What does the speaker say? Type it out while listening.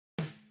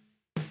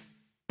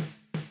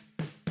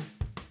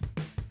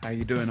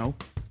you doing, Ol?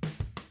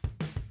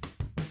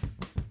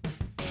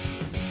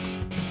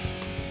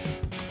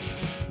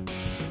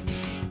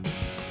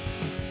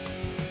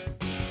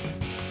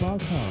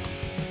 Barcast.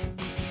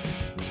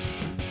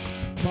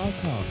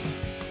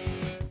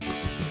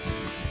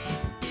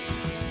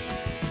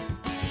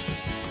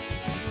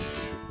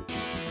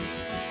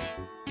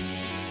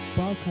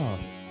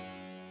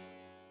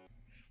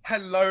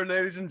 Hello,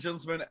 ladies and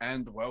gentlemen,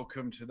 and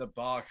welcome to the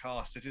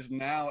Barcast. It is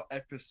now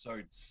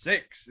episode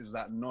 6. Is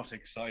that not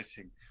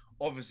exciting?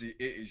 Obviously,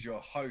 it is your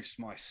host,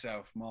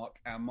 myself, Mark,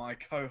 and my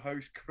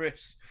co-host,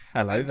 Chris.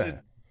 Hello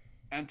there.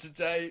 And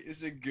today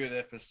is a good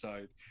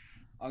episode.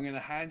 I'm going to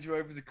hand you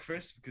over to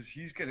Chris because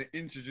he's going to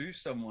introduce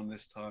someone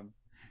this time.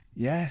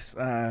 Yes,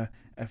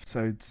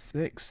 episode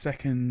 6,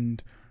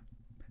 second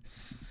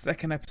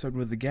episode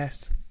with a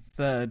guest,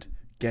 third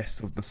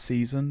guest of the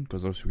season,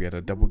 because obviously we had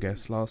a double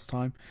guest last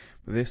time,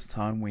 but this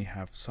time we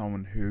have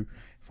someone who,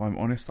 if I'm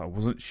honest, I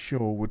wasn't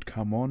sure would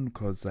come on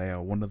because they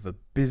are one of the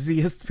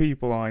busiest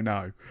people I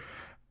know.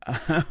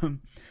 But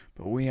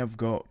we have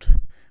got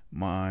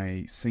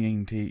my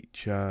singing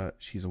teacher.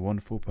 She's a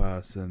wonderful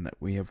person.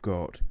 We have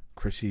got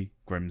Chrissy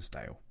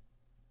Grimsdale.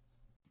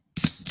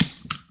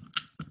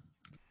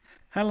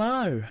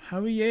 Hello,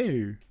 how are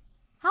you?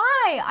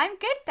 Hi, I'm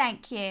good,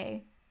 thank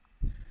you.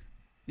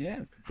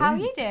 Yeah. How are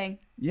you doing?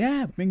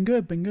 Yeah, been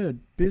good.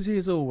 Busy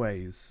as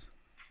always.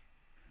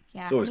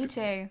 Yeah, always me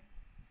good.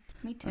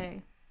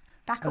 too.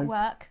 Back at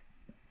work.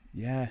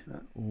 Yeah,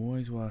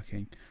 always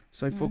working.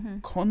 So for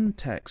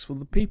context, for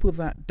the people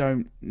that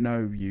don't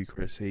know you,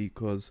 Chrissy,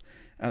 because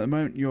at the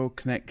moment your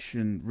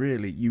connection,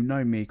 really, you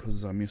know me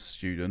because I'm your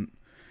student.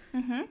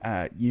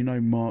 You know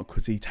Mark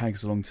because he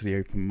tags along to the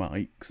open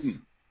mics.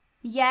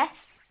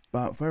 Yes.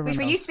 But for Which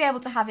we used to be able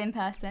to have in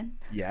person.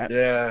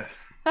 Yeah.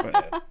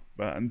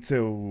 But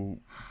until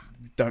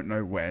don't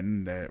know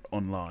when they're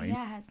online.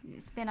 Yeah,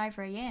 it's been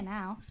over a year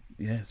now.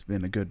 Yeah, it's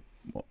been a good.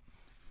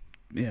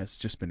 It's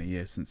just been a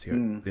year since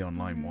the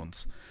online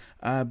ones.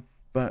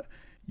 But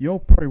you're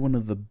probably one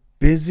of the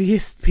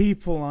busiest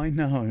people I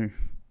know.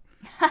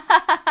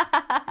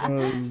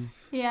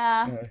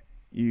 Yeah.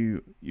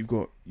 You've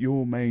got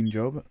your main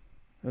job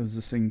as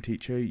a singing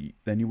teacher.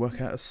 Then you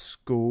work at a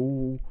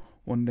school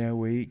 1 day a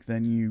week.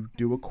 Then you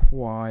do a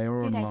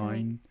choir 2 days a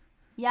online. week.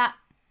 Yeah.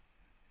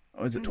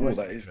 Or is it twice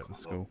That a is week at the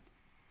cool. school?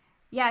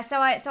 Yeah,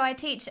 so I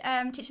teach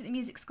at the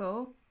music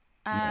school.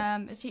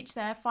 I teach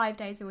there 5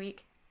 days a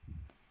week.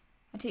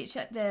 I teach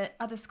at the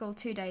other school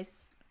 2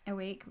 days a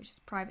week, which is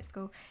a private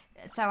school.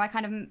 So I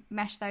kind of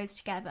mesh those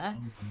together.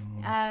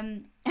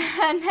 And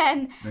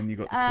then you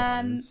got the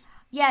choirs.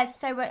 yes,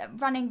 so we're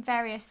running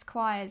various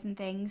choirs and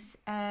things,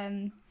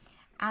 and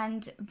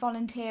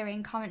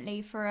volunteering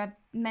currently for a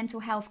mental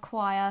health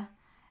choir,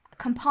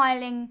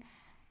 compiling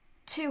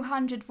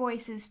 200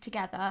 voices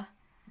together.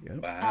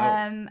 Yep.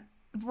 Wow.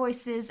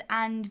 Voices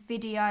and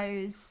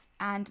videos,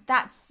 and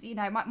that's,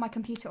 my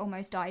computer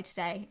almost died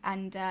today,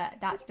 and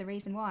that's the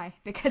reason why,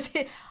 because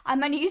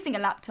I'm only using a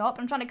laptop.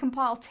 I'm trying to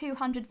compile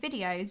 200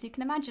 videos. You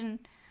can imagine.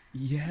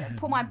 Yeah.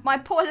 My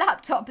poor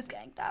laptop is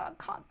going, no, I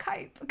can't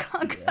cope.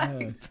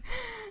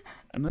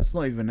 And that's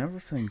not even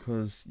everything,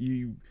 because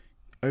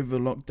over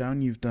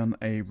lockdown, you've done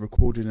a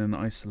recorded in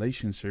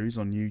isolation series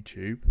on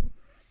YouTube.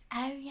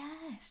 Oh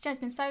yes, it's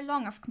been so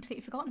long, I've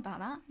completely forgotten about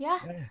that. Yeah.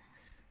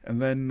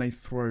 And then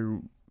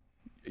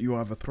you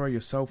either throw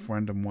yourself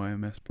random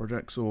YMS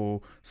projects,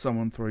 or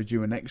someone throws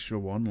you an extra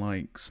one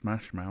like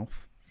Smash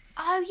Mouth.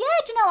 Oh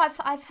yeah, do you know,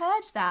 I've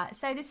heard that.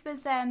 So this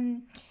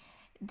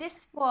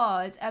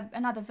was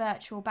another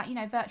virtual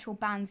virtual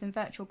bands and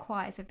virtual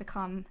choirs have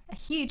become a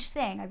huge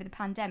thing over the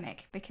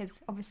pandemic,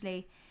 because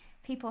obviously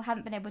people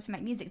haven't been able to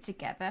make music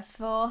together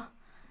for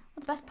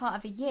the best part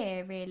of a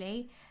year,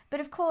 really. But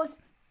of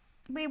course,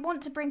 we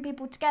want to bring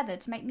people together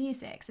to make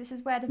music. So this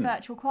is where the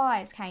virtual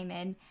choirs came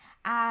in.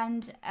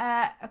 And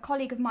a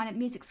colleague of mine at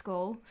music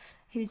school,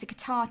 who's a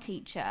guitar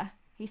teacher,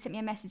 he sent me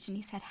a message and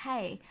he said,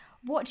 hey,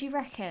 what do you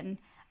reckon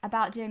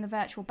about doing a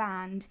virtual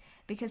band?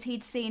 Because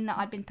he'd seen that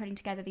I'd been putting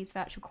together these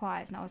virtual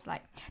choirs, and I was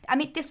like,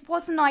 this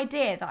was an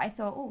idea that I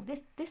thought, oh,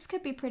 this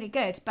could be pretty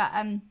good, but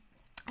I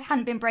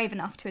hadn't been brave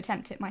enough to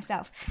attempt it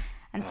myself.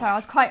 And so I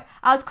was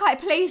quite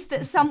pleased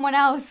that someone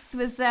else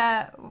was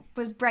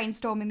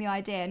brainstorming the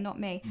idea, not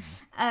me.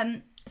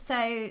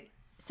 So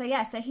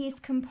he's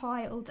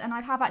compiled, and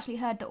I have actually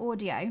heard the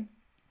audio.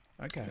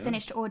 Okay.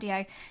 Finished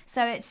audio.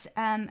 So it's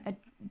a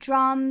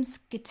drums,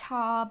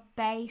 guitar,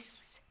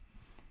 bass,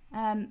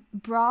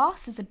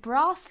 brass. There's a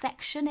brass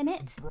section in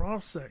it. A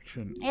brass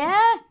section.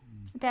 Yeah.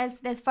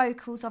 There's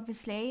vocals,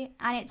 obviously,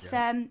 and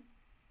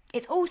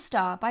it's All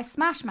Star by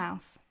Smash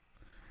Mouth,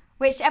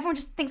 which everyone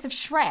just thinks of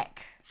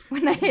Shrek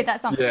when they hear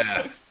that song. Yeah.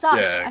 It's such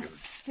a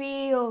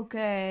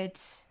feel-good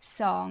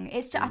song.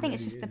 I think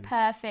it's just the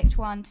perfect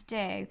one to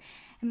do.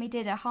 And we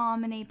did a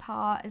harmony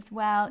part as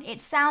well.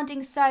 It's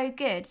sounding so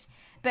good,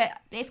 but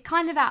it's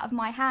kind of out of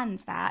my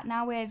hands that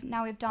now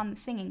we've done the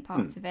singing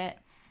part of it,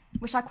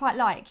 which I quite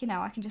like.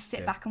 I can just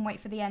sit back and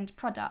wait for the end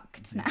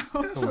product now.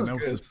 Someone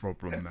else's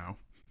problem now.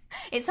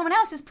 It's someone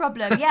else's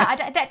problem. Yeah,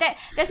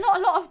 there's not a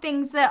lot of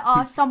things that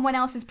are someone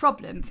else's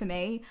problem for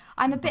me.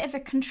 I'm a bit of a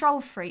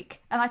control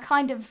freak, and I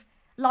kind of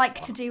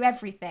like to do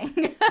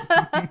everything,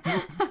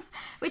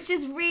 which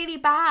is really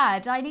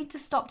bad. I need to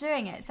stop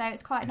doing it. So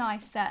it's quite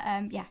nice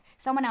that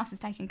someone else is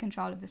taking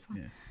control of this one.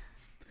 Yeah.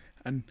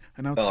 And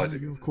outside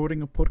you're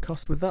recording a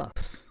podcast with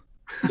us.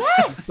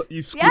 Yes.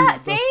 You've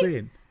squeezed us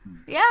in.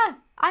 Yeah.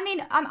 I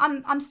mean,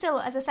 I'm still,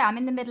 as I say, I'm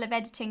in the middle of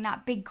editing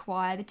that big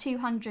choir, the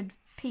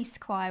 200-piece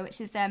choir, which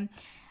is a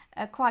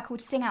choir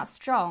called Sing Out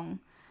Strong,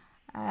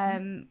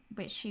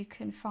 which you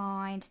can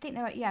find. I think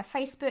they're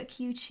Facebook,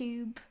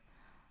 YouTube.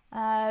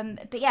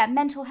 But yeah,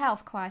 mental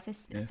health choir.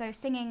 So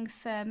singing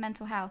for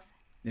mental health.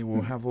 Yeah,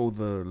 we'll have all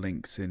the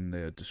links in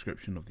the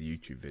description of the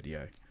YouTube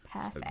video.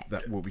 Perfect. So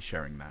that we'll be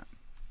sharing that.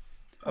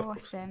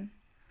 Awesome.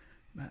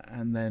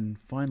 And then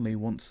finally,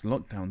 once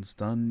lockdown's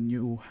done,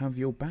 you'll have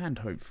your band,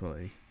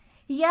 hopefully.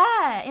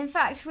 Yeah, in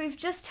fact, we've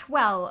just,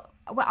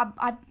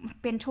 I've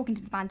been talking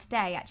to the band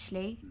today,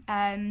 actually.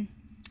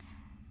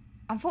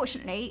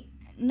 Unfortunately,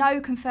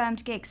 no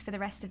confirmed gigs for the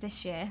rest of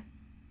this year,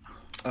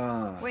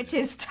 which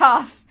is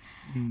tough.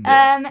 We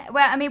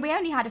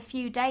only had a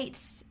few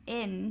dates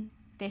in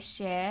this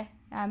year,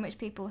 which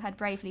people had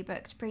bravely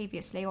booked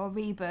previously or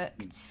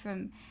rebooked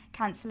from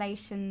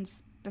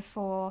cancellations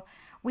before.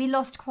 We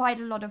lost quite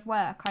a lot of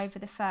work over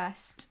the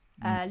first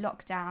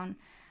lockdown.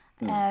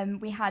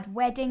 We had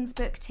weddings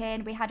booked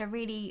in. We had a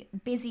really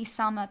busy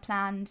summer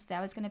planned.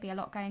 There was going to be a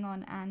lot going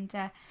on.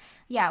 And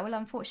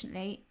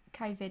unfortunately,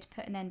 COVID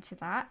put an end to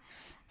that.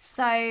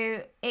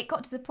 So it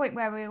got to the point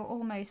where we were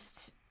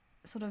almost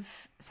sort of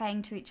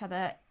saying to each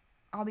other,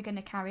 are we going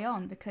to carry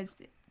on? Because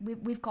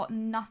we've got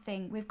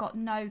nothing. We've got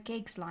no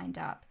gigs lined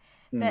up.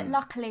 But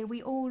luckily,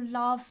 we all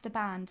love the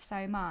band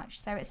so much.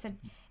 So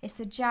it's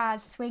a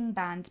jazz swing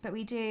band, but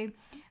we do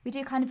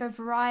kind of a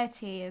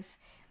variety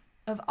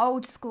of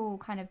old school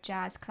kind of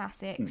jazz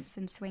classics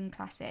and swing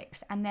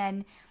classics, and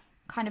then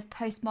kind of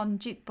postmodern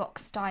jukebox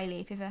style,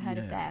 if you've ever heard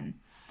of them.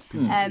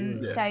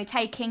 So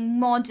taking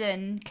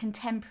modern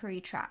contemporary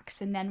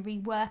tracks and then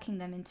reworking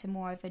them into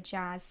more of a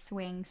jazz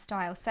swing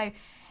style. So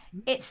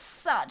it's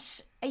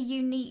such a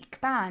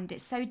unique band.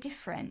 It's so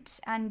different,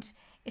 and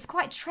it's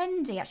quite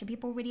trendy, actually.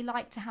 People really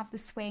like to have the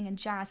swing and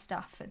jazz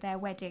stuff at their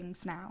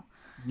weddings now.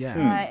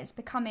 Yeah. It's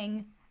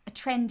becoming a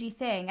trendy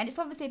thing. And it's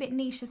obviously a bit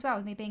niche as well,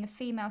 with me being a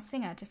female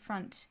singer to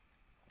front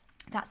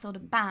that sort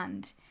of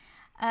band.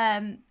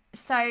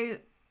 So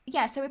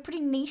we're pretty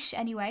niche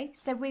anyway.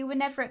 So we were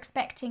never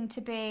expecting to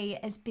be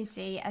as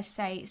busy as,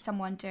 say,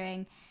 someone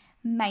doing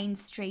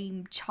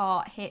mainstream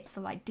chart hits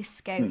or like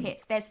disco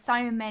hits. There's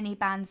so many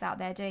bands out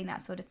there doing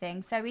that sort of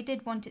thing. So we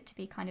did want it to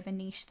be kind of a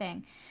niche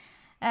thing.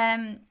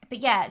 But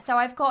yeah, so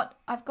I've got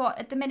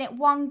at the minute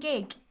one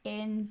gig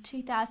in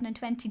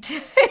 2022.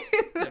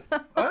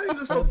 Oh,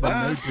 that's not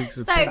bad.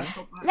 So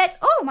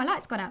my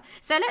light's gone out.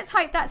 So let's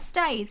hope that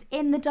stays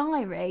in the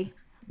diary.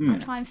 I'll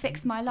try and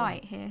fix my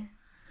light here.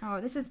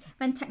 Oh, this is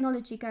when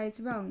technology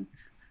goes wrong.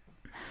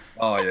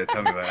 Oh yeah,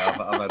 tell me about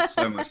it. I've had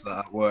so much of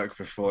that at work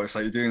before. It's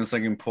like you're doing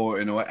something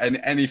important or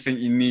anything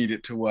you need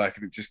it to work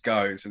and it just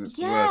goes, and it's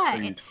the worst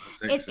thing.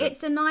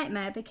 It's a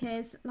nightmare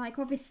because, like,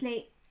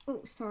 obviously.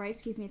 Oh, sorry,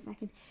 excuse me a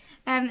second.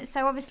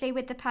 So obviously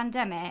with the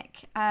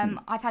pandemic,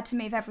 I've had to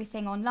move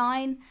everything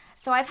online.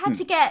 So I've had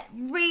to get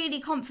really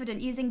confident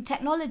using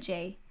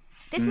technology.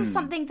 This was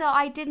something that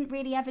I didn't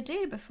really ever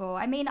do before.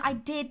 I mean, I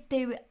did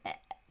do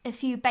a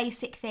few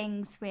basic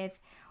things with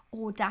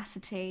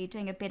Audacity,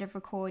 doing a bit of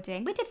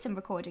recording. We did some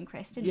recording,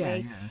 Chris, didn't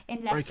we? Yeah.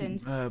 In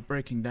lessons.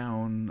 Breaking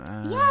down.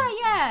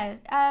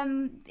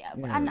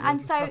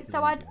 And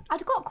so I'd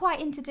got quite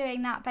into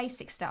doing that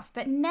basic stuff,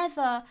 but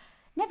never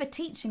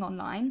teaching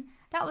online.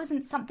 That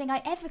wasn't something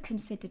I ever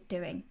considered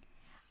doing.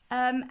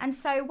 And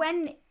so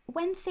when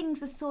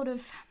things were sort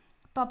of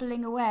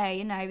bubbling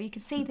away, you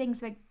could see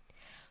things were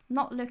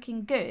not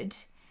looking good,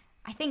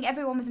 I think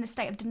everyone was in a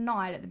state of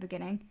denial at the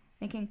beginning,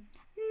 thinking,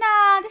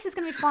 nah, this is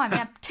going to be fine. We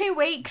have 2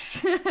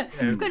 weeks.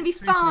 We're going to be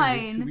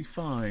fine. It'll be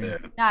fine. Yeah.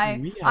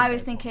 No, I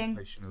was thinking,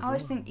 I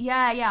was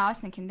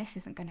thinking this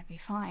isn't going to be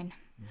fine.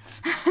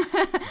 Yeah.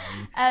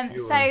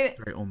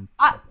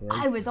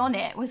 I was on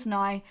it, wasn't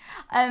I?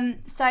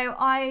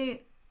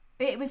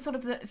 It was sort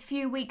of a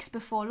few weeks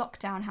before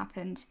lockdown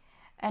happened,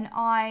 and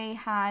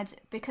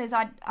because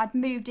I'd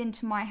moved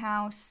into my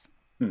house.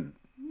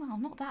 Well,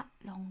 not that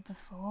long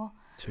before.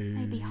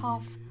 Maybe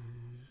half.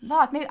 No,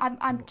 I've moved.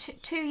 I'm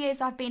 2 years.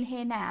 I've been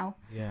here now.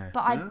 Yeah.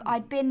 But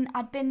I'd been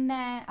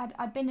there.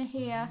 I'd been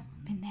here.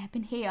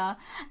 Been here.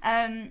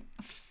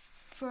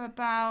 For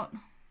about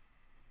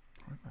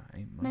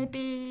 8 months.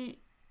 Maybe.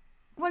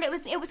 Well,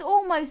 it was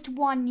almost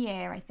 1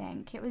 year. I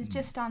think it was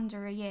just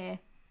under a year.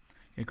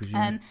 Yeah, because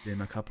you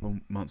in a couple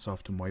of months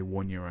after my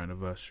 1 year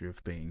anniversary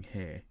of being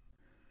here.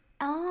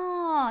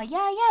 Oh,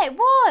 yeah, it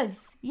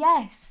was.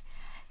 Yes.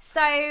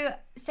 So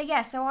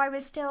I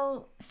was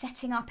still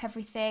setting up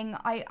everything.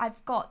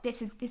 I've got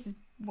this is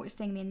what you're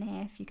seeing me in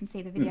here. If you can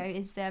see the video,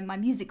 is my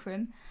music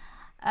room,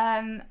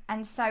 and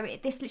so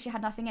this literally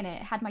had nothing in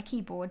it. It had my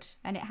keyboard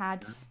and it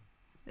had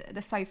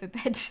the sofa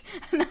bed,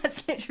 and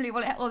that's literally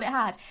all it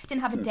had.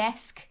 Didn't have a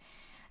desk.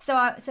 So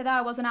there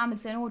I was on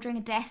Amazon ordering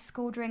a desk,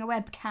 ordering a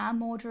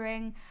webcam,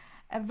 ordering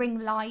a ring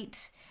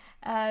light,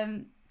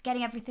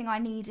 getting everything I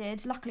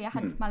needed. Luckily, I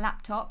had my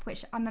laptop,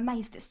 which I'm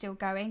amazed it's still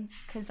going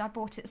because I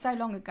bought it so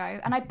long ago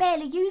and I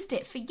barely used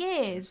it for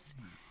years.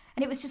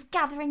 And it was just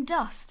gathering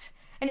dust.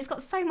 And it's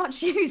got so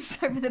much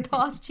use over the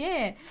past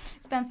year.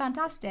 It's been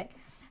fantastic.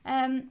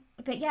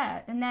 But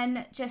yeah, and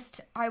then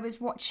just I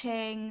was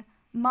watching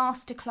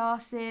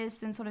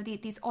masterclasses and sort of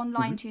these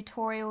online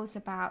tutorials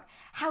about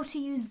how to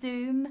use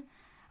Zoom.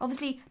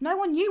 Obviously, no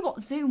one knew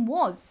what Zoom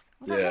was. I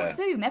was like, what's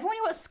Zoom? Everyone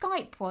knew what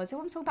Skype was.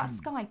 Everyone was talking about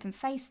Skype and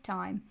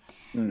FaceTime.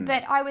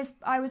 But I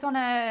was on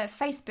a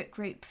Facebook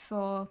group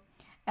for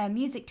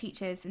music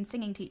teachers and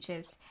singing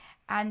teachers,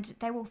 and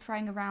they were all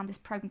throwing around this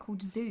program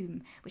called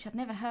Zoom, which I'd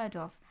never heard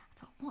of.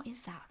 I thought, what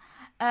is that?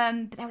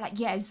 But they were like,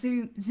 yeah,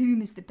 Zoom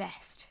is the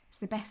best. It's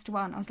the best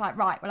one. I was like,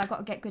 right, well, I've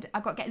got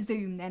to get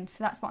Zoom then. So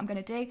that's what I'm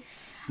going to do.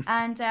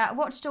 And I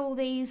watched all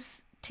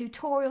these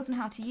tutorials on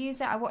how to use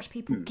it. I watched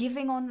people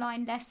giving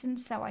online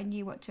lessons, so I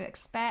knew what to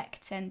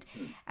expect and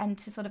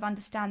to sort of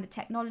understand the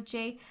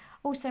technology.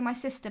 Also, my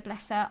sister,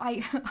 bless her,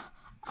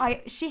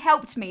 she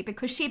helped me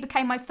because she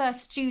became my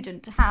first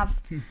student to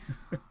have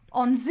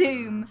on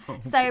Zoom.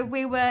 So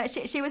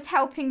she was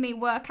helping me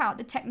work out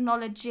the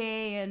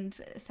technology and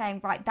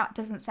saying, right, that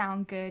doesn't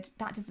sound good,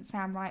 that doesn't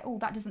sound right, oh,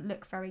 that doesn't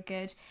look very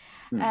good.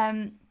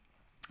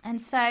 And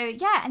so,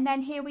 yeah, and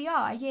then here we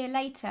are a year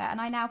later,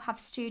 and I now have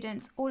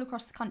students all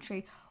across the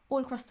country, all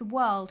across the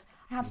world.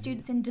 I have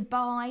students in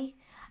Dubai.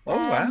 Oh,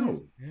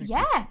 wow.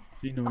 Yeah.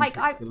 You know,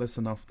 like the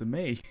lesson after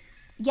me.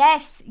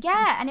 Yes,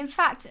 yeah. And in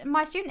fact,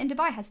 my student in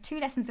Dubai has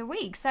 2 lessons a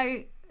week.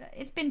 So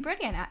it's been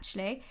brilliant,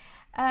 actually.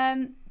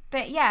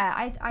 But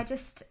yeah, I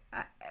just,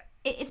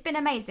 it's been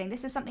amazing.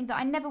 This is something that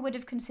I never would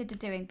have considered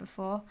doing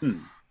before.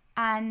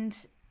 And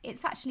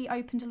it's actually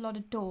opened a lot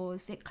of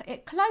doors.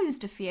 It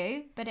closed a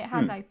few, but it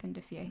has opened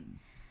a few.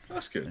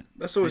 That's good.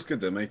 That's always good.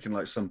 They're making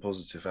like some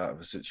positive out of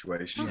a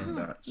situation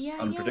that's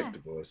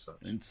unpredictable as such.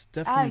 It's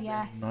definitely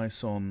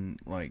nice on,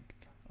 like,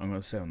 I'm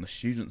going to say on the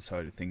student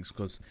side of things,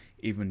 because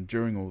even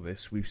during all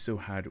this, we've still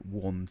had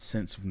one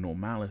sense of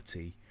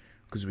normality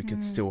because we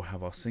could still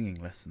have our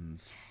singing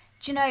lessons.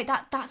 Do you know,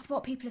 that's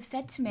what people have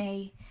said to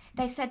me.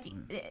 They've said,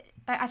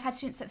 I've had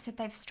students that have said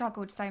they've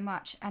struggled so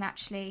much, and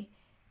actually,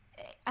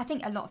 I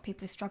think a lot of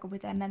people have struggled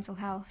with their mental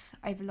health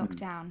over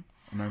lockdown.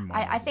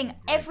 I think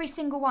every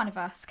single one of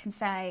us can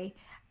say,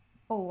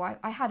 oh,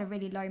 I had a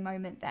really low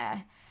moment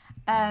there.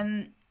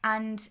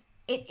 And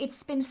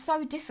it's been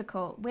so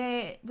difficult.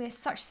 We're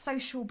such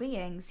social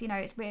beings, you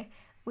know,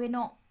 we're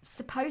not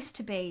supposed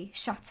to be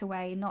shut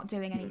away, not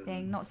doing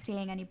anything, not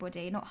seeing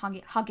anybody, not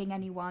hugging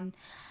anyone.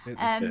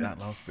 That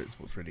last bit's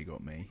what's really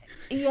got me.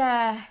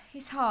 Yeah,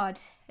 it's hard,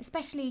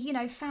 especially, you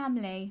know,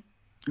 family.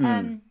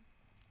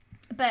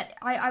 But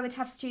I would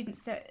have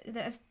students that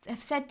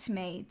have said to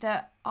me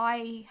that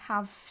I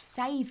have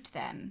saved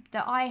them,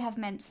 that I have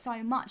meant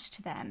so much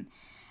to them,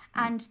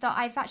 and that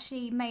I've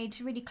actually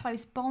made really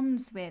close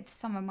bonds with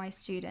some of my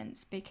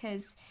students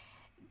because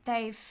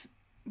they've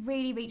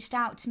really reached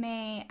out to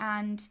me,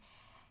 and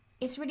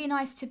it's really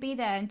nice to be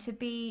there and to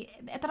be,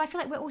 but I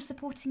feel like we're all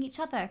supporting each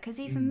other, because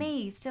even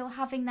me still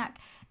having that,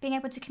 being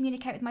able to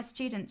communicate with my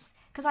students,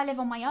 because I live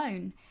on my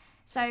own,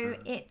 so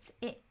it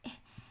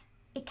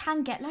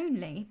can get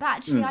lonely, but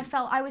actually I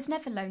felt I was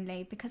never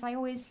lonely because I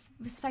always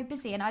was so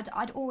busy, and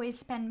I'd always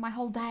spend my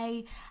whole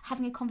day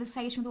having a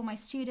conversation with all my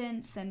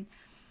students, and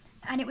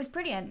it was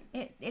brilliant.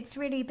 It's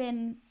really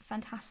been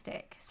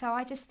fantastic. So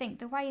I just think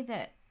the way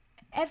that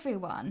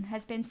everyone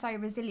has been so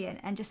resilient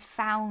and just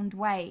found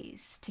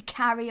ways to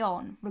carry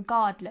on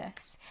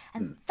regardless,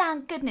 and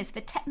thank goodness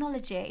for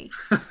technology.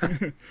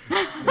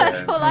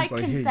 That's all I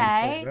can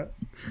say.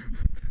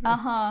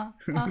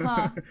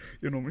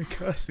 You're normally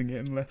cursing it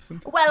in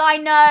lesson. Well, I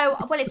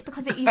know. Well, it's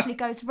because it usually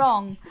goes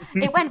wrong.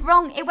 It went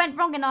wrong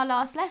in our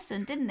last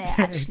lesson, didn't it,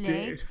 actually?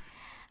 It did.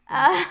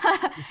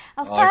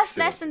 Our first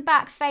lesson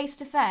back face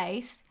to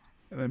face.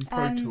 And then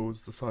Pro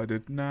Tools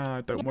decided, nah,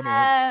 I don't want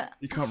to.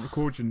 You can't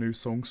record your new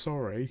song,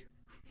 sorry.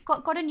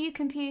 Got a new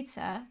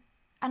computer,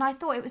 and I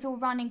thought it was all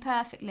running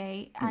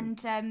perfectly. And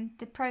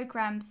the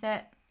program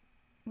that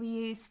we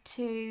used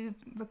to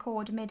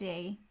record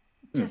MIDI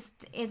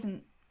just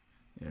isn't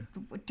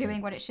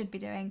doing what it should be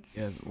doing.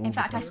 In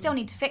fact, I still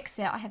need to fix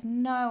it. I have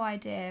no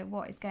idea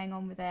what is going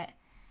on with it.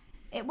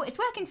 It's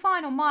working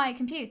fine on my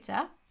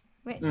computer,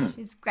 which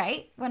is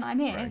great when I'm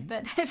here,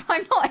 but if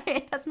I'm not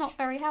here, that's not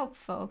very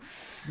helpful.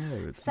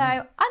 No, so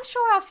I'm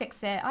sure I'll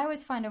fix it. I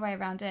always find a way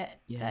around it.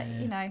 But,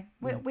 you know,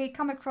 we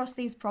come across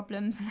these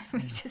problems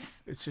and we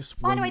just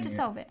find a way to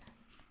solve it.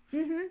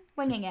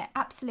 Winging it,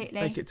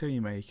 absolutely. Fake it till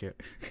you make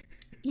it.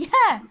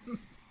 Yeah.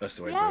 That's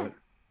the way to do it.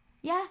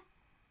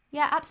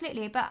 Yeah,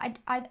 absolutely. But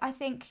I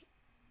think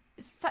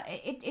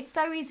it's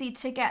so easy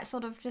to get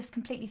sort of just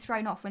completely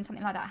thrown off when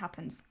something like that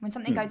happens, when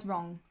something goes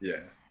wrong. Yeah.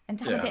 And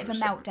to have a bit of a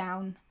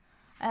meltdown.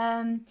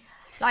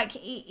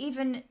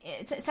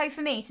 So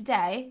for me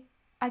today,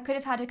 I could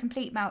have had a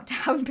complete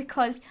meltdown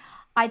because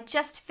I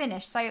just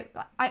finished. So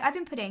I've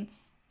been putting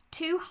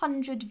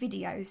 200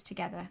 videos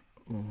together.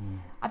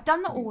 I've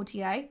done the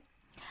audio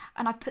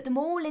and I've put them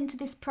all into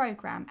this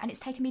program, and it's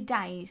taken me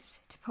days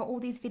to put all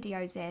these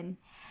videos in.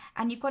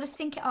 And you've got to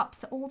sync it up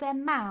so all their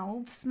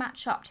mouths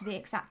match up to the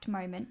exact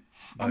moment.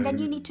 And then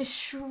you need to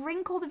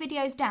shrink all the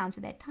videos down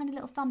so they're tiny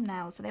little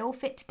thumbnails so they all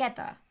fit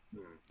together.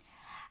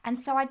 And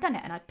so I'd done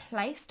it, and I'd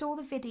placed all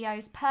the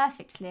videos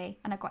perfectly,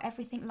 and I got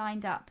everything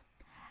lined up.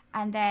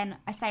 And then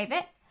I save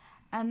it,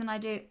 and then I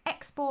do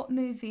export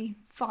movie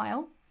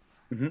file.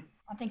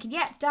 I'm thinking,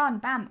 yep, done,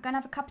 bam, go and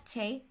have a cup of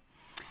tea.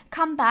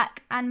 Come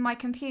back, and my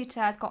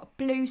computer has got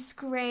blue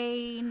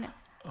screen,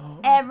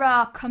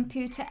 error,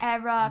 computer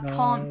error,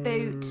 can't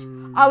boot.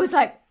 I was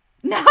like,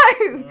 no!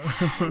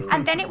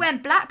 And then it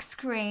went black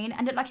screen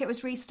and looked like it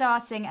was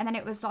restarting, and then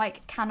it was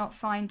like, cannot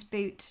find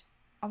boot.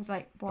 I was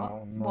like,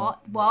 what?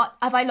 What?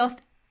 Have I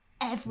lost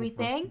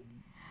everything?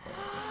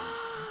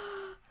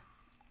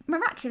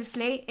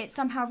 Miraculously, it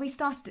somehow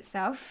restarted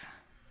itself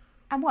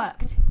and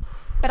worked.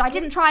 But I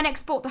didn't try and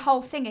export the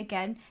whole thing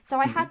again. So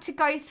I had to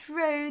go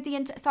through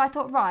the... So I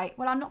thought, right,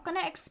 well, I'm not going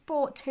to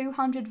export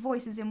 200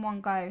 voices in one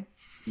go.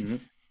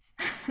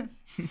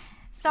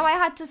 So I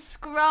had to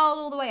scroll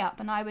all the way up,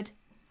 and I would,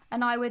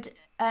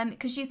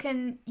 because you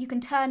can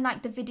turn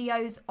like the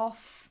videos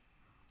off.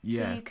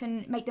 Yeah. So you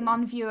can make them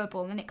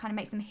unviewable, and it kind of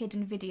makes them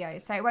hidden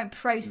videos, so it won't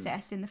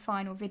process in the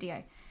final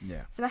video.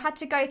 Yeah. So I had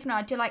to go through,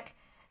 I'd do like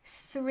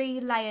 3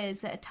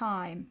 layers at a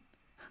time.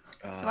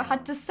 So I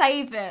had to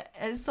save it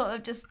as sort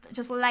of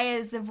just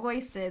layers of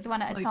voices,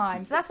 one at a time.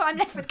 So that's what I'm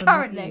left with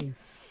currently.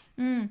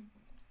 And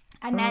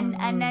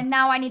then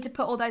now I need to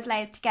put all those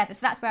layers together. So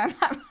that's where I'm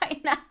at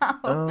right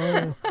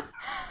now.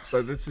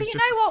 So this is. But you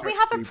know what? We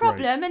have a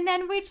problem, and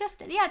then we just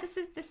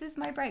this is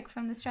my break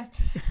from the stress.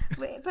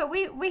 But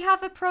we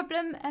have a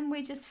problem, and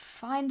we just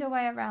find a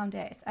way around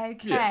it. It's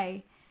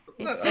okay.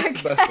 Yeah. It's That's okay.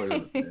 the best way to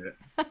look at it.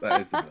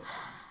 That is the best.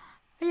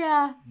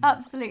 Yeah,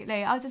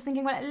 absolutely. I was just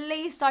thinking, well, at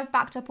least I've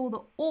backed up all the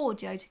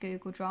audio to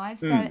Google Drive,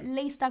 so at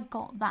least I've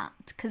got that,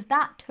 because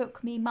that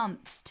took me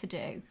months to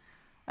do.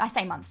 I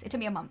say months, it took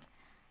me a month.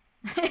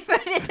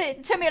 But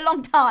it took me a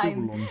long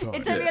time.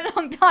 It took me a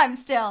long time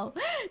still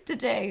to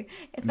do,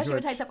 especially when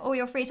it takes up all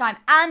your free time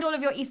and all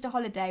of your Easter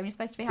holiday when you're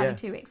supposed to be having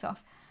 2 weeks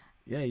off.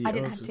 Yeah, I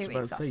didn't have 2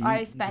 weeks off.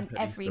 I spent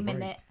every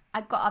minute. I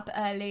got up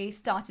early,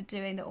 started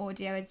doing the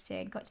audio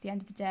editing, got to the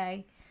end of the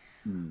day.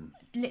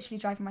 Literally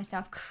driving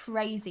myself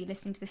crazy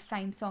listening to the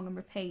same song and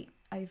repeat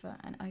over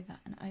and over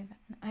and over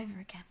and over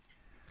again.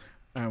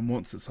 And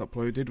once it's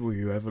uploaded, will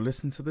you ever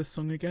listen to this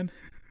song again?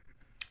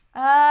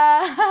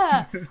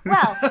 Well,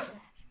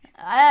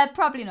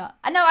 probably not.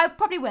 No, I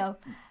probably will.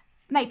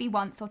 Maybe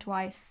once or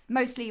twice.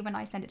 Mostly when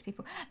I send it to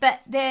people.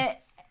 But the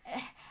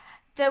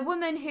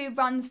woman who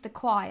runs the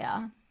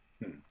choir,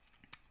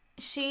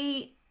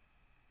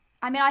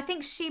 I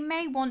think she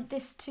may want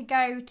this to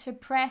go to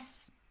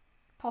press,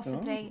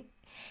 possibly.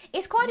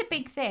 It's quite a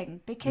big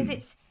thing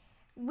because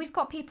we've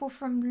got people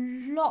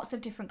from lots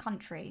of different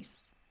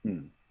countries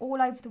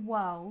all over the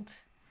world.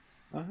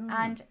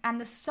 And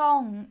the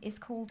song is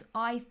called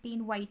I've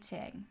Been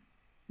Waiting.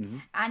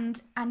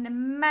 And the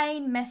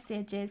main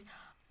message is,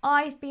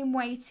 I've been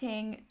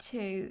waiting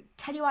to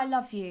tell you I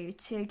love you,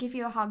 to give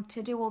you a hug,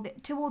 to do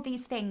all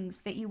these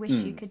things that you wish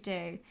you could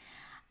do.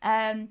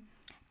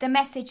 The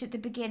message at the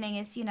beginning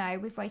is,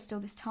 we've wasted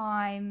all this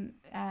time.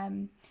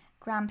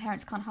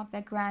 Grandparents can't hug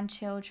their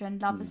grandchildren.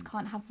 Lovers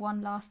can't have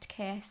one last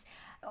kiss.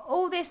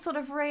 All this sort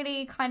of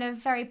really kind of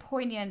very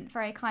poignant,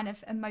 very kind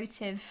of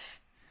emotive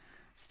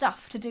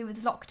stuff to do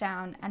with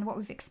lockdown and what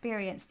we've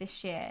experienced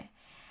this year.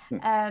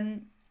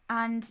 And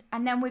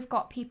then we've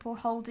got people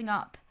holding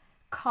up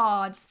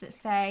cards that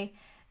say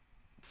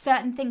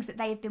certain things that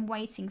they've been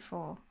waiting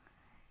for.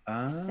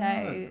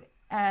 So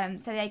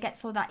they get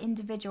sort of that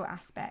individual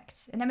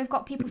aspect. And then we've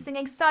got people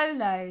singing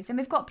solos, and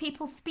we've got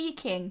people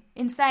speaking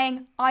in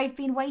saying, I've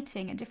been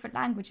waiting in different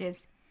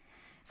languages.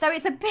 So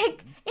it's a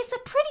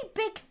pretty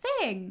big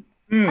thing.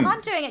 And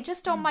I'm doing it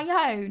just on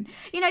my own.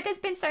 There's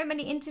been so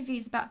many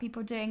interviews about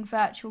people doing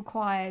virtual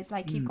choirs.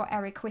 Like you've got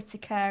Eric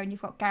Whittaker and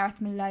you've got Gareth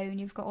Malone.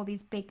 You've got all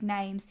these big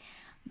names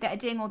that are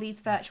doing all these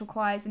virtual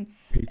choirs. And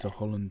Peter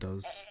Holland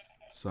does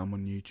some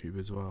on YouTube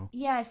as well.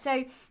 Yeah,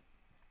 so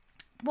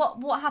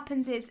what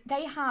happens is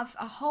they have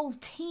a whole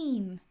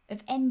team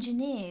of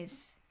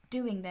engineers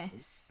doing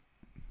this.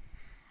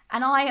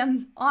 And I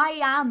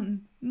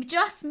am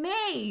just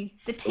me,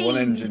 the team One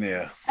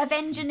engineer of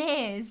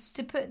engineers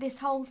to put this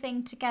whole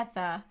thing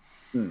together.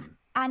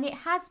 And it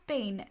has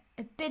been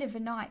a bit of a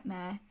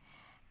nightmare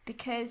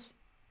because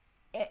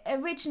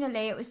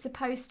originally it was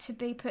supposed to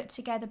be put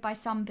together by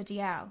somebody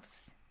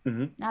else.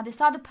 Now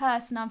this other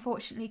person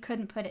unfortunately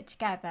couldn't put it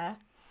together,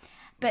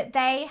 but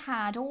they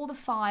had all the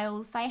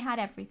files, they had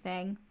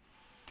everything,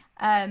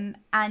 and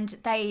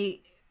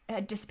they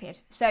had disappeared.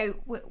 So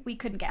we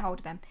couldn't get hold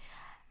of them.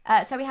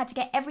 So we had to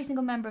get every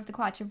single member of the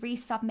choir to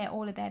resubmit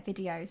all of their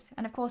videos.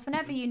 And of course,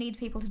 whenever you need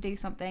people to do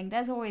something,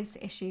 there's always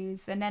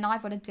issues. And then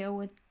I've got to deal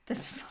with the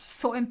sort of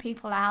sorting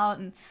people out.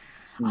 And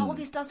oh,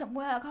 this doesn't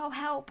work. Oh,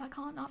 help! I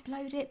can't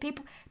upload it.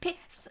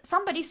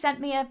 Somebody sent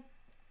me a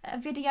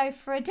video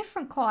for a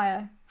different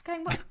choir. It's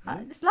going,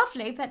 well, it's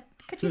lovely, but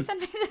could you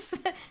send me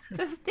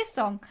this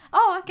song?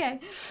 Oh, okay.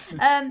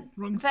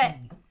 Wrong but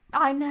song.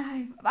 I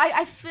know.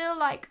 I feel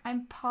like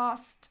I'm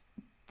past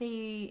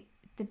the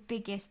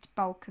biggest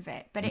bulk of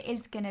it, but it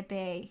is going to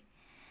be.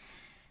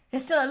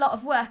 There's still a lot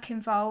of work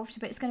involved,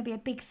 but it's going to be a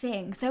big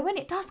thing. So when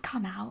it does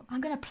come out, I'm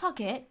going to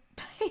plug it.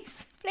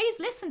 Please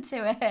listen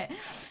to it.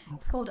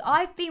 It's called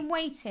 "I've Been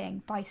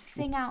Waiting" by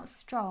Sing Out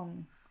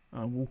Strong.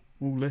 We'll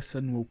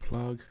listen. We'll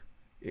plug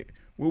it.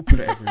 We'll put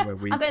it everywhere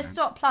we I'm going to can.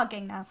 stop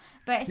plugging now,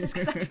 but it's just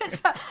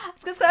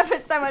because I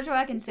put so much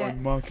work into it.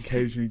 Mark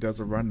occasionally does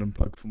a random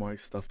plug for my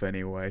stuff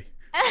anyway.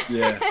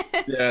 Yeah.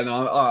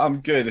 No,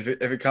 I'm good. If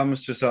it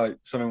comes to like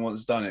something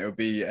once done, it will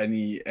be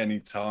any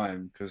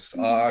time because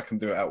I can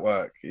do it at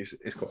work.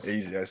 It's quite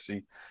easy. I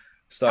see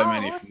so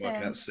many from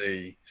working at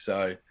sea,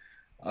 so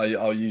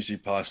I'll usually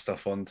pass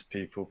stuff on to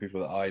people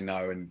that I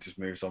know, and it just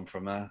moves on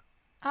from there.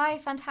 Oh,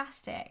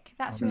 fantastic!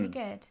 That's really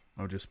good.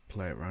 I'll just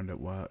play it around at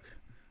work.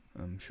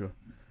 I'm sure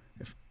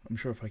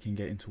if I can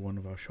get into one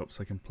of our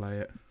shops, I can play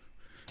it.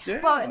 Yeah.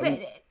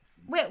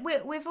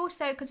 Well, we've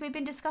also, because we've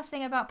been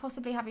discussing about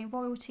possibly having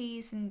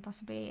royalties and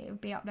possibly it would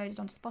be uploaded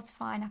onto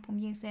Spotify and Apple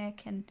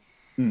Music, and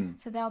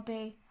so there'll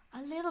be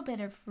a little bit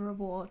of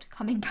reward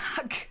coming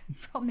back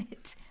from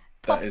it,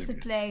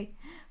 possibly,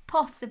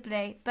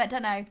 but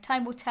don't know.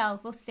 Time will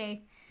tell. We'll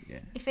see. Yeah.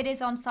 If it is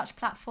on such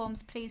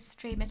platforms, please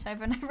stream it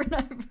over and over and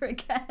over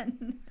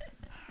again.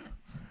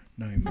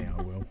 Knowing me,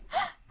 I will.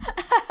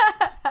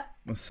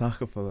 I'm a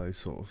sucker for those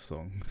sort of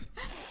songs.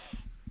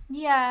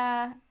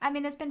 Yeah, I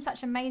mean, there's been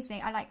such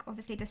amazing. I like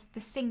obviously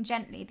the Sing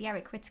Gently, the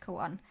Eric Whitacre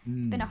one.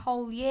 It's been a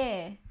whole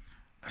year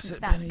since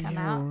that's come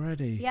out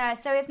already. Yeah,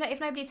 so if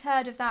nobody's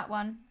heard of that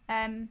one,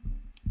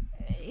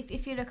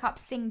 if you look up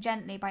 "Sing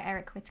Gently" by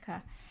Eric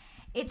Whitacre,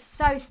 it's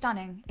so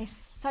stunning. It's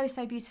so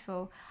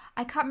beautiful.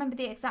 I can't remember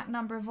the exact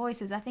number of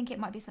voices. I think it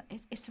might be.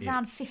 It's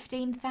around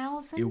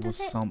 15,000. It was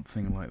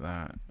something like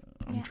that.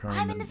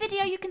 I'm in the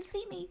video. You can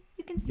see me.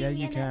 You can see me. Yeah,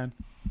 you can.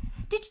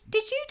 Did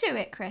you do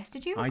it, Chris?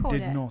 Did you record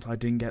it? I did not. I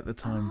didn't get the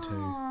time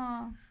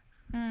to.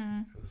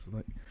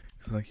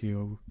 It's like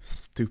you're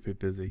stupid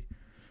busy.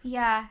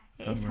 Yeah,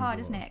 it's hard,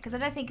 isn't it? Because I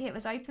don't think it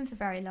was open for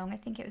very long. I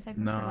think it was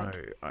open for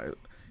like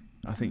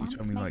I think you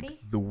told me maybe? like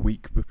the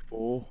week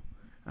before,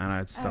 and I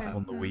had stuff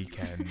on the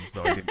weekend,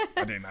 so I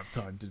didn't have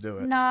time to do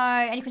it. No,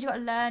 and because you've got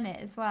to learn it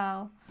as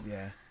well.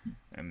 Yeah,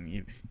 and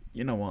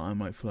you know what? I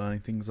might for learning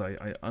things.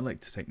 I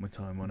like to take my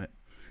time on it.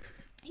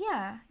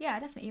 Yeah,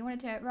 definitely. You want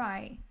to do it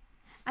right.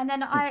 And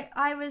then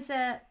I was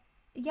so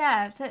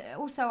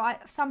also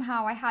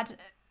I had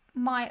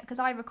because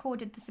I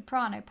recorded the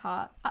soprano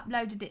part,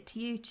 uploaded it to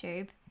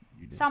YouTube,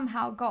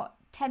 somehow got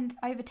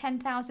over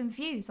 10,000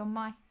 views on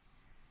my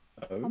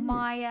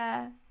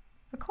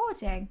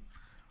recording,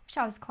 which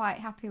I was quite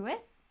happy with.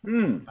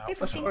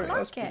 People seem to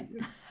like it.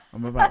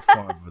 I'm about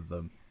 5 of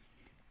them.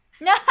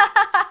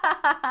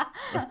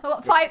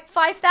 What,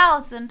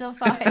 5,000 or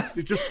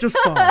 5? just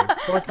 5.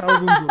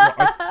 5,000.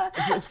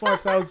 If it was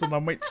 5,000, I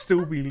might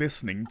still be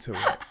listening to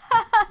it.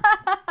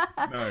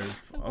 No,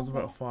 I was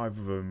about 5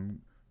 of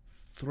them.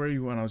 3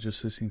 when I was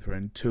just listening through,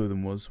 and 2 of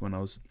them was when I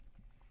was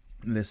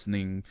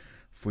listening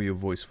for your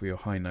voice, for your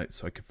high notes,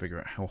 so I could figure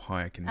out how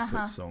high I can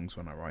put songs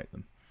when I write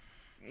them.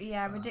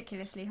 Yeah,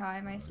 ridiculously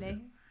high,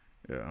 mostly.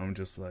 Yeah, I'm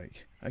just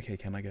like, okay,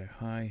 can I go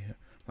high?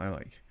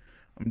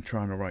 I'm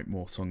trying to write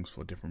more songs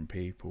for different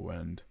people,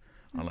 and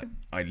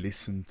I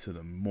listen to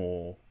them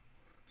more,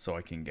 so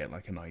I can get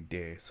like an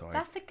idea.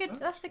 That's the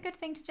good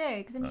thing to do,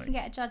 because then you can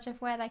get a judge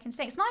of where they can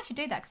sing. It's nice to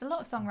do that because a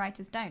lot of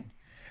songwriters don't.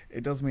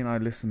 It does mean I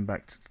listen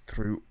back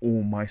through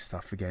all my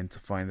stuff again to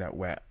find out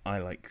where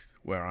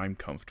I'm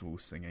comfortable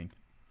singing.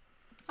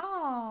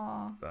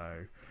 Oh.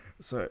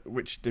 So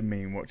which did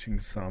mean watching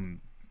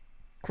some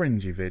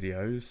cringy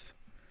videos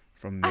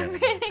from the early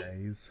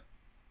days.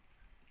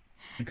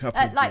 A couple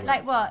of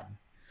like what?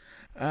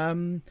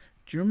 Do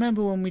you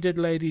remember when we did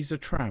Ladies a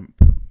Tramp?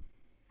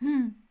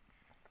 And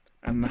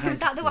Was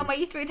that the one where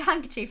you threw the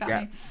handkerchief at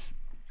me?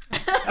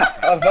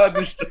 I've heard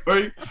this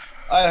story.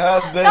 I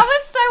heard this. That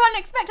was so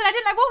unexpected. I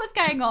didn't know what was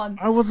going on.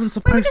 I wasn't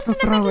supposed to throw it.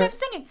 We were just in the middle of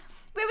singing.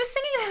 We were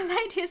singing The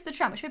Lady is the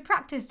Tramp, which we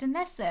practiced in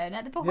lesson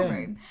at the ballroom,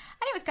 and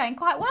it was going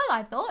quite well.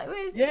 I thought it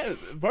was. Yeah,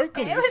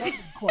 vocally, it was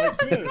quite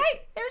good.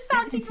 great. It was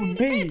sounding really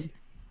good.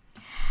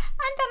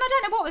 And then I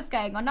don't know what was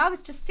going on. I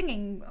was just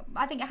singing.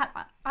 I think I had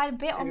a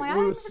bit on my own.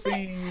 We were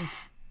singing.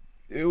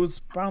 It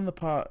was around the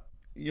part.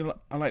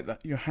 I like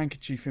that. Your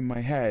handkerchief in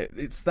my hair.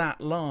 It's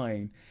that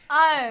line.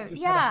 Oh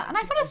yeah, and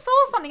I sort of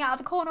saw something out of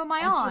the corner of my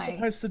eye. I was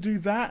supposed to do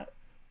that,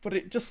 but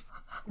it just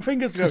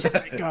fingers go. Let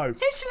it go.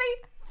 Literally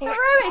threw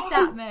it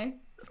at me.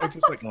 I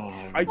just like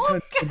I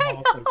turned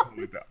tomato.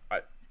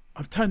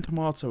 I've turned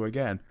tomato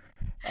again.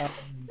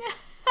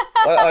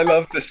 I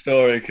love this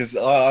story because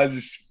I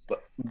just the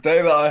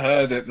day that I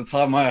heard it, the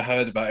time I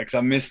heard about it, because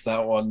I missed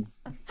that one.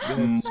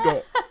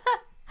 Scott.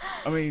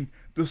 I mean,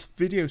 this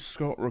video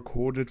Scott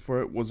recorded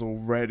for it was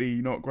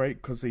already not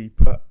great because he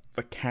put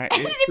the cat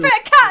Did ears. you put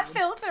a cat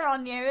filter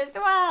on you as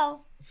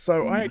well?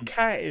 So I had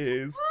cat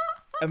ears,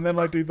 and then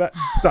I do that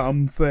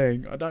dumb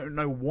thing. I don't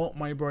know what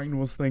my brain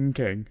was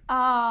thinking.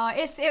 Oh,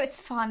 it was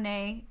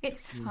funny.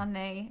 It's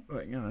funny.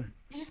 Like, you know,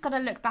 You just got to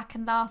look back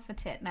and laugh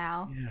at it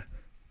now. yeah.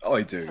 Oh,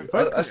 I do.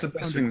 Vocally, That's the it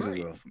best sounded things as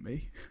great well. for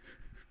me.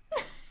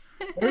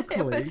 It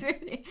was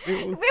it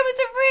was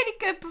a really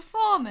good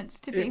performance,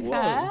 to be It fair.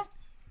 was.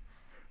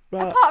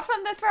 But Apart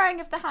from the throwing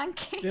of the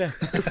hanky. yeah,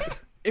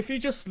 if you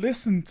just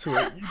listen to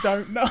it, you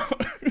don't know.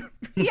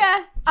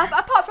 Yeah.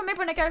 Apart from maybe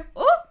when I go,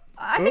 oh,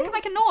 I think I Oh.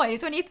 make a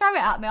noise when you throw it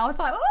at me. I was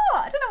like, oh,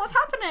 I don't know what's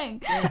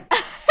happening.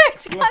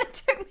 It kind of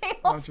took me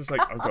I off. was just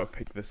like, I've got to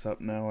pick this up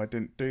now. I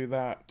didn't do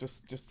that.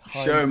 Just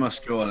hide. Show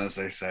must go on, as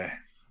they say.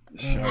 The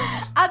show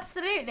must.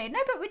 Absolutely. No,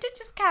 but we did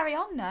just carry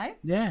on, no?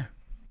 Yeah,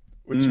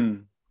 which is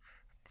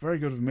very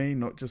good of me.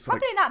 Not just like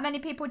Probably that many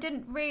people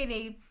didn't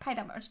really pay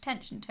that much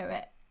attention to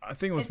it. I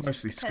think it was it's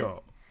just mostly because-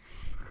 Scott.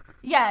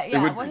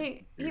 Yeah. would Well,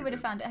 be. he would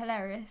have found it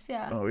hilarious,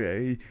 yeah. Oh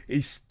yeah,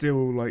 he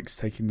still likes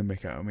taking the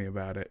mick out of me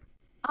about it.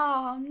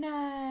 Oh,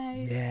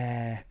 no.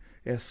 Yeah,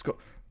 Scott.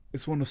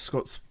 It's one of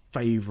Scott's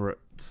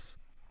favourites.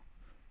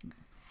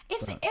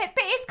 But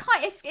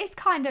it's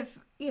kind of,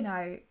 you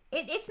know,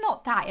 it's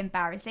not that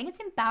embarrassing. It's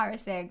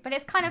embarrassing, but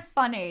it's kind of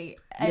funny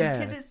because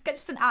Yeah. it's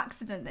just an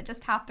accident that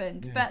just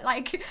happened. Yeah. But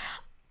like,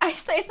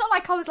 it's not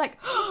like I was like,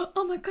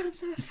 oh my god, I'm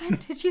so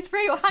offended. You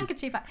threw your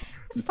handkerchief out.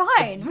 It's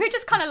fine. We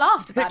just kind of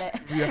laughed about it.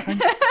 Yeah,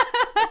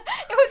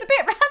 It was a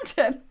bit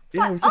random. It's it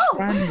like, was just oh,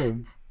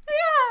 random. yeah.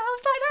 I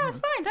was like, no, it's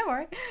fine. Don't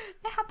worry.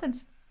 It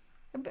happens.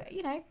 But,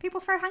 you know, people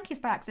throw hankies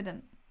by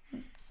accident.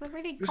 It's a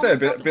really You say a common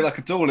bit problem. like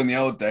a duel in the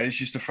old days.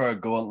 Used to throw a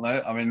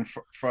gauntlet. I mean,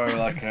 throw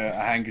like a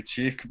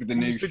handkerchief could be the I'm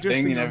new just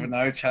suggesting thing. You never I'm-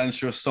 know. Challenge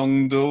to a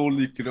song duel.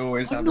 You could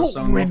always I'm have a not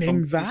song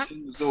winning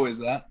competition. that. There's always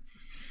that.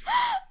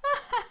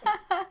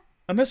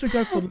 Unless we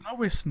go for the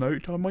lowest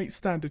note, I might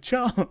stand a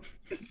chance.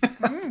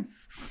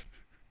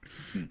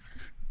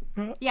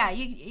 Yeah,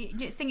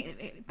 you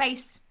sing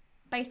bass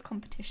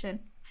competition.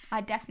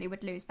 I definitely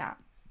would lose that.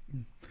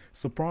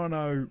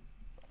 Soprano,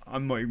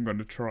 I'm not even going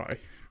to try.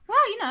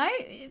 Well, you know,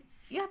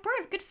 you have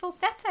probably a good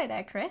falsetto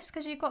there, Chris,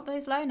 because you've got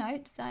those low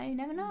notes, so you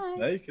never know.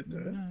 Yeah, you could do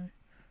it. No.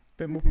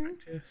 Bit more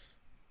practice.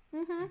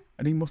 Mm-hmm.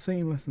 I need more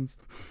singing lessons.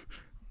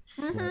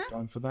 Well,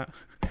 time for that.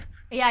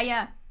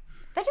 Yeah.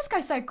 They just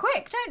go so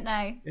quick, don't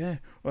they? Yeah,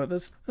 well,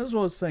 that's what I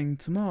was saying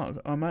to Mark.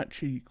 I'm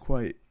actually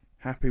quite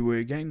happy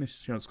we're getting this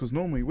chance because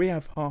normally we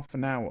have half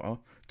an hour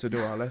to do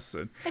our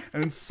lesson,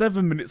 and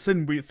 7 minutes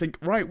in we think,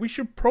 right, we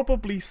should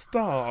probably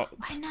start.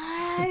 I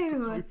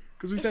know.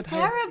 Because we It's said,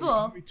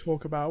 terrible. Hey, we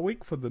talk about a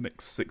week for the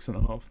next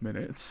 6.5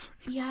 minutes.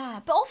 Yeah,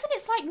 but often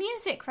it's like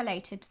music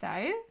related,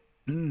 though.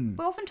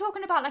 We're often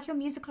talking about like your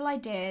musical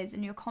ideas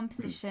and your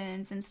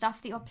compositions and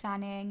stuff that you're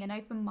planning and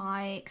open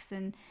mics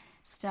and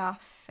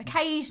stuff.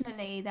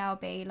 Occasionally there'll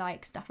be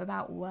like stuff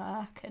about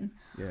work and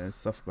Yeah,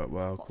 stuff about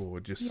work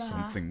or just Yeah.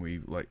 something we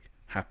like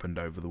happened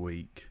over the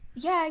week.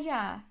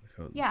 yeah.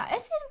 Because- Yeah,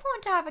 it's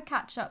important to have a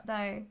catch up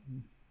though.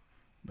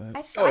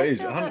 But Oh, I it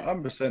is. feel that-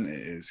 100% it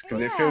is.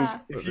 Because it Yeah. feels,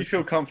 But if you this feel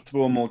is-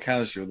 comfortable and more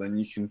casual, then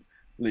you can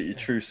let your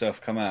true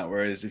self come out.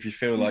 Whereas if you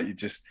feel like you're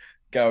just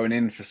going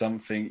in for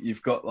something,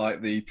 you've got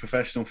like the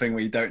professional thing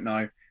where you don't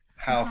know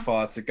how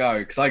far to go.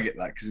 Because I get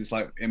that, because it's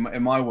like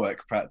in my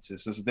work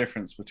practice, there's a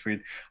difference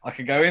between I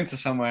could go into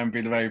somewhere and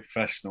be very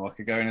professional. I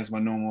could go in as my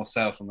normal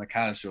self and the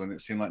casual, and it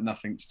seemed like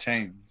nothing's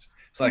changed.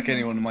 It's like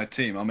anyone on my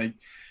team. I make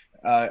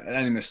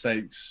any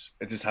mistakes,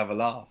 I just have a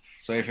laugh.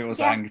 So if it was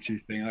a Yeah.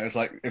 handkerchief thing, it's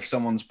like if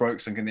someone's broke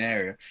something in the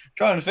area,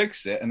 try and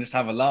fix it and just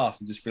have a laugh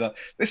and just be like,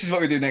 this is what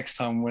we do next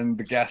time when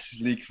the gas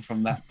is leaking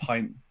from that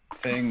pint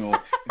thing, or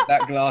if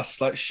that glass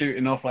is like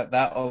shooting off like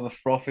that, or the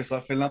froth is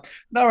like filling up.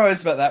 No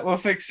worries about that. We'll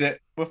fix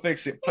it.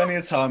 Plenty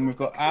of time. We've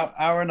got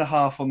hour and a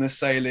half on this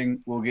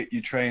sailing. We'll get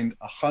you trained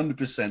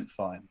 100%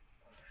 fine.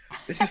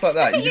 It's just like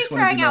that. Look at you just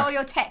want to throwing be out all nice.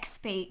 your tech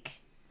speak.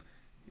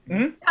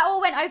 Hmm? That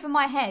all went over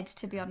my head,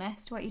 to be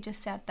honest, what you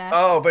just said there.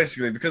 Oh,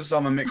 basically, because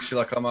I'm a mixture,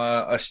 like I'm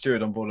a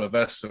steward on board a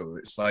vessel.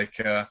 It's like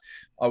I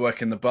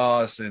work in the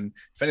bars, and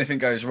if anything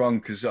goes wrong,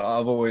 because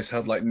I've always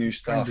had like new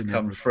staff Brandon,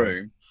 come everything.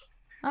 through.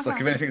 It's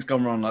like if anything's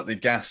gone wrong, like the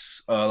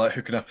gas, like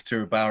hooking up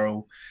to a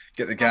barrel,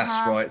 get the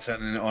gas right,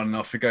 turning it on and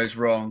off. If it goes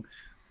wrong,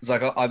 it's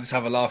like I just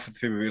have a laugh with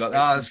people. Be like,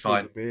 that's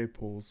fine. Beer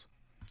pools.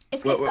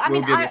 It's, We'll I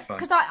mean, give it fun.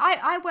 because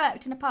I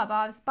worked in a pub.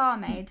 I was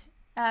barmaid,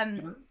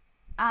 and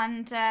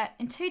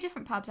in two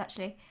different pubs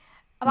actually.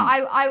 But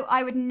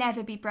I would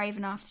never be brave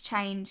enough to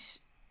change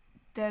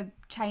the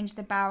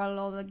barrel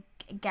or the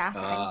gas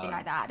or anything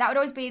like that. That would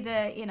always be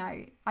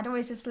I'd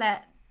always just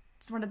let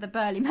one of the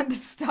burly members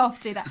of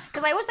staff do that,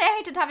 because I also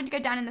hated having to go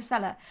down in the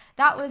cellar.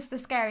 That was the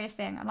scariest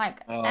thing. I'm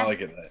like, Oh, I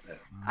get that. Yeah.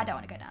 I don't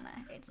want to go down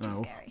there. It's too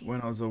No, scary. when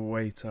I was a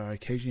waiter, I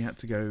occasionally had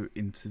to go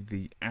into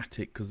the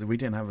attic because we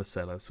didn't have a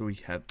cellar, so we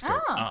had to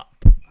go Oh.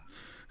 up.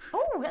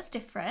 Oh, that's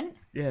different.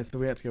 Yeah, so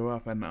we had to go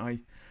up, and I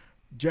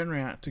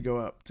generally had to go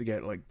up to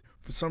get, like,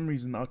 for some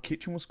reason, our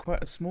kitchen was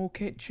quite a small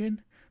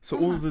kitchen, so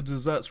all the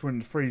desserts were in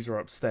the freezer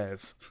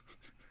upstairs.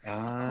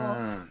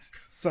 Ah,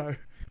 So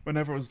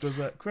whenever it was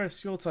dessert,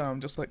 Chris, your turn.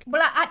 I'm just like,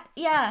 Well,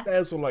 yeah.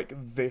 theirs were like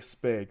this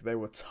big. They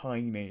were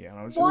tiny, and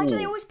I was just. Why do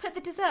they always put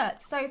the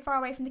desserts so far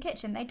away from the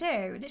kitchen? They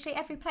do. Literally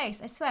every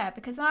place, I swear.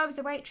 Because when I was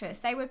a waitress,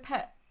 they would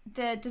put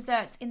the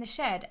desserts in the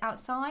shed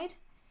outside.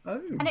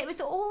 Oh. And it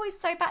was always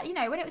so bad. You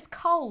know, when it was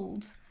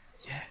cold,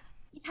 Yeah.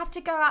 you'd have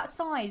to go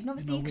outside. And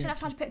obviously, No, you we couldn't had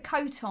have time to put a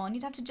coat on.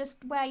 You'd have to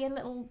just wear your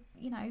little,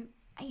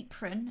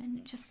 apron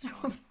and just sort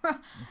of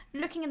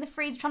looking in the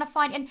freezer, trying to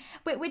find. And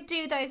we'd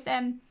do those,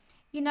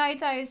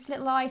 those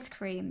little ice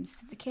creams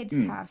that the kids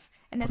have.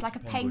 And there's like a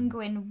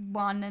penguin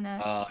one and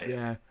a.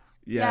 Yeah.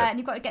 Yeah, and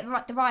you've got to get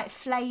the right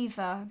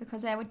flavour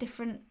because there were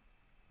different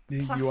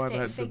You either plastic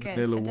had the figures.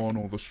 vanilla for one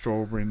or the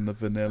strawberry and the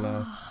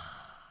vanilla.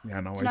 Yeah,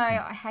 no, No,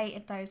 I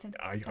hated those.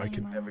 I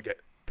could never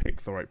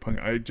pick the right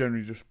pumpkin. I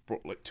generally just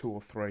brought like 2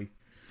 or 3.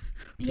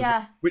 Yeah.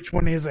 Like, which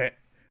one is it?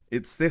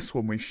 It's this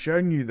one. We've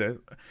shown you this.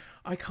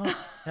 I can't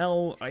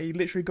tell. I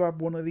literally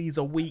grab one of these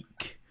a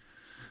week,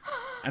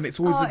 and it's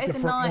always a it's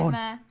different a one.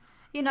 nightmare.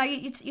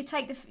 You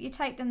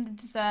take them the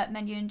dessert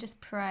menu and just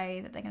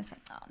pray that they're going to say,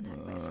 "Oh no,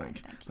 we're fine,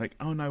 thank you." Like,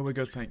 oh no, we're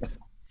good, thanks.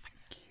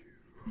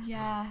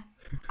 Yeah,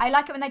 I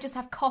like it when they just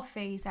have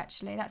coffees.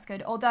 Actually, that's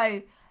good.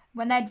 Although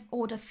when they'd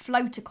order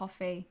floater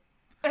coffee,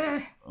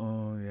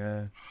 Oh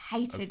yeah.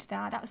 hated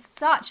that. That was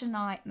such a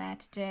nightmare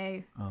to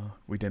do. Oh,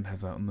 we didn't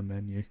have that on the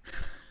menu.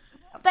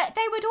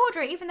 They would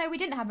order it even though we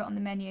didn't have it on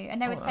the menu,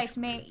 and they would say that's to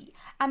me,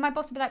 and my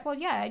boss would be like, "Well,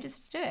 yeah,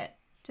 just do it.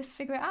 Just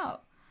figure it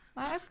out."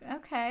 Like,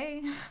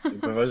 okay.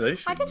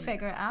 Improvisation. I did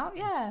figure it out,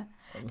 yeah.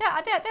 There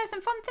were some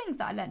fun things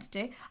that I learned to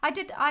do.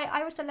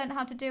 I also learned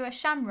how to do a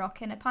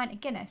shamrock in a pint of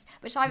Guinness,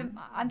 which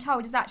I'm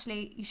told is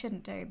actually you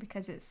shouldn't do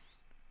because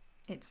it's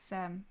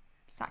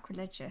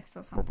sacrilegious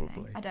or something.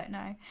 Probably. I don't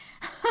know.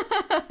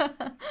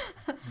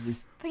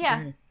 But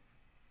yeah.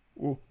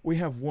 Well, we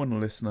have one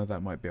listener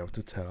that might be able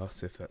to tell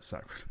us if that's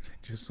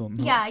sacrilegious or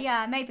not.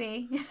 Yeah,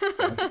 maybe.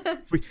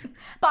 We-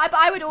 But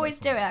I would always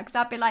do it because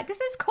I'd be like, this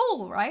is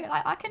cool, right?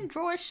 I can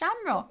draw a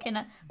shamrock in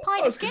a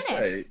pint I was of gonna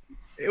Guinness. say,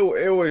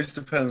 it always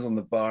depends on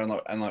the bar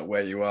and like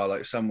where you are.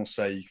 Like some will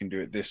say you can do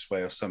it this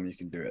way, or some you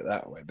can do it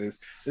that way. There's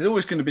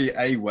always going to be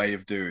a way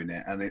of doing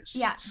it, and it's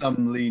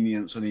some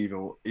lenience on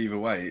either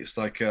way. It's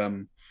like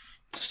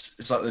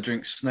the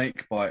drink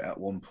snake bite. At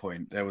one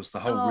point, there was the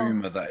whole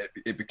rumor that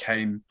it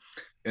became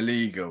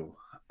illegal.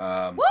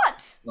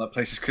 What? Like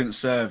places couldn't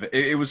serve it.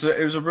 It was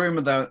a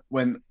rumor that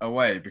went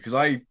away because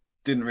I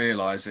didn't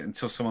realise it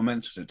until someone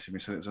mentioned it to me.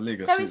 So it was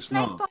illegal. So so is it's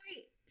snake not. bite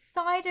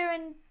cider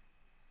and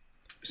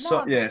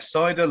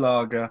Cider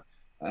lager,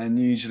 and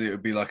usually it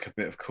would be like a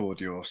bit of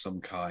cordial of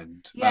some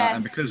kind. Yes.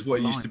 And because what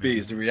it used to be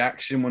is the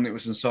reaction when it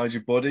was inside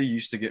your body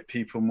used to get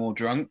people more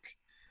drunk.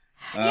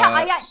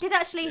 I did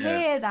actually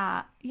hear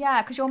that.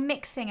 Yeah, because you're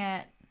mixing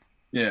it.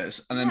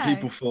 Yes, and then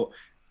people thought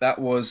that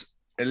was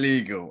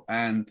illegal,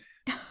 and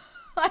I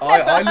I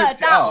never heard looked it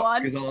that up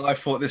one. because I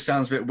thought this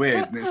sounds a bit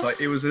weird, and it's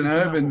like it was an Isn't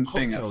that urban what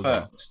thing at cocktails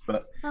are? first,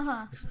 but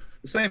Uh-huh.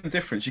 the same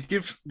difference. You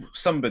give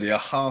somebody a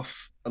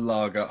half a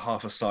lager,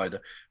 half a cider.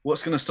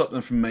 What's going to stop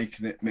them from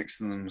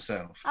mixing them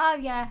themselves? Oh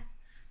yeah,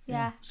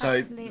 So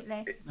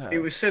absolutely. It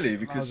was silly I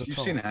because was you've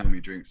told. seen how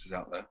many drinks is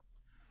out there.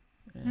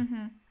 I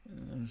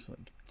was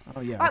like,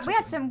 oh yeah. Right, we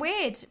had some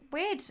weird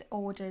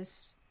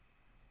orders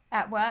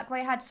at work.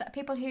 We had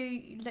people who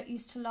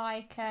used to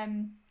like.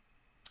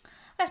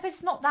 I suppose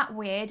it's not that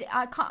weird.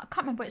 I can't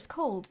remember what it's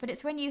called, but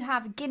it's when you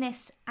have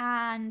Guinness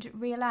and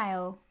real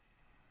ale.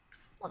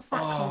 What's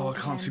that called? I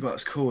can't again? see what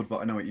it's called,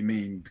 but I know what you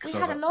mean because We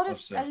had a lot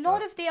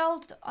of the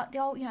old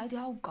the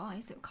old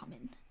guys that would come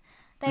in.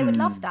 They would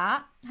love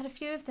that. I had a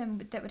few of them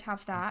that would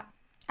have that,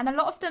 and a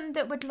lot of them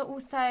that would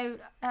also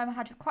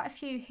had quite a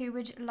few who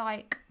would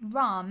like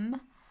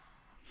rum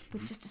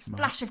with just a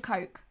splash of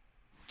Coke,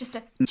 just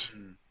a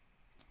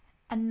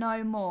and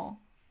no more.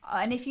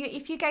 And if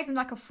you gave them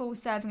like a full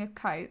serving of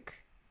Coke,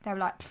 they were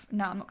like,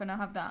 no, I'm not going to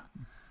have that.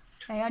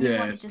 They only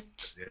wanted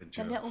just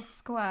a little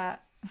squirt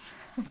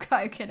of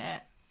Coke in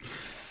it.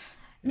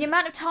 The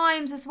amount of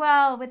times as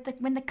well with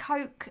when the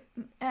Coke,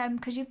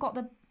 because you've got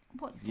the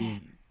what's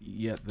it?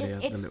 Yeah,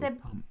 the It's little the-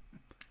 pump.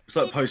 It's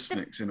like it's post the-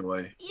 mix in a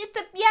way.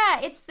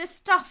 It's the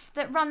stuff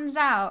that runs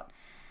out,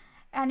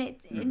 and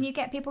and you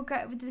get people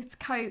go with this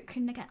Coke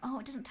and they go, oh,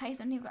 it doesn't taste,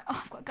 and you go,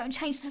 oh, I've got to go and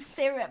change the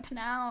syrup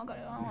now. I've got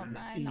to, oh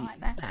no,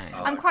 nightmare.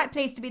 I'm quite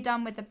pleased to be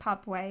done with the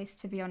pub ways,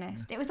 to be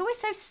honest. It was always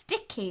so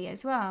sticky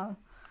as well.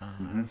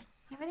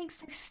 Everything's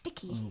so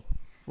sticky.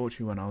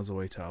 Fortunately, when I was a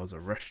waiter, I was a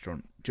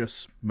restaurant,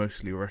 just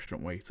mostly a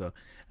restaurant waiter,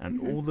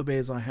 and all the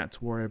beers I had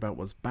to worry about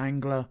was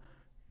Bangla,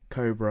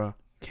 Cobra,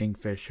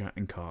 Kingfisher,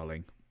 and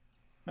Carling.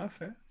 Oh,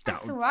 fair.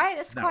 That's all right.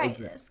 was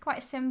it. That's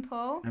quite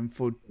simple. And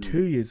for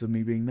 2 years of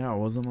me being there, I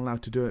wasn't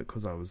allowed to do it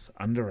because I was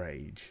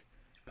underage.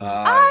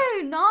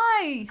 Oh,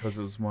 nice. Because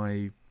it was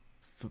my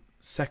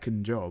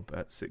second job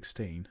at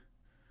 16.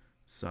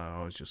 So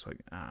I was just like,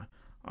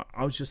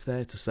 I was just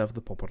there to serve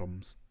the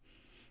poppadoms.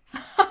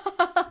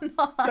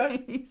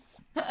 Nice.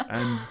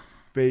 And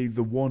be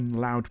the one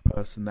loud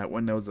person that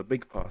when there was a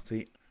big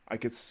party, I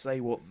could say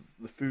what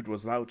the food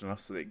was loud enough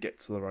so that it get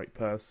to the right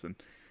person.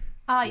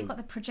 Oh, you've got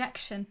the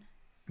projection.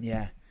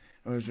 Yeah.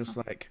 It was just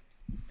like,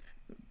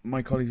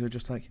 my colleagues are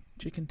just like,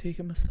 chicken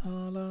tikka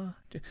masala.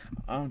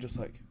 I'm just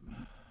like,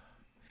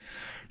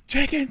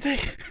 chicken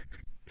tikka.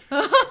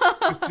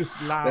 It's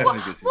just loud. What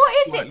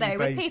is it though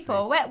with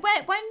people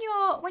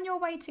when you're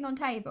waiting on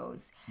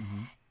tables,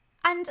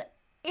 and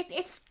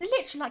it's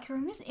literally like you're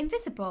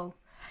invisible.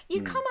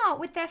 You come out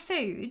with their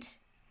food,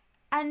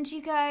 and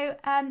you go,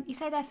 you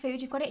say their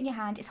food. You've got it in your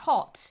hand. It's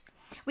hot.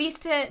 We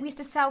used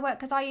to sell work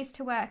because I used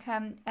to work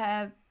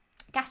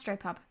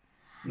gastropub,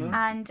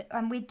 and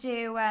we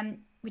do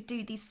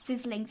these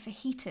sizzling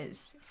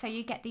fajitas. So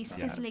you get these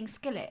sizzling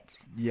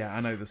skillets. Yeah, I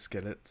know the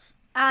skillets.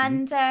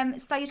 And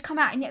so you'd come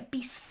out and it'd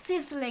be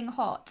sizzling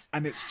hot,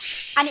 and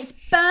it's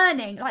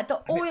burning, like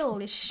the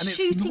oil is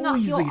shooting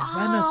up your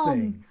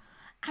arm,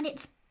 and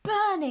it's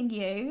burning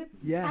you,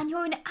 and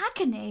you're in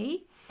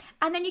agony.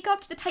 And then you go up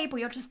to the table,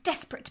 you're just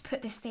desperate to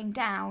put this thing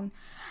down,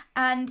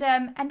 and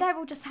they're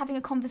all just having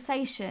a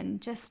conversation.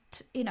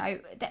 Just, you know,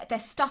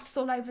 their stuff's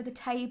all over the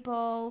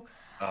table.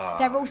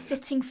 They're all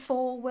sitting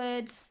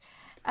forwards.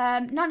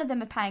 None of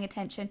them are paying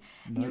attention.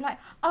 And you're like,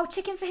 oh,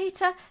 chicken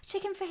fajita.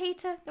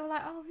 They were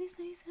like, oh, who's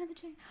the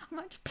chicken? I'm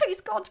like,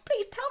 please, God,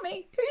 please tell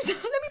me. Let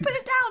me put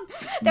it down.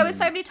 There were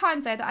so many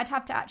times, though, that I'd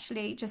have to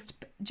actually just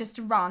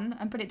run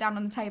and put it down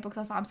on the table because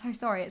I was like, I'm so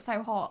sorry, it's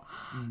so hot.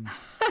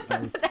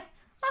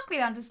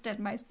 Luckily, I understood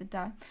most of the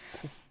time.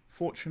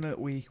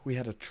 Fortunately, we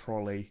had a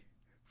trolley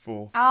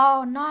for...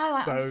 Oh,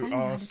 no. So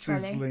our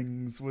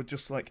sizzlings were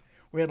just like...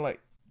 We had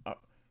like...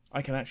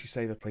 I can actually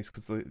say the place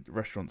because the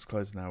restaurant's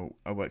closed now.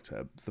 I worked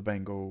at the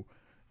Bengal...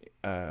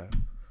 I've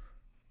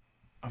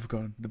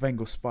forgotten. The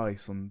Bengal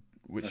Spice,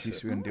 which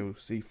used to be on Deal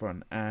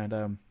Seafront.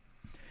 And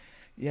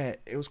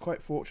it was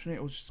quite fortunate.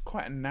 It was just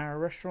quite a narrow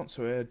restaurant.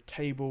 So it had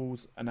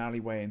tables, an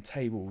alleyway and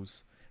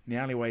tables. And the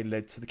alleyway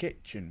led to the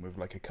kitchen with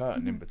like a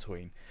curtain in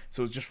between.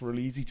 So it was just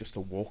really easy just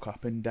to walk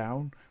up and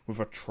down with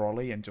a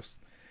trolley and just...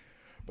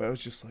 But it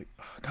was just like,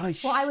 oh,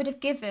 guys... What I would have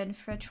given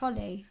for a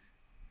trolley.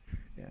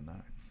 Yeah,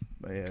 no.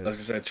 But yeah, I was gonna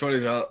say,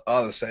 trolleys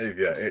are the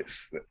saviour.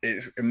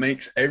 It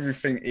makes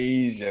everything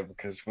easier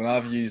because when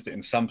I've used it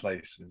in some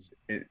places,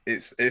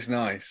 it's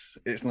nice.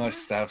 It's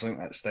nice to have something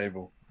that's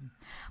stable.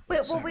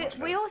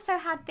 We also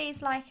had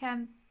these like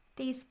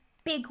these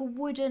big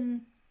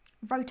wooden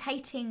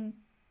rotating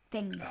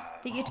things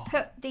that you'd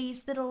put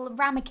these little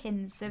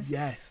ramekins of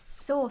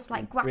sauce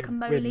like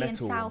guacamole and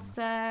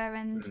salsa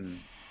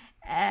and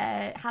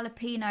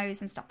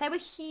jalapenos and stuff. They were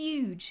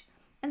huge.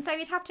 And so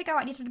you'd have to go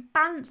out and you'd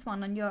balance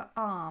one on your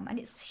arm, and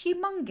it's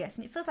humongous,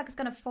 and it feels like it's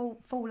going to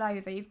fall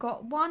over. You've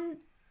got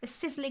a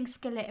sizzling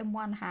skillet in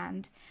one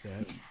hand.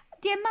 Yeah.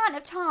 The amount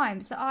of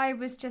times that I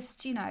was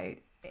just, you know,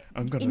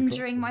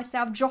 injuring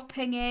myself,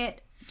 dropping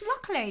it.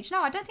 Luckily,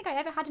 no, I don't think I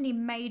ever had any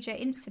major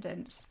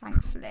incidents,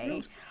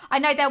 thankfully. I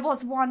know there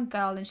was one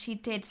girl, and she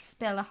did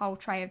spill a whole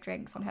tray of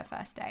drinks on her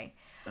first day.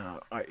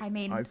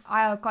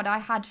 I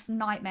had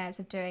nightmares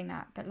of doing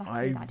that, but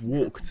luckily that didn't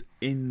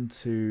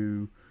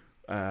happen.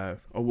 I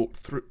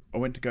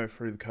went to go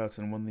through the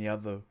curtain, and one of the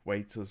other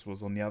waiters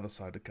was on the other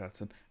side of the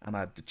curtain, and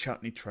I had the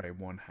chutney tray in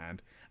one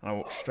hand, and I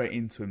walked straight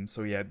into him,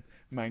 so he had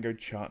mango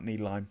chutney,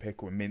 lime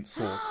pickle, and mint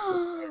sauce.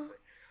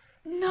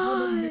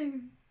 No!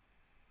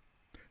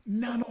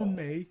 None on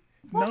me.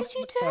 What did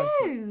you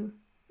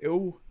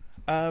do?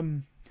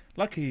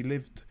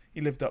 Luckily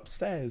he lived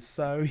upstairs,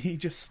 so he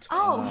just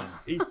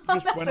he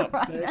went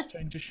upstairs,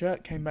 changed his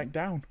shirt, came back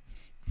down.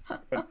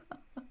 But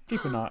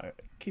keep an eye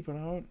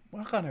on.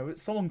 Well, I don't know.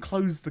 Someone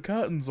closed the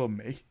curtains on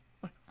me.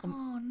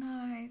 Oh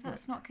no,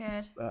 that's not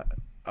good.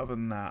 Other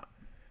than that,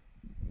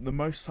 the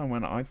most time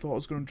when I thought I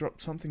was going to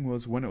drop something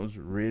was when it was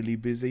really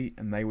busy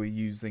and they were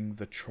using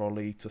the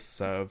trolley to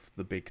serve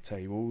the big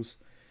tables.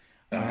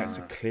 I had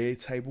to clear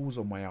tables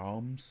on my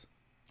arms.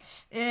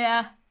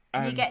 Yeah.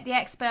 And you get the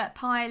expert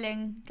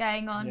piling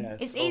going on. Yes,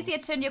 it's easier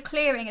when you're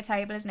clearing a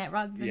table, isn't it,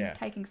 rather than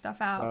taking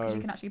stuff out, because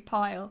you can actually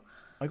pile.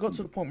 I got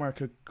to the point where I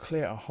could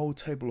clear a whole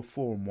table of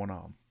 4 on one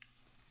arm.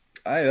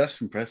 Hey, that's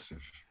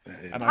impressive.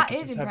 And I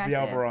could just have the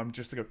other arm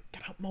just to go,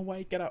 get out my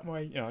way. You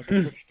know, I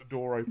could push the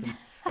door open,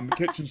 and the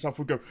kitchen staff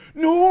would go,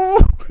 no!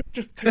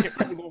 Just take it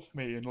all off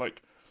me, and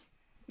like,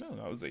 no,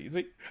 that was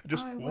easy.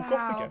 Just walk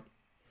off again.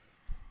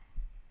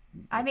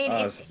 I mean,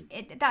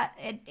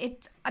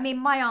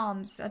 my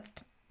arms are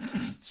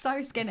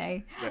so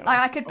skinny. Yeah. Like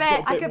I could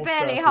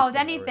barely hold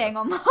anything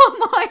on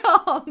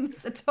my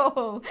arms at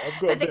all.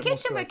 But the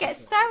kitchen would get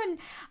so. And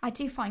I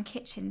do find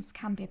kitchens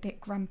can be a bit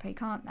grumpy,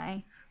 can't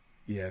they?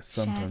 Yeah,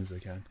 sometimes they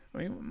can. I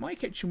mean, my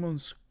kitchen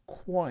was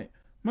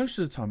most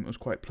of the time it was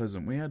quite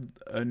pleasant. We had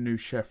a new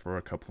chef for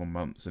a couple of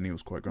months, and he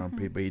was quite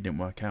grumpy, but he didn't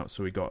work out,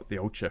 so we got the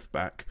old chef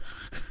back.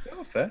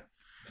 Oh, fair.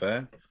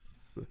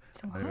 So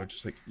I was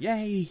just like,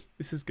 yay,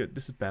 this is good,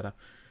 this is better.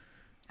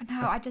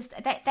 No,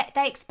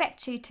 they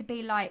expect you to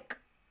be like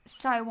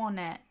so on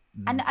it,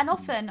 and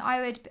often I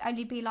would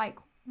only be like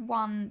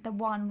the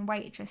one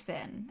waitress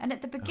in, and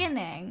at the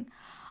beginning,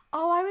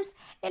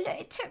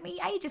 It took me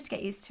ages to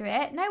get used to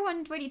it. No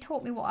one really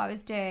taught me what I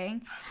was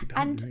doing,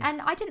 don't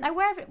and I didn't know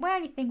where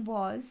anything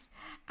was,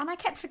 and I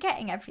kept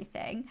forgetting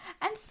everything.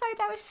 And so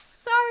they were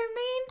so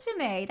mean to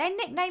me. They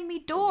nicknamed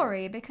me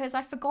Dory because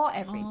I forgot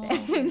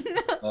everything.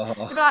 Oh,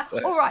 They'd be like,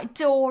 "All right,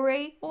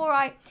 Dory, all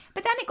right."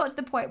 But then it got to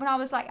the point when I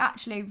was like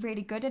actually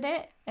really good at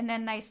it, and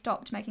then they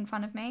stopped making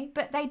fun of me.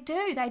 But they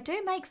do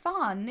make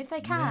fun if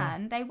they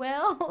can. They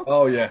will.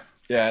 Oh yeah.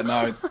 Yeah,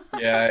 no,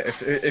 yeah.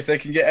 If they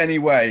can get any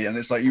way, and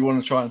it's like you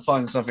want to try and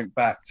find something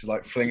back to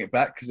like fling it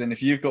back, because then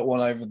if you've got one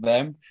over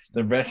them,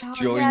 the rest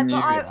join you.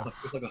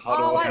 It's like a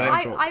huddle.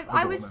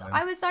 I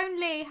was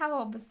only, how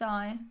old was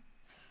I?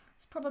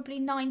 It's probably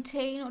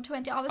 19 or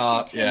 20. I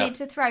was too timid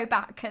to throw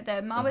back at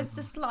them. I was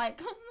just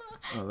like,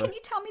 can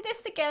you tell me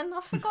this again?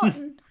 I've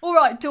forgotten. All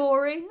right,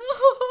 Dory.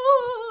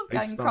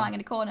 Crying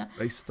in a corner.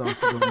 They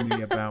started on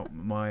me about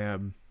my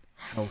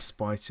how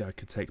spicy I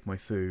could take my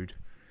food.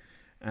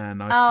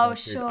 And I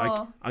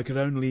could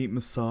only eat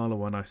masala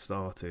when I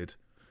started,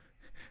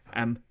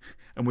 and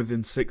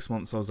within 6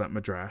 months I was at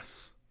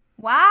Madras.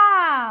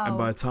 Wow! And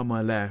by the time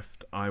I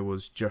left, I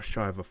was just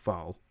shy of a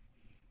fal.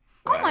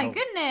 Oh my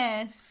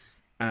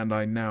goodness! And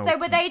I now. So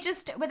were they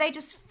just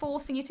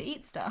forcing you to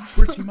eat stuff?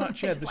 Pretty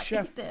much, yeah. The like,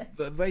 chef,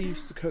 they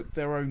used to cook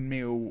their own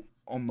meal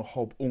on the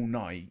hob all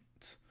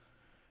night,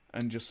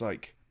 and just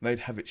like they'd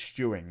have it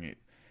stewing it,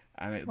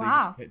 and they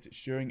just kept it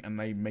stewing, and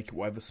they make it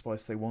whatever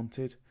spice they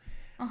wanted.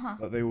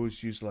 But they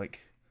always use like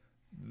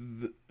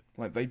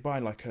they buy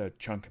like a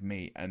chunk of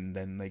meat, and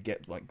then they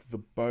get like the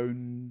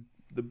bone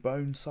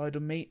side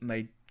of meat, and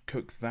they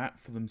cook that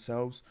for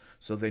themselves,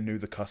 so they knew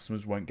the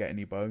customers won't get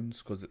any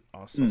bones because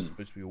our stuff's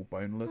supposed to be all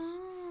boneless.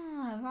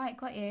 Ah, right,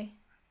 got you.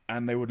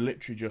 And they would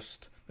literally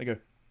they go,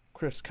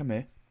 "Chris, come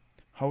here,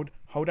 hold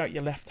out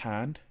your left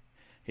hand."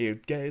 He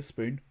would get his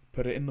spoon,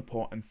 put it in the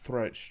pot, and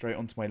throw it straight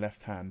onto my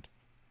left hand.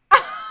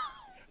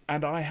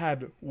 And I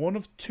had one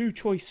of two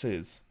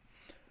choices.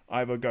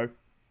 Either go,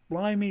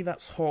 "Blimey,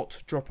 that's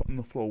hot," drop it on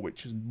the floor,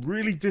 which is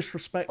really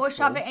disrespectful. Or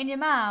shove it in your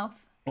mouth.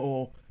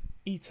 Or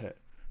eat it.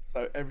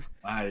 So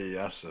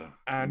interesting.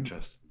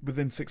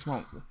 Within 6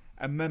 months.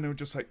 And then it was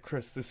just like,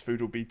 "Chris, this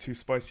food will be too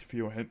spicy for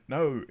you." I went,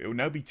 "No, it will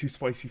now be too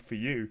spicy for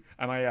you."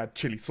 And I add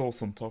chili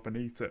sauce on top and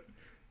eat it.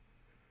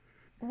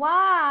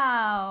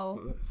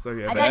 Wow. So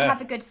yeah, I don't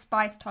have a good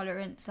spice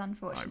tolerance,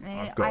 unfortunately.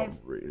 I've got a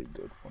really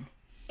good one.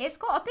 It's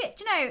got a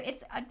bit,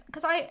 it's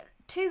because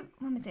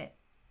when was it?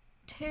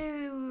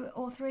 2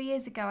 or 3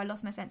 years ago, I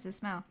lost my sense of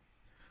smell.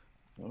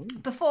 Oh.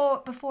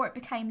 Before it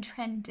became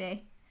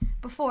trendy,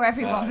 before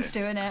everyone was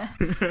doing it,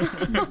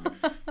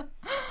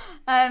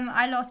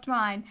 I lost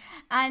mine,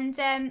 and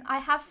I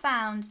have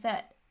found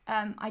that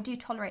I do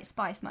tolerate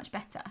spice much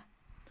better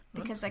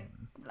because I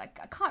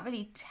can't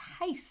really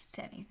taste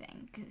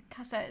anything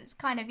because it's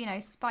kind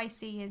of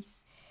spicy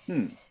is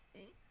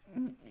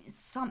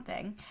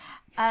something.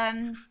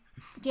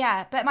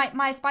 Yeah, but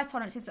my spice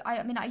tolerance is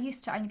I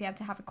used to only be able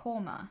to have a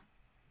korma.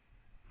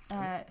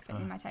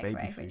 In my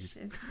takeaway, which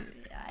is,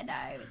 I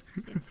know,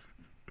 it's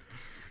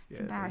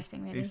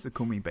embarrassing, really. They used to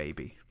call me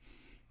baby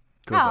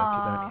because I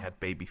could only have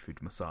baby food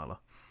masala.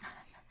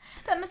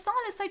 But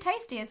masala is so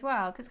tasty as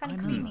well because it's kind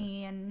of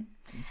creamy, and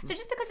so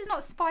just because it's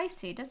not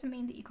spicy doesn't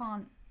mean that you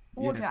can't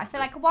order it. I feel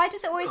like, why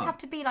does it always have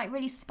to be like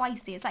really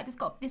spicy? It's like it's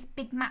got this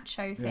big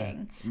macho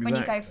thing when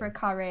you go for a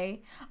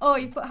curry. Oh,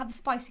 you have the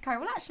spicy curry.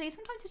 Well, actually,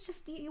 sometimes it's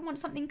just you want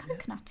something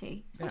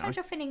coconutty. Sometimes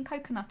you're feeling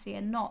coconutty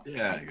and not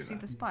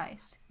super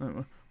spiced.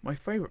 No, my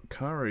favourite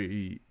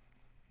curry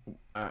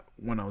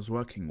when I was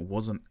working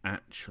wasn't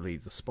actually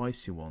the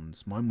spicy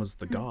ones. Mine was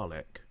the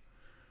garlic.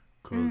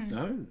 Because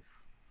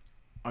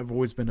I've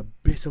always been a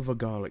bit of a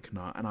garlic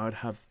nut, and I would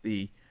have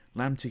the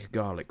lamb tikka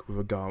garlic with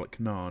a garlic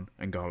naan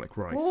and garlic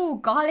rice. Oh,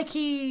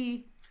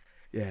 garlicky!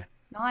 Yeah.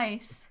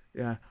 Nice.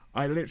 Yeah,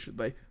 I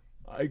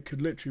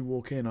could literally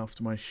walk in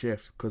after my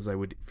shift because they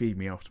would feed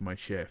me after my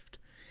shift.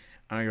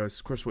 And I go,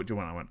 "Chris, what do you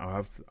want?" I went,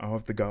 I'll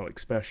have the garlic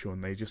special,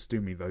 and they just do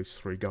me those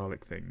 3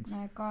 garlic things.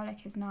 No,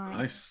 garlic is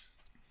nice.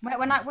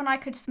 When I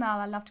could smell,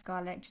 I loved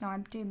garlic. I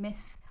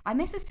miss this. I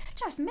miss the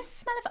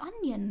smell of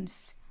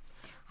onions.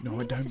 I don't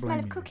miss the smell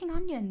of cooking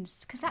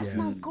onions because that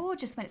smells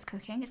gorgeous when it's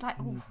cooking. It's like,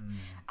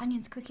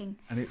 onions cooking.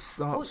 And it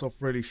starts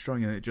off really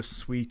strong, and it just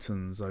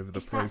sweetens over the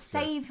process. It's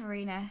that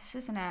savouriness,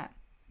 isn't it?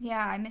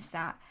 Yeah, I miss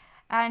that.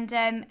 And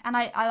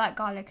I like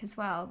garlic as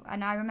well.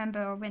 And I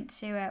remember I went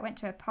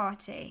to a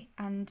party,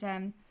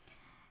 and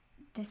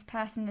this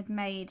person had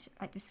made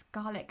like this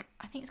garlic.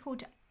 I think it's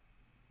called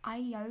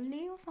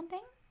aioli or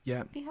something. Yeah.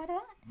 Have you heard of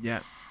that?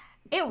 Yeah.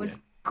 It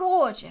was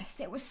gorgeous.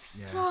 It was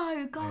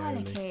so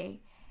garlicky. Aioli.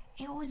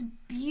 It was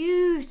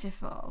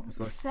beautiful.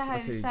 It's so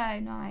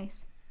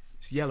nice.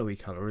 It's yellowy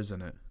colour,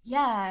 isn't it?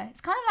 Yeah, it's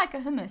kind of like a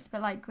hummus,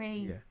 but like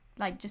really,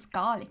 like just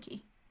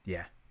garlicky.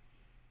 Yeah.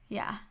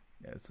 Yeah.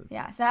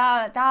 Yeah, so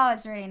that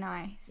was really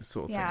nice.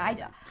 Sort of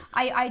I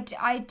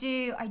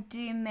do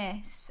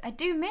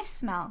miss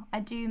smell. I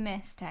do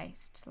miss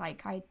taste.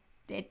 Like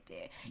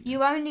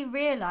you only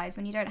realise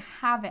when you don't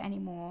have it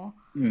anymore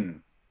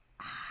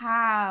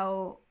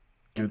how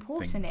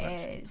important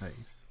it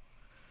is.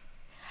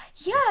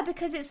 Yeah,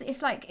 because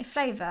it's like a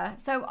flavour.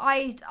 So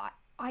I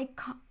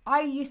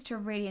used to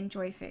really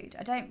enjoy food.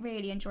 I don't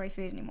really enjoy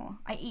food anymore.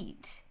 I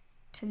eat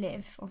to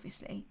live,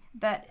 obviously,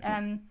 but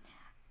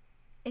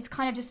it's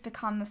kind of just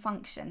become a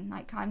function.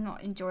 Like, I'm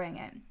not enjoying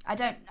it. I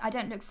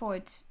don't look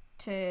forward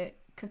to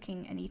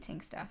cooking and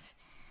eating stuff.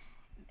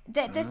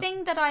 The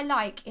thing that I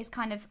like is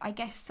kind of, I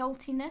guess,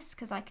 saltiness,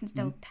 because I can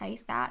still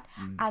taste that,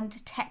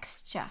 and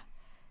texture.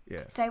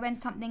 Yeah. So when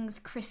something's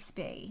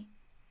crispy,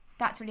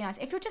 that's really nice.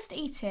 If you're just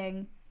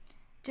eating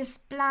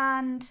just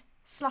bland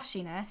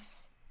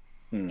slushiness,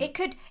 it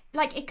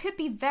could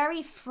be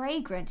very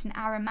fragrant and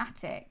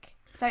aromatic.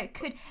 So it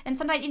could, and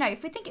sometimes,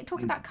 if we're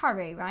talking about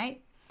curry,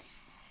 right?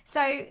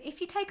 So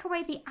if you take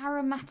away the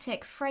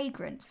aromatic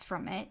fragrance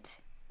from it,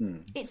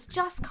 it's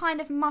just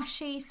kind of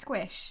mushy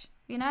squish,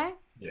 Yeah.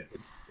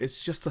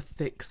 It's just a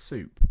thick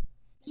soup.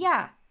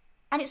 Yeah,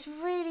 and it's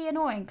really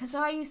annoying because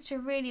I used to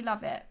really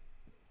love it,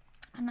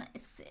 and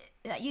it's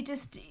you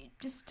just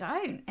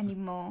don't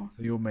anymore.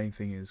 So your main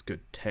thing is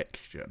good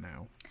texture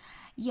now.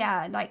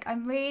 Yeah, like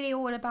I'm really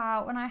all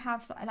about when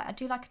I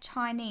do like a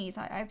Chinese.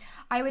 I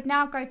would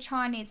now go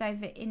Chinese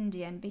over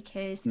Indian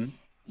because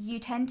you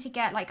tend to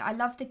get, like, I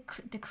love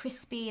the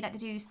crispy, like they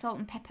do salt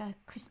and pepper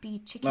crispy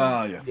chicken.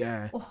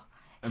 Yeah. Oh,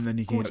 and then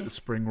you can get like the gorgeous.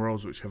 spring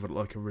rolls, which have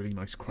like a really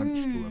nice crunch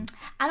to them.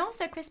 And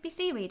also crispy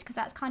seaweed, because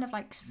that's kind of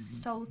like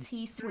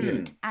salty,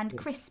 sweet, and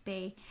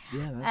crispy.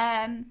 Yeah,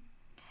 that's...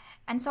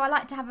 And so I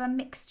like to have a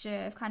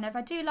mixture of kind of,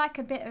 I do like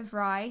a bit of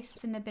rice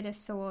and a bit of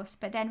sauce,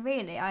 but then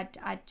really I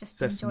just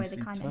Sesame enjoy the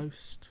seed kind of...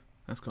 toast.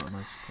 That's got a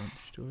nice crunch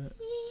to it.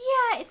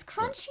 Yeah, it's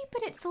crunchy,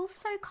 but it's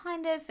also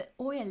kind of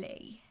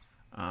oily.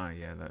 Ah,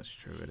 yeah, that's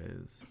true, it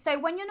is. So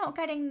when you're not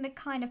getting the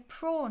kind of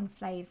prawn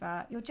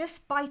flavour, you're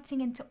just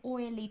biting into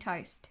oily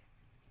toast.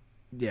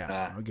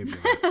 Yeah, I'll give you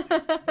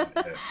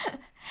that.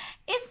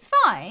 It's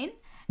fine,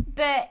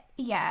 but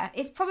yeah,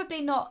 it's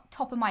probably not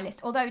top of my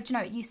list. Although, do you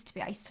know, it used to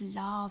be. I used to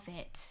love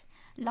it.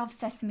 Love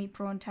sesame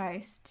prawn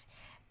toast.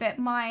 But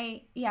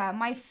my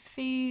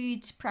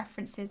food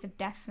preferences have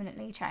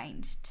definitely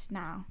changed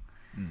now.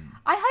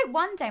 I hope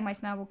one day my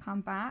smell will come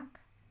back.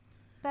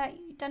 But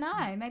you don't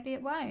know, maybe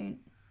it won't.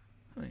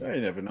 Yeah,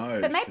 you never know.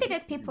 But maybe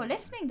there's people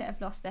listening that have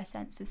lost their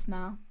sense of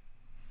smell.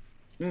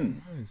 Who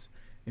knows?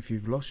 If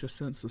you've lost your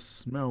sense of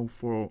smell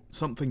for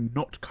something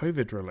not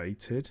COVID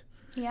related,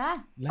 Yeah.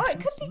 Let It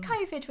could us be know.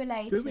 COVID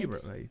related. could be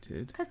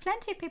related. Because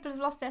plenty of people have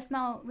lost their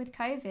smell with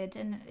COVID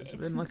and Has it it's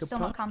been like a still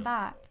not come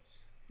permanent? back.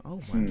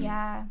 Oh, wow.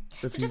 Yeah.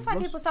 So if So just you've like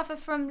lost- people suffer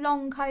from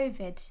long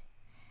COVID.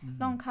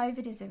 Long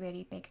COVID is a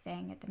really big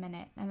thing at the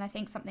minute. And I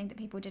think something that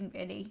people didn't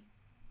really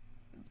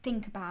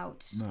think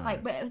about. No.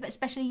 Like,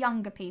 especially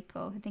younger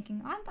people who are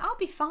thinking, I'll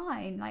be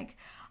fine. Like,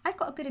 I've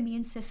got a good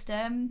immune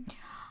system.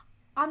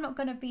 I'm not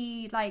going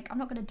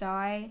to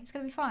die. It's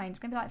going to be fine. It's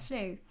going to be like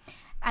flu.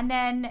 And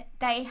then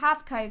they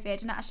have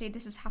COVID, and actually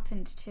this has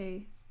happened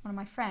to one of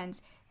my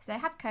friends. So they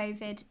have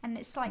COVID, and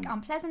it's like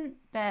unpleasant,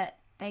 but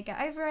they get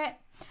over it.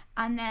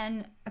 And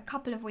then a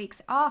couple of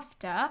weeks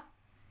after,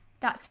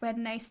 that's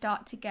when they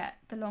start to get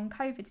the long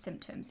COVID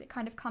symptoms. It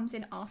kind of comes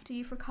in after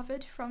you've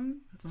recovered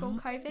from full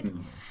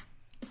COVID.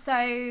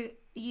 So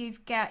you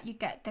get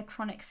the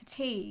chronic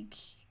fatigue,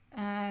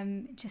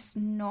 just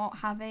not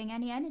having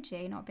any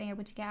energy, not being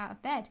able to get out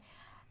of bed.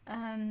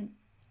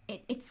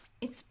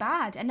 It's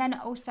bad. And then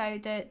also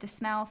the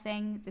smell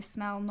thing, the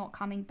smell not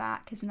coming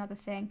back is another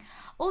thing.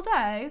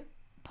 Although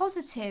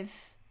positive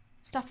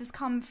stuff has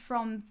come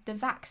from the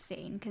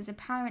vaccine, because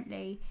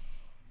apparently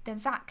the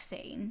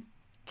vaccine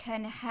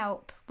can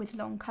help with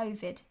long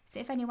COVID. So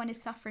if anyone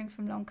is suffering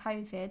from long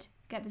COVID,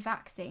 get the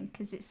vaccine,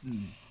 because it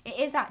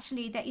is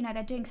actually that,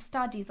 they're doing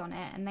studies on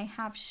it, and they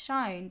have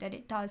shown that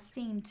it does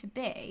seem to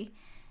be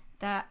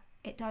that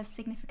it does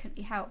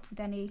significantly help with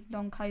any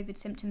long COVID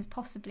symptoms,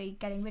 possibly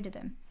getting rid of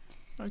them.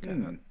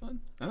 Okay,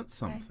 that's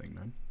something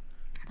then.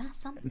 That's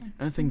something.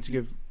 Anything to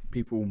give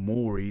people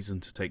more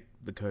reason to take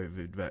the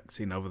COVID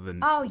vaccine other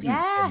than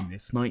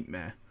this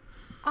nightmare.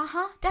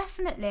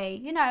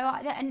 Definitely.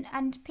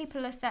 And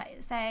people are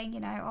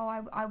saying,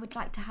 I would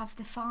like to have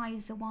the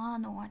Pfizer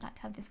one, or I'd like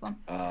to have this one.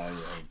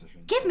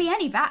 Give me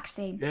any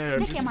vaccine. Yeah,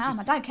 Stick it in my arm.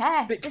 I don't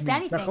care. Just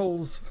anything.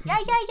 Freckles. Yeah.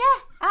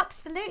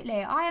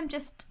 Absolutely. I'm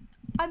just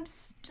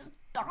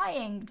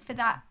dying for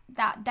that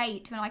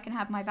date when I can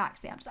have my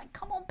vaccine. I'm just like,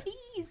 come on,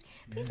 please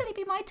let it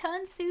be my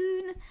turn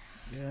soon.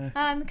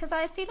 Yeah. Because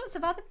I see lots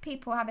of other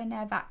people having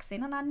their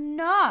vaccine, and I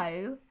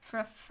know for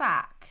a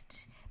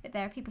fact that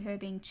there are people who are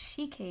being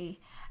cheeky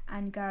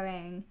and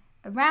going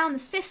around the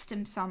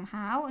system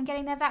somehow and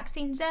getting their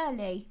vaccines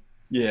early.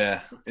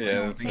 Yeah,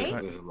 there's Naughty.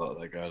 a lot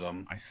of that going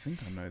on. I think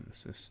I know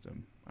the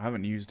system. I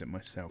haven't used it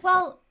myself.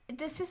 Well,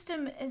 the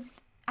system is,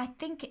 I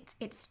think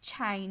it's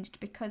changed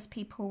because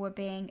people were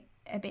being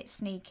a bit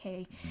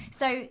sneaky.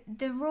 So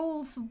the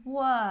rules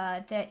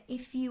were that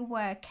if you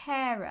were a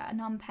carer,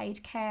 an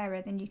unpaid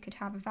carer, then you could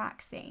have a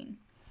vaccine.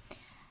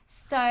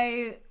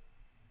 So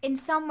in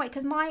some way,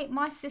 because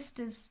my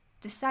sister's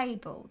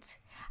disabled,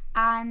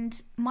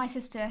 and my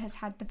sister has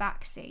had the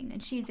vaccine,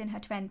 and she's in her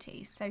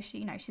 20s, so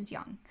she's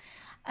young.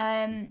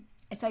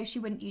 so she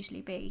wouldn't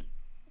usually be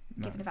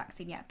No. given a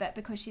vaccine yet, but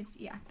because she's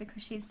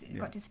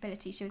got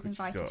disability, she was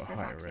invited for a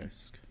vaccine.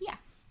 Risk.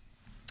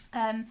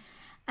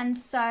 And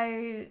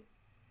so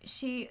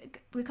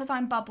because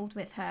I'm bubbled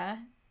with her,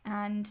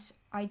 and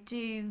I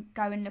do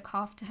go and look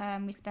after her,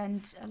 and we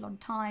spend a lot of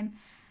time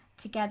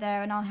together,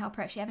 and I'll help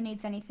her if she ever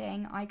needs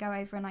anything. I go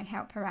over and I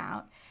help her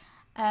out.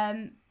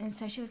 And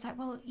so she was like,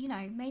 well,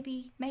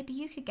 maybe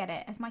you could get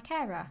it as my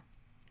carer.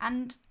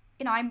 And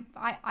I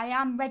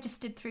am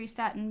registered through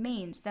certain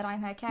means that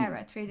I'm her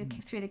carer through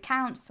the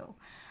council,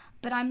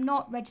 but I'm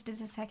not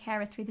registered as her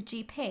carer through the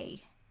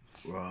GP.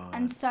 Right.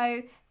 And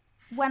so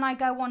when I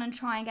go on and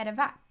try and get a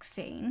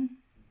vaccine,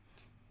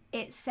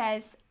 it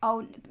says,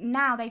 oh,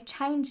 now they've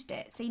changed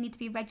it, so you need to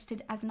be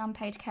registered as an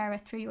unpaid carer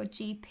through your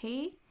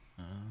GP.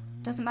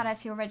 Doesn't matter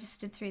if you're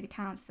registered through the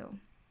council.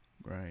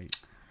 Right.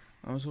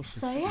 I was also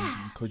So, thinking,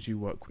 yeah. because you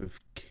work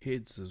with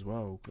kids as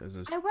well.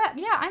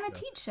 I'm a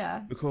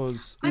teacher.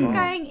 Because I'm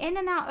going in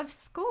and out of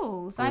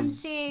schools. I'm Because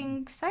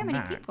seeing so many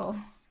Max- people.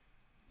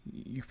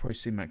 You've probably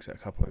seen Max at a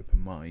couple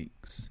open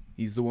mics.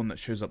 He's the one that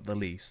shows up the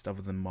least,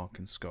 other than Mark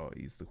and Scott.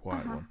 He's the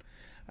quiet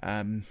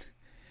one.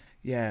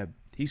 Yeah,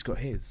 he's got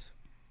his,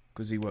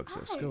 because he works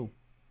at a Oh. school.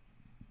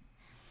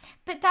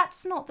 But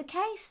that's not the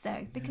case,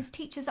 though, because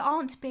teachers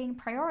aren't being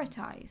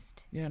prioritised.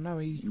 Yeah, no,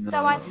 he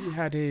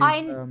had his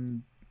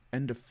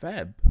end of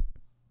Feb.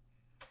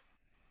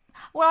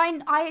 Well,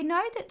 I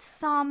know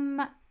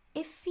that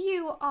if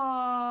you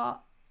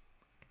are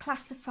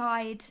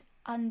classified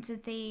under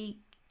the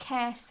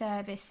care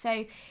service,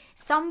 so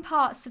some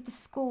parts of the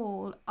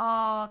school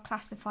are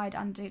classified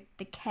under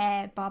the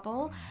care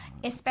bubble,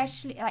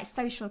 especially like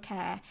social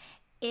care.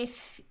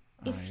 If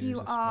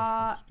you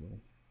are...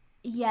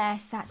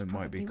 Yes, that's It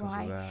probably might be because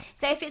why. of that.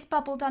 So if it's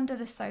bubbled under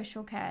the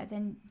social care,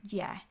 then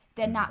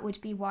that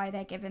would be why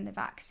they're given the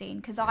vaccine.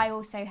 Because I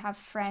also have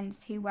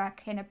friends who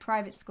work in a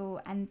private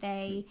school, and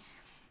they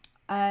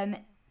are,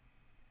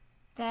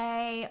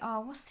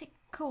 what's it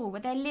called?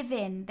 Well, they live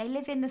in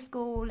the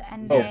school,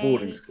 and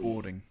boarding school.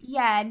 Boarding.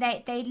 Yeah, and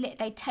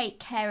they take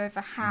care of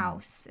a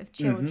house of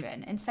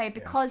children, and so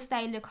because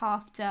they look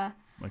after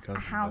My a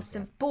cousin house does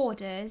that. of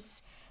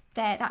boarders,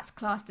 that's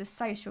classed as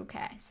social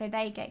care, so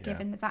they get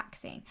given the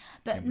vaccine.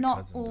 But my not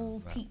cousin all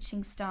does that.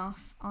 teaching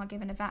staff are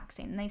given a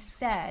vaccine, and they've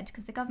said,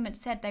 because the government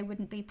said they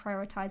wouldn't be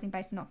prioritising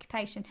based on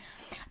occupation.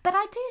 But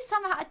I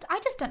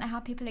just don't know how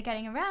people are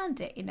getting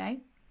around it, No,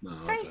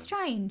 it's I very don't.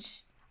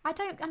 strange. I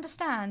don't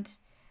understand,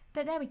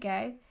 but there we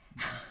go.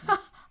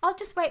 I'll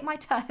just wait my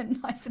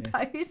turn, I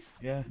suppose.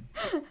 Yeah.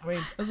 I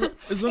mean, as long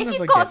If as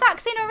you've I got a get...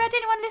 vaccine already,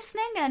 anyone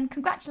listening, then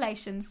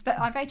congratulations, but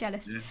I'm very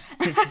jealous.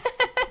 Yeah.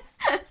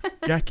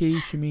 Jackie,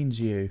 she means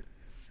you.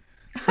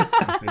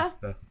 My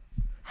sister.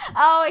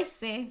 Oh, I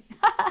see.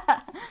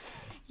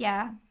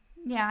 Yeah,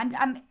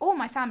 and all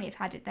my family have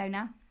had it though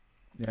now.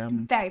 Yeah,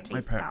 I'm very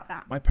pleased about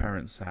that. My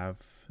parents have,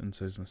 and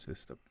so is my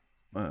sister.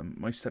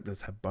 My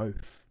stepdad's had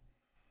both.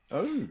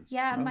 Oh.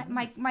 Yeah,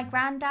 my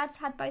granddad's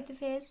had both of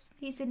his.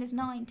 He's in his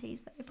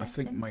 90s though. I bless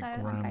think him, my so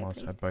I'm very grandma's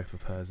pleased. had both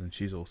of hers, and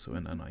she's also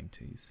in her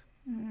 90s.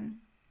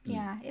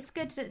 Yeah, it's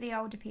good that the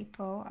older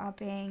people are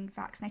being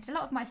vaccinated. A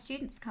lot of my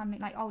students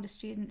like older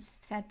students,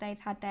 said they've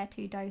had their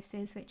 2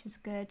 doses, which is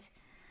good.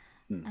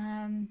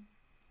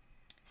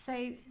 So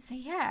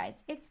yeah,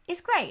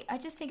 it's great. I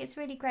just think it's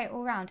really great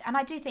all round, and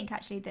I do think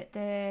actually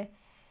that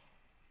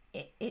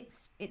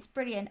it's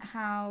brilliant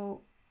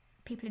how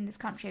people in this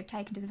country have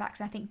taken to the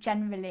vaccine. I think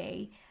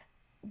generally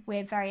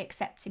we're very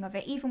accepting of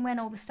it. Even when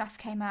all the stuff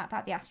came out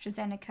about the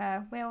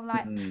AstraZeneca, we're all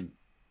like,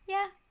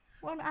 yeah,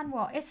 well, and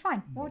what? It's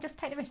fine. We'll just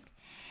take the risk.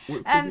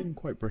 We're being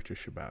quite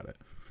British about it.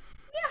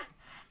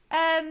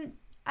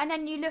 And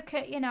then you look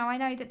at, I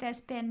know that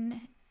there's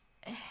been...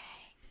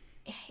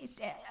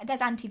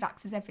 there's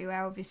anti-vaxxers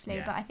everywhere, obviously,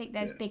 Yeah. but I think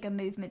there's bigger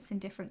movements in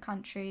different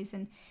countries,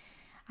 and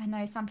I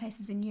know some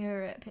places in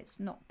Europe it's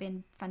not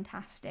been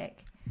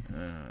fantastic.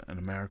 And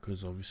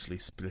America's obviously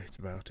split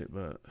about it,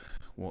 but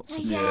what's...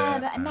 Yeah,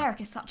 but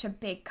America's such a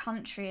big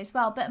country as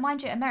well. But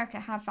mind you, America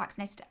have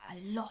vaccinated a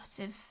lot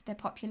of their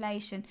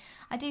population.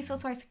 I do feel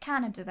sorry for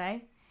Canada,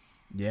 though.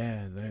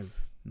 Yeah, they've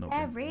not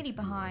They're been really working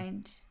well.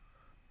 behind.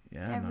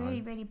 Yeah, They're no,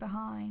 really, really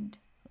behind.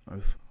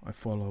 I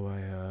follow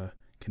a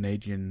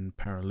Canadian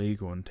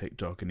paralegal on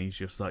TikTok, and he's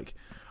just like,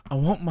 I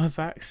want my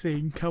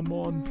vaccine, come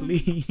on,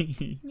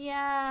 please.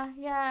 Yeah,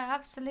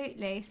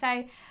 absolutely.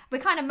 So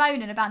we're kind of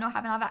moaning about not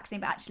having our vaccine,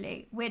 but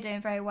actually we're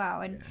doing very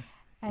well, and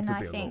It could I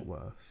be a think lot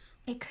worse.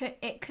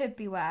 it could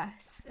be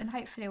worse, and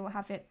hopefully we'll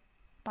have it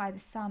by the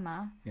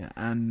summer. Yeah,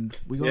 and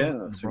we got Yeah, on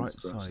that the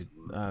bright seems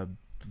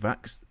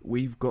side.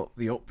 We've got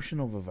the option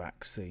of a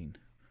vaccine,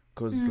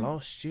 because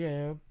last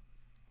year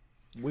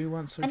we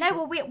weren't so I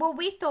know. sure.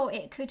 We thought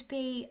it could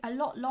be a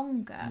lot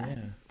longer. Yeah.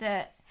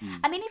 That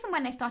I mean, even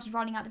when they started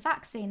rolling out the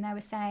vaccine, they were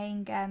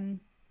saying,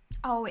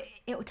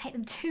 it will take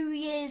them 2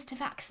 years to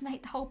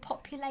vaccinate the whole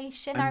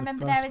population. And I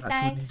remember the they first were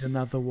batch will saying, need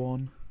another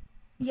one.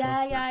 The first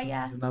batch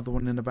will need another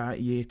one in about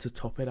a year to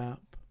top it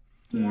up.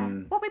 yeah.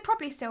 Well, we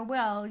probably still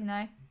will.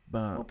 We'll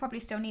But probably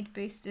still need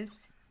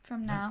boosters.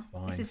 from now.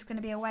 That's This fine. is going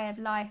to be a way of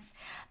life.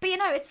 But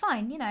it's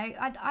fine.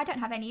 I don't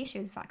have any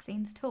issues with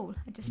vaccines at all.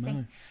 I just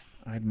think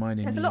I had mine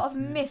in. there's a lot of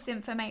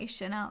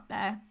misinformation out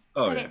there.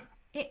 Oh, but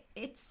yeah.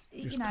 it's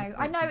Just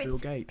I know Bill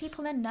it's Gates.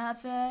 people are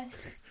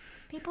nervous.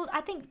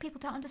 I think people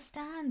don't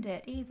understand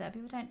it either.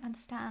 People don't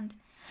understand.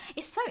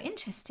 It's so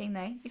interesting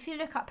though. If you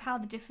look up how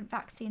the different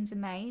vaccines are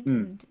made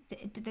and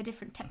the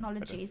different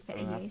technologies that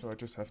are used. I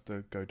just have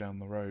to go down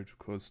the road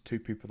because 2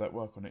 people that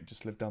work on it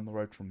just live down the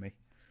road from me.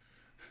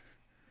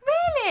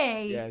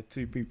 Really? Yeah,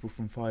 2 people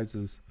from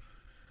Pfizer's.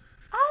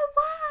 Oh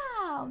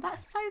wow,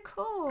 that's so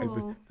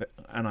cool.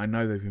 And I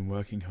know they've been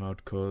working hard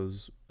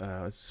because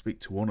I speak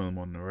to one of them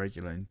on the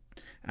regular. And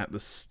at the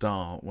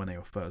start, when they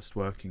were first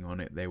working on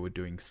it, they were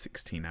doing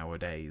 16-hour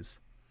days,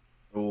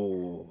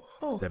 Oh,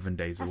 7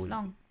 days a That's week.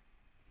 long.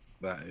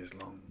 that is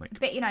long. Like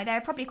But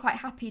they're probably quite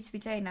happy to be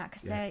doing that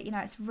because they're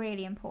it's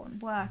really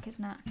important work,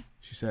 isn't it?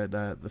 she said,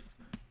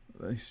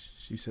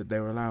 she said they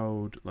were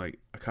allowed like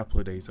a couple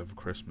of days over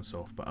Christmas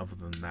off, but other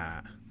than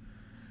that,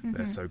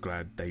 they're so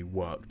glad they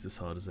worked as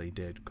hard as they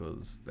did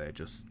because they're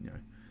just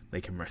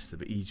they can rest a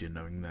bit easier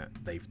knowing that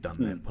they've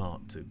done their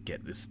part to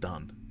get this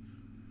done.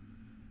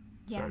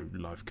 Yeah. So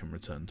life can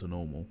return to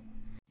normal.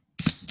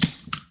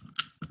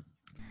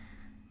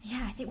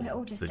 Yeah, I think we're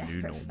all just The new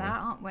desperate for normal. that,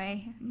 aren't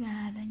we?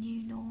 Yeah, the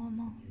new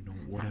normal.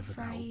 Whatever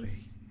that'll be.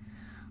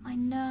 I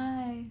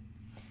know.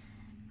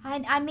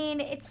 I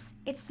mean,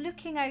 it's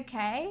looking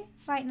okay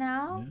right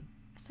now. Yeah.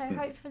 So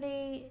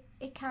hopefully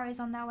it carries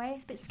on that way.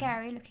 It's a bit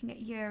scary looking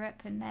at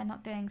Europe and they're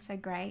not doing so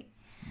great.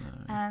 No.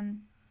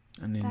 And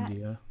But-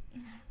 India.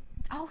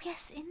 Oh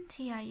yes,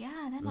 India.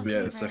 Yeah, they're not We had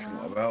doing a very second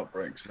well. lot of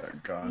outbreaks that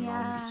are going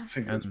Yeah. on. I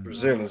think it was And-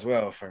 Brazil as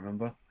well, if I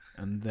remember.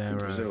 And I they're think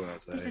Brazil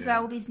had This a, is where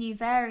all these new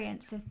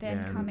variants have been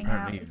Yeah, and coming out.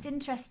 apparently- It's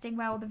interesting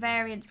where all the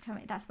variants come.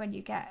 That's when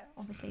you get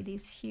obviously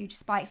these huge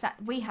spikes.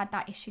 That we had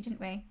that issue, didn't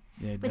we?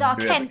 yeah, With no, our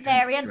we had the Kent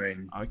variant.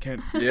 strain. I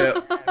can't. Yeah.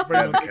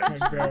 Bring on the Kent.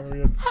 Kent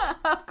variant.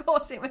 Of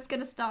course, it was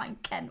going to start in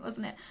Kent,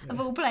 wasn't it? Of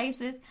all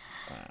places.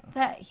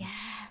 But yeah,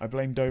 I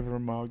blame Dover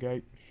and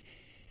Margate.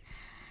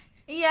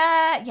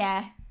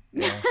 yeah.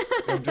 Yeah,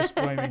 I'm just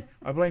blaming.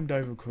 I blame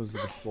Dover because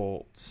of the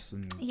ports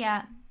and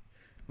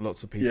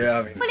lots of people. Yeah,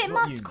 I mean- Well, it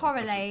Not must you,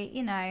 correlate,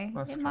 you know.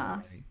 Must It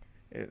must.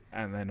 correlate.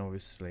 And then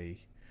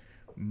obviously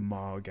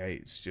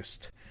Margate's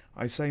just.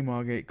 I say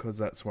Margate because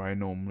that's where I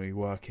normally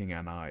working,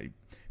 and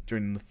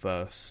during the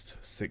first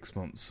 6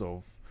 months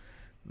of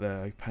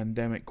the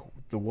pandemic,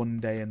 the one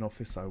day in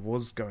office I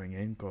was going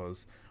in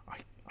because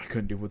I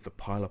couldn't deal with the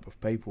pile up of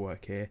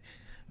paperwork here.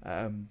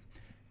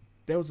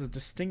 There was a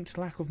distinct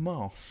lack of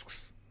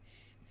masks.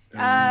 Oh,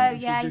 Social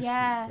yeah.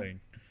 distancing.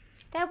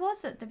 There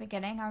was at the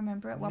beginning, I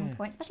remember at one Yeah.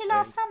 point, especially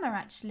last summer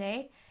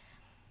actually.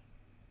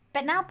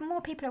 But now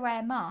more people are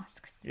wearing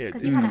masks Yeah,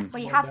 because it's you more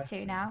have better.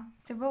 to now.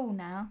 It's a rule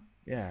now.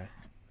 Yeah.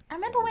 I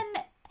remember when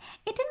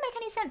it didn't make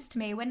any sense to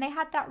me when they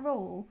had that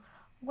rule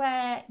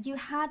where you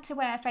had to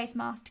wear a face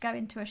mask to go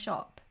into a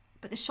shop,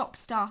 but the shop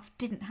staff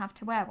didn't have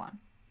to wear one.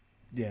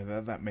 Yeah,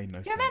 that made no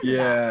sense. remember?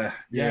 Yeah,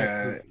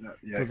 Yeah,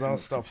 yeah. Because our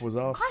staff was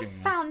asking I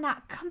us. found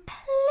that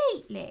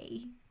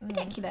completely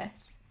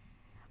ridiculous.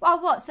 Well,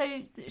 what?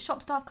 So the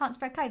shop staff can't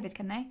spread COVID,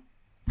 can they?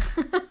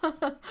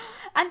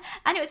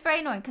 and it was very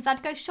annoying because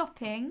I'd go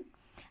shopping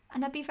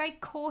and I'd be very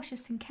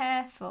cautious and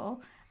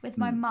careful with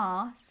my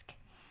mask.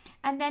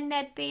 And then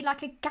there'd be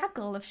like a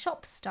gaggle of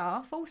shop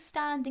staff all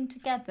standing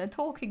together,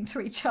 talking to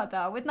each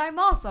other with no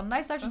mask on,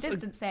 no social That's a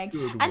distancing.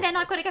 good And then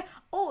one. I've got to go,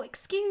 oh,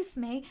 excuse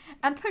me,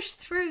 and push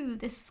through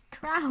this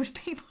crowd of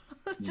people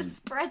just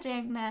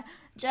spreading their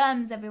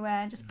germs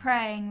everywhere and just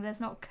praying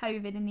there's not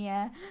COVID in the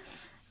air.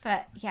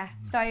 But yeah,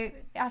 so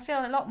I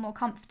feel a lot more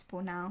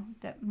comfortable now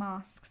that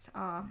masks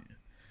are.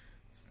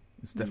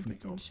 It's definitely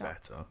needed in got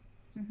shops. better.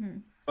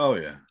 Oh,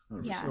 yeah.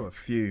 Yeah. Still a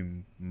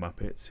few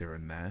Muppets here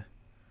and there.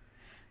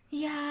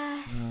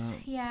 Yes,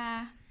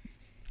 yeah.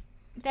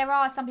 There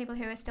are some people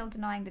who are still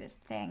denying that it's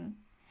a thing.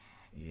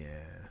 Yeah.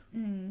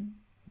 Mm.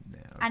 Yeah.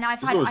 And I've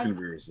There's had. always I've, going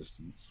to be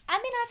resistance.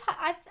 I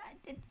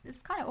mean,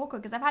 it's kind of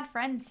awkward because I've had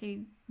friends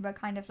who were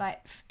kind of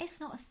like, it's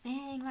not a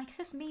thing, like it's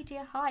just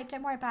media hype,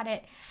 don't worry about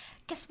it.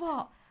 Guess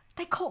what?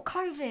 They caught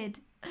COVID.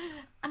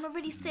 I'm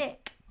really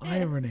sick.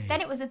 Irony.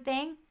 Then it was a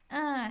thing.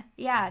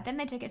 Yeah, then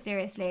they took it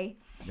seriously.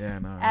 Yeah,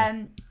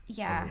 no.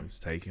 Yeah. I was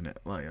taking it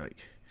like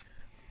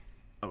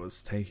I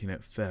was taking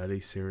it fairly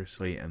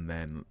seriously, and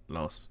then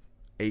last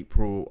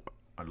April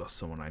I lost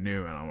someone I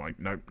knew, and I'm like,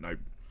 nope,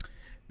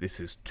 this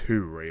is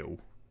too real.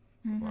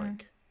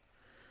 Like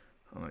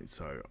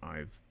so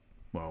I've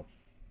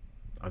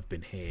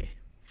been here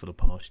for the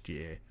past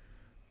year,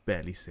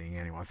 barely seeing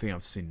anyone. I think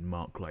I've seen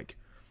Mark like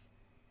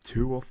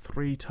 2 or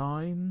 3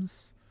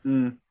 times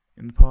in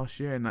the past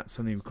year, and that's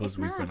only because It's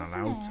we've mad, been isn't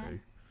allowed it? to.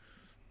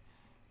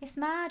 It's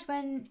mad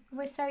when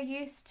we're so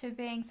used to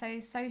being so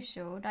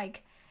social.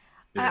 Like,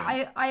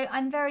 Yeah.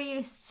 I'm very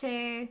used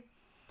to.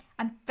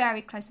 I'm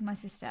very close with my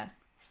sister,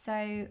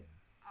 so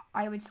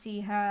I would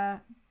see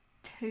her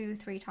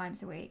 2-3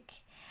 times a week.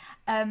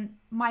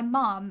 My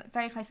mum,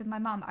 very close with my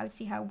mum. I would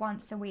see her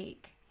once a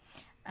week.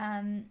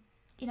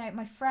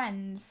 my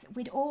friends,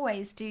 we'd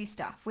always do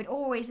stuff. We'd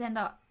always end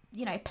up,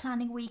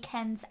 planning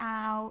weekends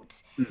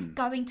out,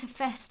 going to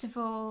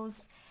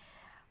festivals,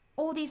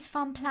 all these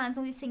fun plans,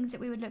 all these things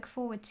that we would look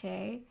forward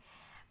to.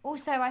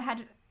 Also, I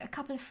had a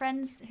couple of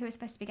friends who were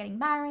supposed to be getting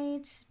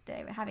married.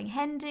 They were having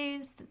hen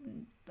dos.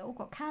 They all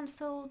got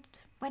cancelled.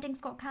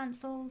 Weddings got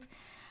cancelled.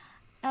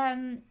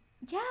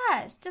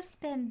 It's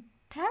just been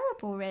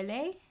terrible,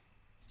 really.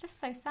 It's just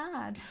so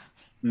sad.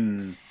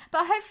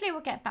 But hopefully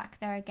we'll get back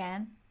there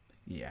again.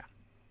 Yeah.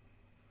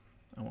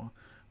 Oh,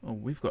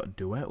 we've got a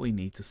duet we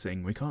need to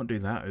sing. We can't do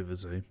that over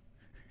Zoom.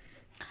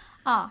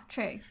 Ah,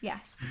 true.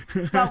 Yes.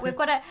 Well, we've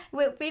got to.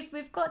 Well,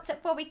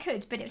 we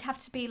could, but it would have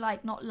to be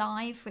like not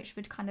live, which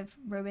would kind of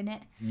ruin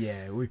it.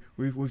 Yeah,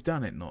 we've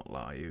done it not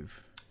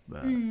live,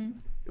 but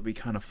it'd be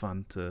kind of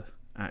fun to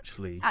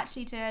actually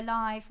do a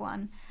live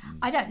one.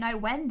 I don't know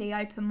when the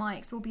open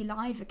mics will be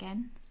live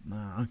again.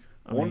 No,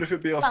 I wonder if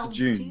it'd be after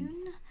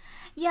June.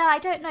 Yeah, I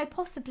don't know.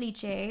 Possibly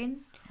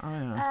June.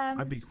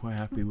 I'd be quite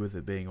happy with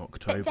it being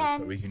October,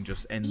 so we can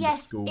just end the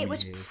school year.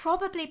 Yes, it would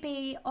probably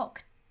be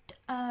October.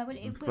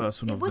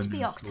 It would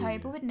be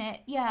October, wouldn't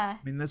it? Yeah.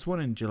 I mean, there's one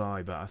in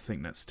July, but I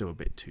think that's still a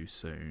bit too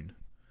soon.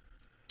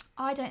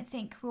 I don't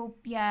think we'll.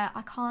 Yeah,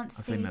 I can't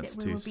see that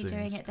we will be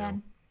doing it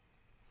then.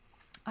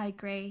 I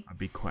agree. I'd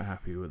be quite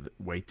happy with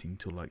waiting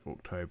till like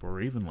October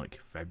or even like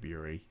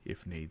February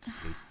if needs be.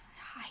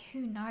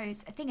 Who knows?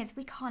 The thing is,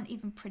 we can't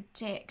even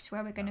predict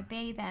where we're going to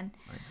be then,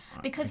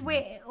 because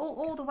we're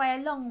all the way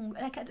along.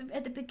 Like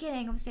at the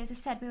beginning, obviously, as I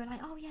said, we were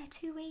like, oh yeah,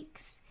 2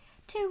 weeks.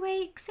 2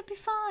 weeks, it'll be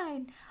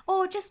fine.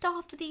 Or just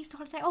after the Easter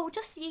holiday. Oh,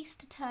 just the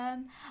Easter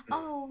term.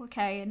 Oh,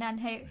 okay. And then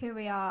here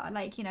we are,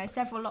 like,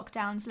 several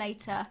lockdowns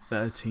later.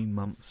 13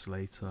 months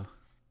later.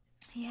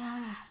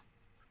 Yeah.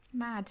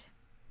 Mad.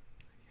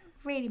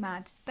 Really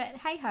mad. But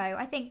hey-ho,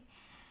 I think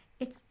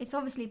it's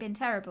obviously been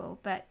terrible,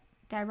 but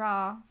there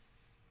are,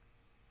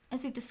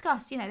 as we've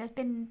discussed, there's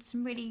been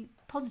some really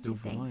positive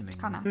things to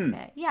come out of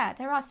it. Yeah,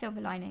 there are silver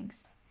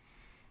linings.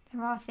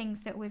 There are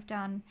things that we've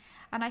done.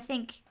 And I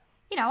think...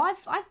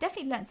 I've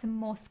definitely learnt some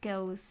more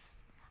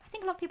skills. I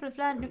think a lot of people have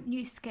learned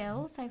new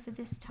skills over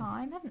this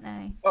time, haven't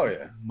they? Oh,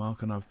 yeah.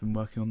 Mark and I have been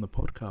working on the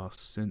podcast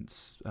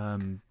since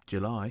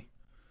July.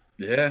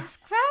 Yeah. That's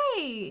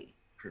great.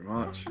 Pretty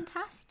much. That's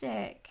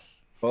fantastic.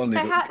 Finally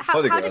so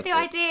how did the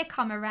idea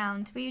come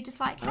around? Were you just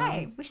like,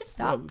 hey, we should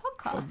start a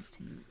podcast?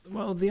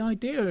 Well, the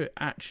idea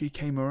actually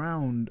came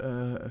around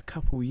a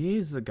couple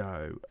years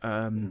ago.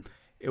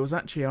 It was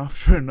actually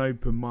after an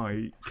open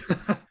mic.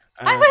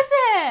 Was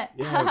it?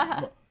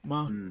 Yeah.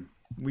 Mark,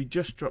 we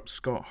just dropped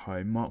Scott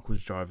home. Mark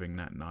was driving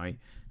that night,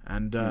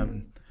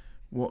 and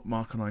what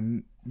Mark and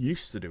I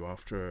used to do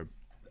after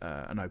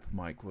an open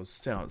mic was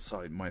sit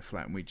outside my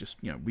flat and we just,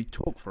 we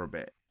talk for a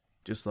bit,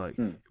 just like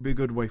it'd be a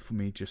good way for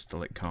me just to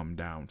like calm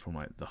down from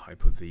like the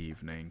hype of the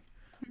evening,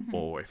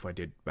 or if I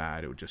did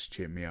bad, it would just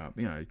cheer me up,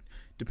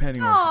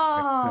 depending on how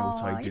I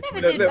felt I did. You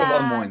never did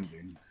bad.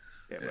 Unwinding.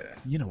 Yeah.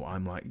 You know what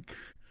I'm like.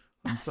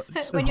 I'm so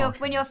when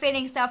you're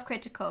feeling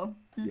self-critical.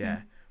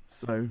 Yeah.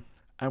 So.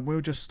 And we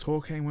were just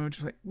talking. We were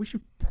just like, we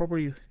could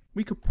probably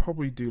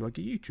do like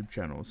a YouTube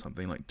channel or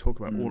something, like talk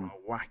about all our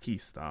wacky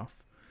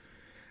stuff.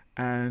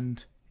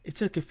 And it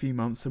took a few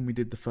months, and we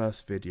did the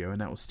first video,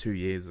 and that was 2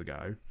 years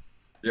ago.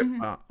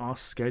 Yep. Our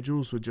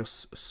schedules were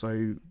just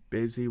so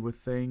busy with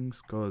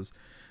things because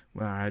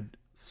I had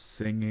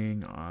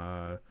singing.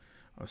 I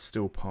was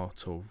still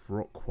part of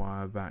Rock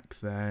Choir back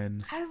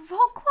then. Oh,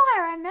 Rock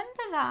Choir! I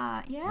remember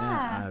that.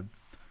 Yeah.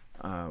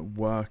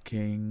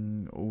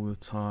 Working all the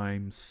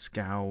time,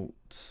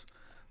 Scouts,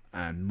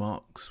 and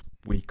Mark's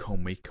week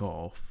on, week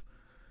off.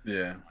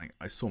 Yeah. Like,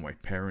 I saw my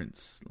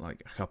parents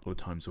like a couple of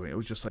times a week. It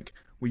was just like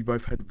we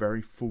both had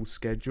very full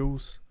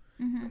schedules.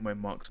 And when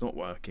Mark's not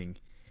working,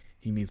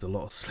 he needs a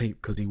lot of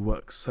sleep because he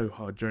works so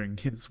hard during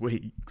his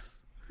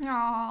weeks.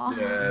 Aww.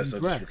 Yeah, so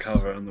just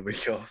recover on the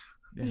week off.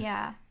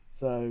 Yeah.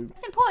 So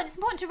it's important. It's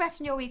important to rest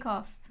on your week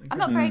off. Exactly. I'm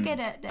not very good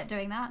at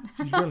doing that.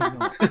 She's really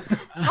not.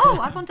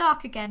 I've gone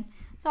dark again.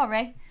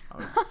 Sorry.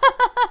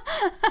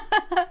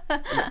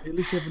 At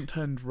least you haven't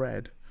turned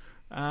red.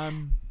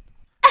 It's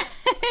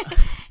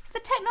the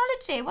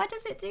technology. Why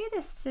does it do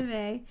this to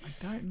me? I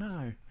don't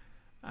know.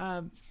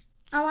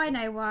 I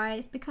know why.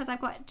 It's because I've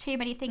got too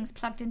many things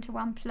plugged into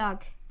one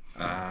plug.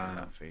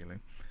 That feeling.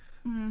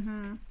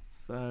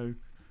 So,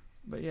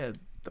 but yeah,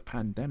 the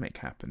pandemic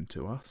happened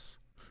to us.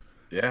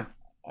 Yeah.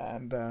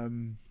 And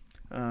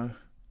I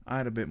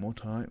had a bit more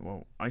time.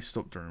 Well, I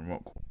stopped doing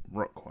rock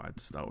choir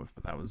to start with,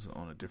 but that was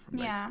on a different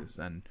basis.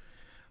 And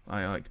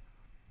I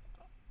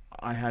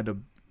had a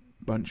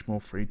bunch more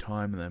free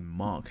time, and then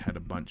Mark had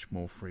a bunch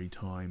more free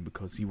time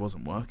because he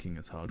wasn't working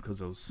as hard because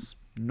there was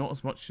not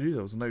as much to do.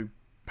 There was no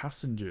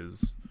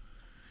passengers.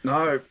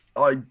 No,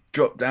 I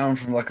dropped down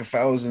from like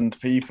 1,000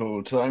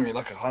 people to only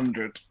like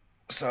 100,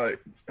 so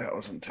that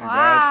wasn't too bad.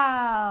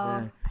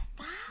 Wow,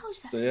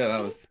 1,000. So yeah,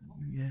 that was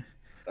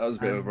a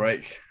bit of a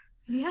break.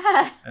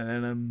 Yeah.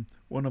 And then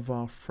one of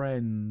our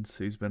friends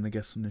who's been a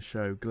guest on the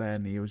show,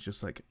 Glenn, he was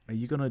just like, "Are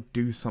you gonna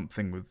do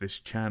something with this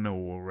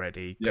channel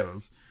already?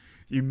 Because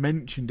You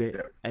mentioned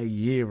it a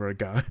year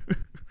ago.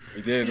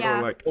 We did. Yeah.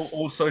 Well, like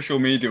all social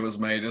media was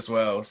made as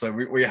well, so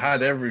we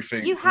had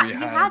everything. You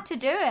had to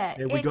do it.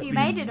 Yeah, we if got you the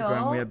made it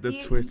Instagram, all, we had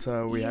the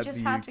Twitter, we you had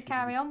just the had to YouTube.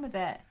 carry on with it.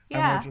 And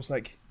Yeah. we're just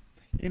like,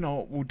 you know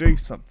what, we'll do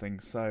something.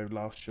 So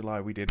last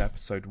July we did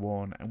episode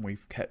 1, and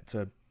we've kept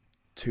a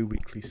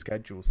 2-weekly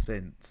schedule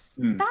since.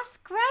 That's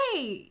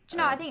great. Do you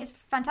know? I think it's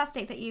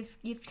fantastic that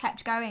you've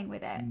kept going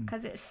with it,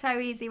 because it's so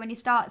easy when you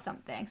start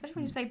something, especially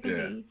when you're so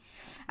busy,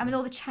 and with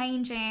all the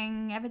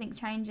changing, everything's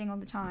changing all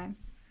the time.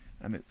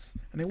 And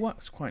it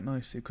works quite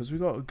nicely because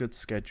we've got a good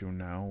schedule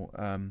now.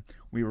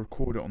 We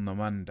record it on the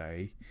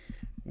Monday,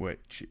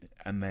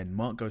 and then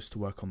Mark goes to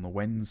work on the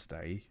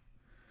Wednesday,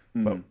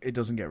 but it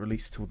doesn't get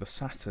released till the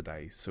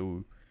Saturday.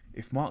 So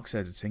if Mark's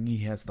editing, he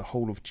has the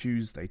whole of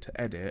Tuesday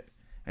to edit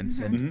and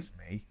send it to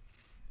me.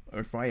 Or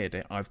if I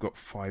edit, I've got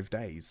 5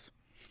 days.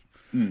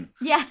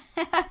 Yeah.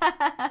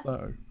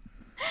 So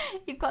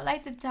You've got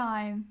loads of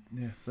time.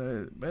 yeah,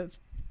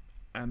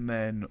 and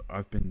then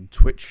I've been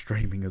Twitch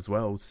streaming as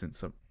well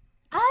since I'm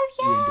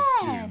Oh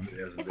the end of yes.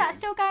 June. Is that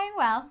still going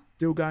well?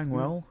 still going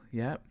well.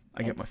 Yeah,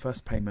 I get Good. my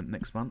first payment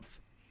next month.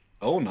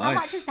 Oh, nice. How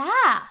much is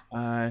that?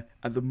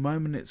 At the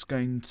moment, it's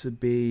going to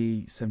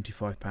be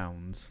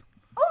 £75.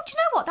 Oh, do you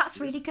know what? That's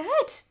really good.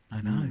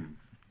 I know.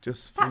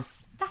 Just for,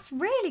 That's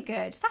really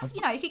good. That's,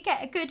 you could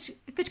get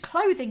a good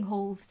clothing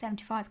haul for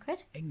 75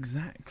 quid.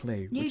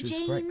 exactly, New which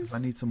jeans. is great because I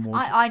need some more.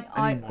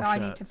 I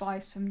need to buy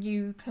some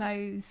new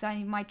clothes.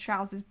 My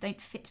trousers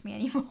don't fit me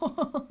anymore.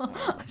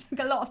 I think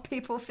a lot of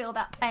people feel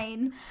that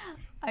pain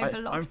over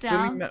lockdown. I'm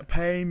feeling that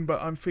pain,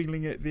 but I'm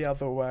feeling it the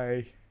other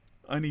way.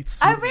 I need.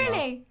 Oh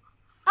really?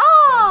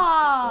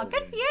 Oh,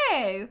 good for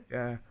you.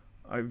 Yeah,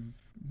 I've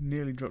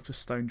nearly dropped a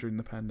stone during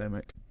the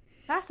pandemic.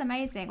 That's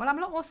amazing. Well, I'm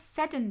a lot more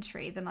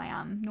sedentary than I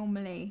am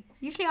normally.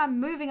 Usually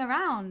I'm moving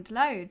around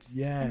loads.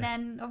 Yeah. And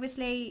then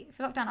obviously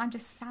for lockdown I'm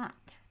just sat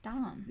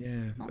down.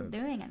 Yeah, Not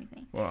doing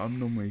anything. Well, I'm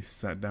normally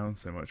sat down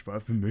so much, but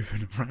I've been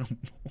moving around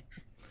more.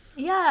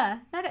 Yeah.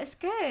 No, that's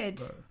good.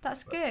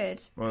 That's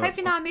good. well,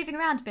 Hopefully now I'm moving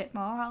around a bit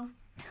more. I'll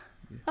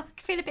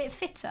feel a bit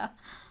fitter.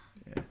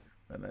 Yeah,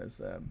 and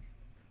there's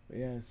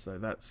so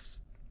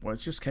that's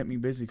it's just kept me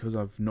busy because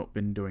I've not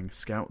been doing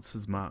scouts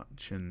as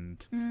much,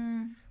 and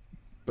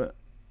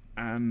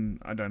and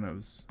I don't know,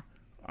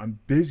 I'm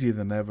busier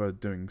than ever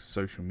doing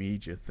social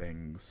media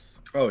things,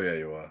 Oh, yeah,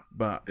 you are.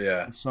 but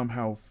Yeah. I've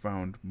somehow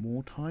found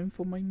more time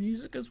for my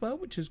music as well,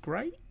 which is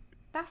great.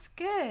 That's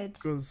good.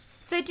 Because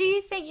So do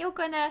you think you're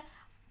gonna,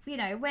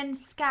 when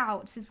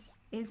Scouts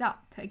is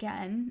up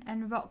again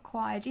and Rock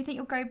Choir, do you think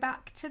you'll go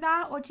back to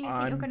that, or do you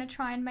think you're going to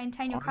try and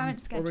maintain your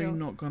current schedule? I'm probably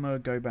not gonna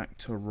go back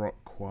to Rock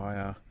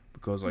Choir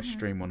because I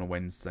stream on a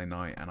Wednesday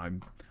night,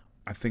 and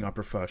I think I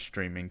prefer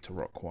streaming to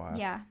Rock Choir.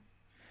 Yeah.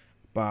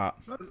 But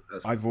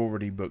I've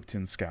already booked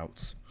in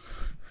Scouts.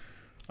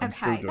 I'm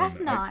still Okay, doing that's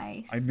that.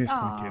 nice. I miss my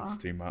Aw. kids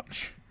too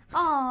much.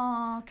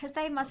 Oh, because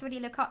they must really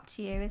look up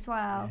to you as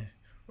well.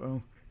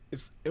 Well,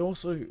 it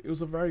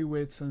was a very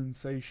weird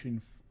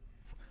sensation.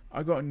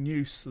 I got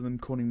used to them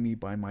calling me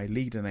by my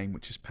leader name,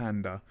 which is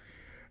Panda,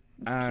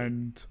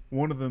 and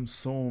one of them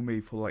saw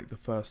me for like the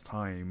first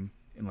time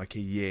in like a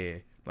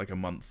year, like a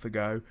month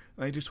ago,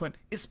 and they just went,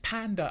 "It's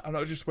Panda," and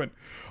I just went,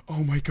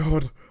 "Oh my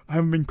god, I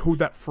haven't been called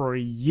that for a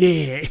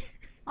year."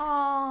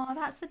 Oh,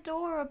 that's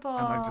adorable.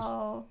 And I just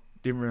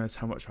didn't realise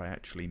how much I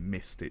actually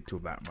missed it till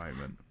that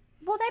moment.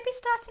 Will they be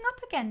starting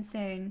up again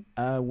soon?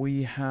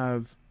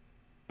 We're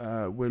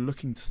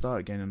looking to start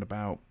again in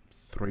about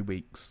 3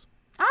 weeks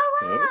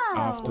Oh, wow.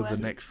 after the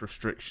next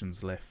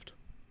restrictions lift.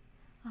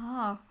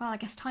 Oh, well, I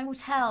guess time will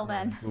tell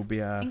then. We'll be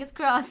Fingers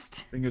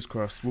crossed. fingers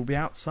crossed. We'll be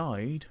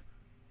outside.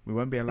 We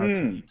won't be allowed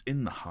to eat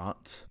in the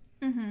hut.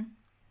 Mm-hmm.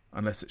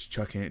 Unless it's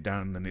chucking it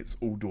down, then it's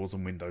all doors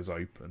and windows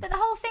open. But the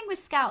whole thing with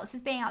Scouts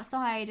is being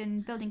outside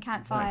and building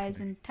campfires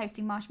and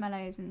toasting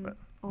marshmallows and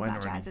all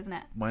that jazz, isn't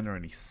it? Mine are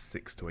only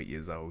 6 to 8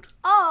 years old.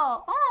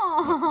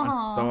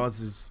 Oh. So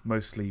ours is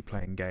mostly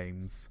playing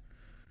games.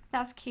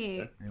 That's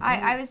cute.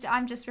 Yeah.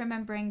 I'm just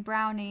remembering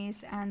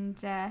brownies and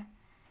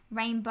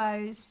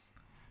rainbows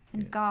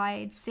and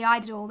guides. See, I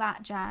did all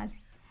that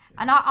jazz.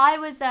 And I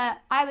was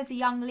a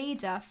young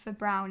leader for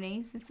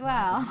brownies as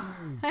well.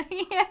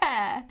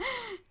 yeah.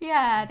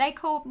 What did they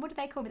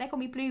call me? They called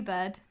me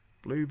Bluebird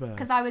Bluebird.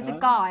 because I was a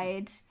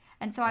guide,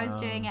 and so I was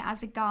doing it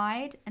as a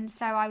guide, and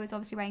so I was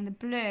obviously wearing the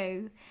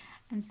blue,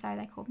 and so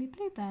they called me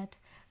Bluebird,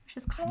 which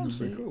was quite That's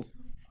pretty cute. cool.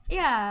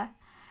 Yeah,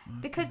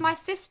 because my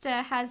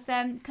sister has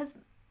because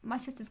my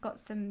sister's got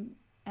some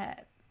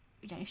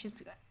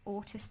she's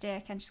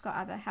autistic and she's got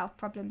other health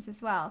problems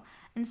as well,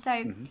 and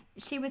so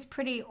she was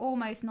pretty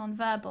almost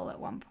non-verbal at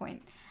one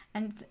point,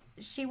 and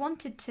she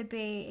wanted to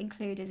be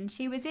included, and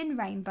she was in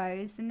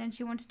rainbows, and then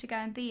she wanted to go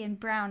and be in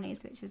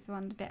brownies, which is the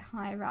one a bit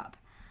higher up,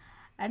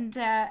 and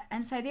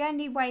so the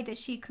only way that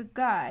she could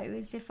go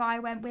is if I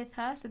went with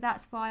her, so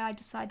that's why I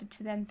decided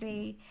to then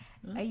be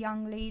a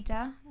young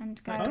leader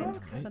and go and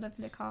sort of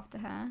look after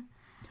her.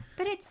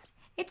 But it's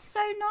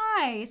so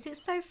nice.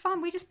 It's so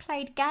fun. We just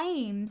played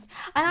games,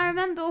 and I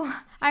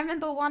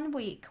remember one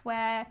week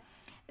where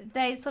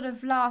they sort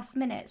of last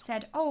minute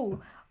said,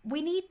 "Oh,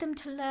 we need them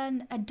to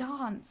learn a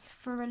dance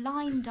for a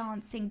line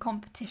dancing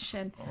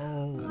competition."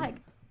 Oh. I'm like,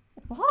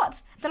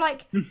 what? They're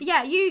like,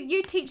 "Yeah,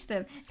 you teach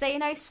them. So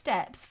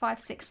steps 5,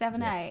 6,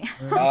 7, 8."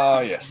 Oh,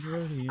 yes.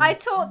 Really? I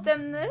taught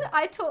them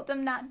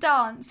that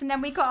dance, and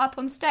then we got up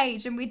on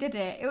stage and we did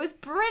it. It was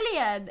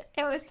brilliant.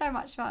 It was so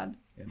much fun.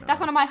 That's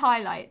one of my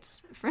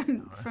highlights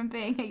from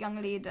being a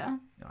young leader.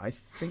 I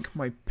think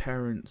my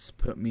parents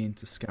put me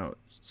into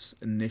Scouts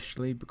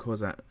initially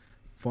because at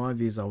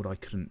 5 years old I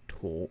couldn't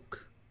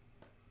talk.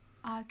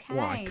 Okay.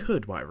 Well, I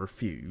could, but I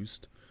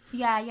refused.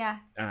 Yeah.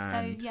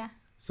 And So yeah.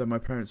 So my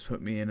parents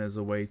put me in as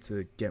a way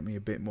to get me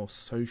a bit more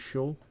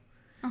social.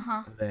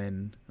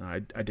 Then I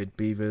did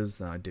Beavers,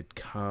 then I did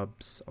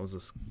Cubs. I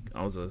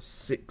was a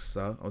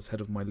sixer. I was head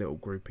of my little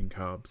group in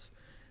Cubs.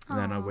 And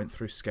then I went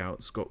through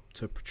Scouts, got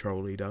to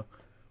patrol leader,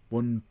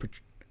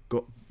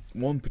 got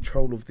one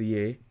patrol of the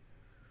year.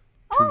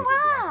 Oh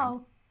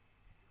wow,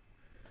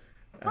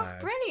 that's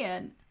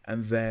brilliant.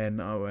 And then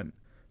I went,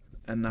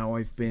 and now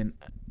I've been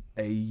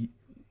a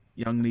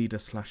young leader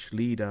 /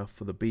 leader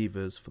for the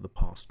Beavers for the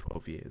past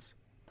 12 years.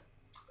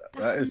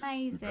 That's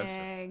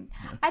amazing.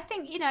 I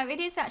think, it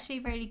is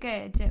actually really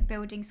good at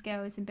building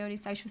skills and building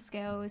social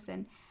skills.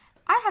 And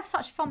I have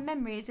such fond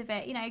memories of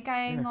it,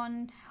 going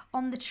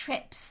on the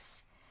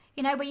trips,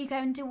 where you go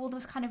and do all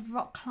this kind of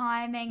rock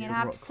climbing and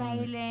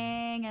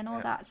abseiling and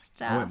all that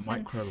stuff. I went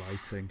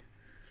micro-lighting.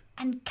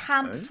 And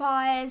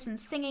campfires and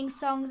singing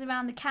songs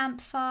around the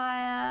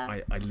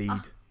campfire. I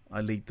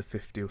lead the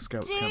 50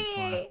 Scouts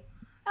campfire.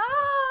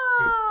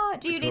 Oh!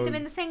 Do you lead them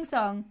in the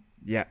sing-song?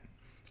 Yeah.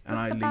 And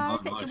I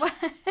lead.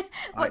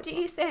 What do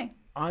you sing?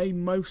 I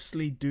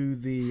mostly do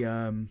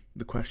the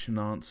question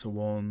answer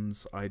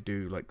ones. I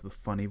do like the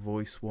funny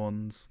voice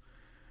ones.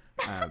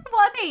 What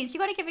are these? You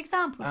got to give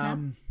examples now.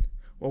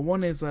 Well,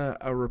 one is a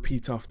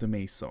repeat after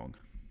me song.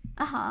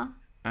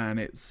 And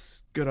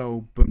it's good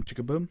old boom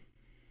chicka boom.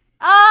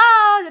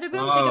 Oh, da boom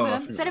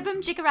chicka boom. Said a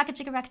boom chicka racka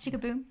chicka racka chicka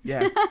boom.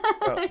 Yeah.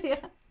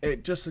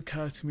 It just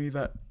occurred to me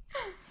that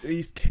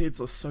these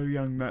kids are so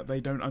young that they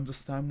don't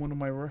understand one of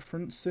my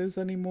references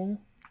anymore.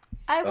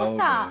 Oh, what's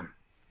that?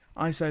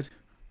 I said,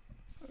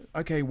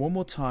 okay, one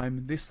more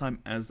time, this time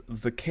as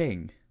the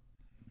king.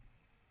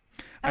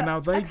 And now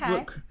they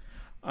look...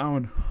 I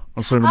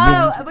said,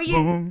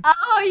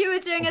 you were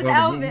doing as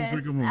Elvis.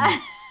 They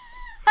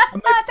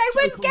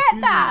wouldn't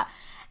get that.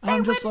 They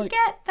wouldn't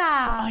get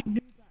that. I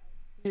knew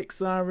that.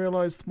 And I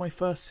realised my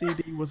first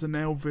CD was an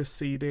Elvis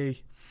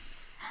CD.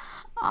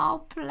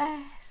 Oh,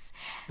 bless.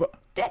 But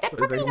They'd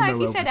probably know if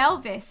you said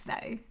Elvis,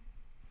 though.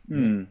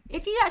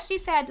 If you actually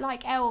said,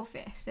 like,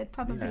 Elvis, they'd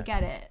probably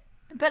get it.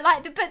 But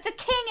the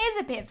king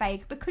is a bit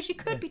vague because you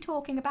could be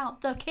talking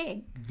about the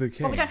king. The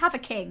king. Well, we don't have a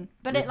king,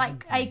 but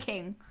a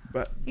king.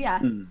 But yeah.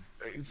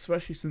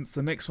 Especially since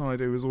the next one I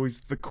do is always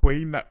the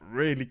queen, that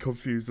really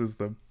confuses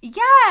them. Yeah,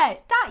 I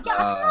can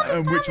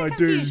understand which the I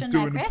confusion do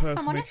there, an Chris,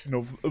 impersonation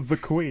of the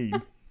queen.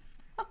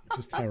 Which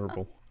is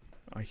terrible.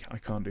 I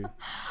can't do.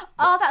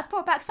 Oh, that's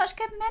brought back such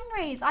good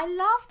memories. I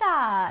love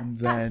that.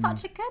 That's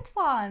such a good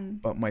one.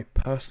 But my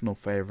personal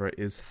favourite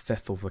is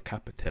Thethel the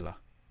Capitilla.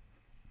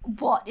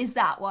 What is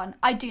that one?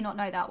 I do not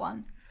know that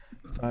one.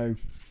 So,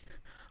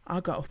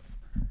 I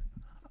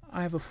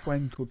have a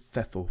friend called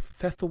Thethel.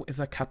 Thethel is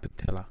a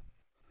Capitilla.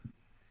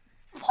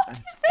 What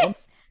is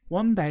this?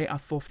 One day I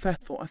saw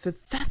Thethel. I said,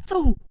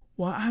 Thethel,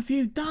 what have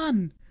you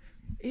done?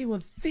 He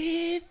was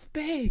this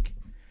big.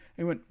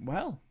 He went,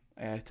 well,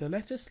 I ate a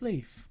lettuce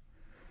leaf.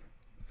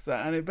 So,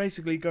 and it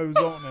basically goes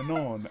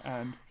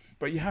on,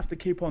 but you have to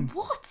keep on.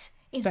 What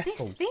is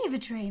Thethel. this fever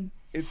dream?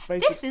 It's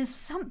basically. This is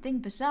something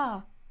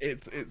bizarre.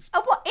 It's.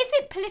 Oh, what is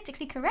it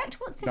politically correct?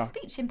 What's this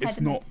speech impediment?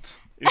 It's not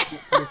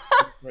politically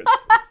correct.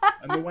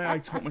 And the way I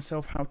taught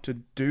myself how to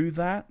do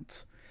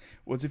that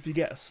was if you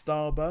get a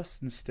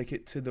starburst and stick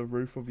it to the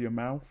roof of your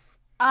mouth.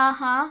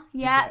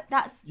 Yeah,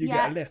 you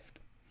get a lift.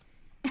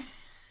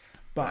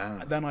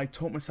 But then I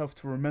taught myself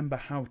to remember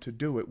how to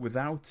do it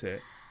without it,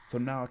 so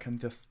now I can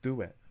just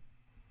do it.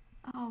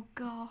 Oh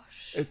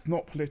gosh. It's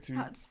not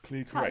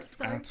politically correct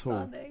at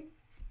all.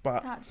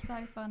 But that's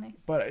so funny.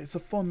 But it's a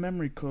fond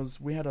memory because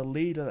we had a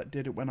leader that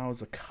did it when I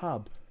was a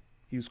cub.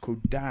 He was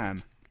called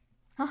Dan.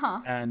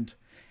 And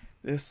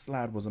this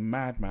lad was a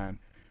madman.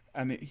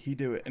 And he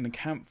did it in a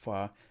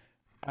campfire.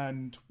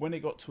 And when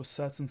it got to a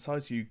certain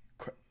size, you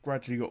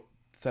gradually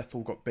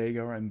Thethel got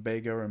bigger and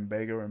bigger and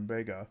bigger and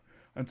bigger.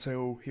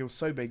 Until he was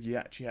so big you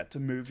actually had to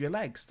move your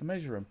legs to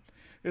measure him.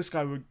 This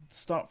guy would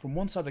start from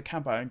one side of the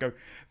campfire and go,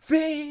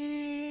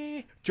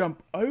 "Vee!"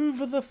 Jump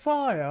over the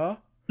fire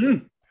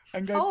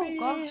and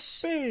go,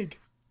 big.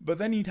 But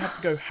then he'd have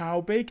to go,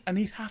 how big? And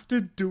he'd have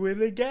to do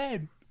it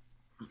again.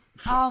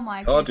 Oh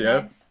my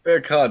goodness. Bit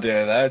of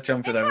cardio there,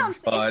 jumping over the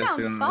fire. It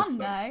sounds fun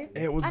though.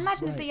 It was I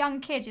imagine as a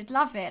young kid you'd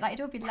love it. Like,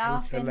 you'd all be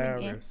laughing. It was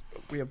hilarious.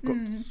 We have got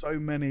so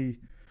many,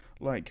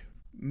 like,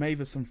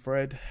 Mavis and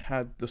Fred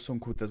had the song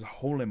called There's a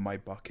Hole in My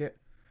Bucket.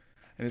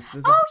 And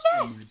there's Oh,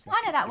 yes!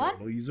 I know that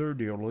one.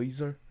 Dear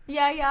Liza.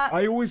 Yeah.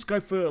 I always go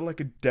for like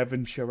a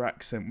Devonshire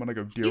accent when I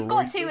go, dear You've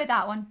got Liza. to with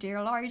that one,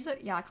 dear Liza.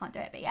 Yeah, I can't do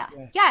it, but yeah,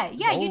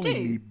 you Oh, do.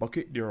 me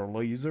bucket, dear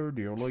Liza.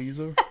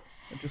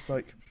 And just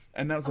like,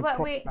 and that was a But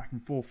proper back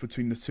and forth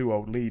between the two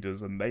old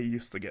leaders, and they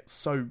used to get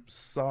so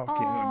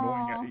sarky and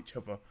annoying at each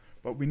other,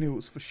 but we knew it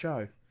was for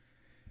show.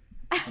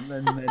 And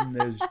then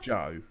there's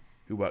Joe,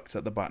 who works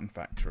at the button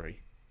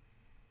factory.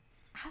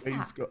 How's that?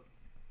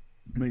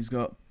 He's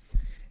got,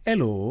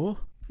 hello,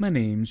 my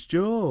name's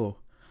Joe.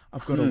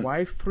 I've got a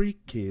wife, 3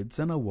 kids,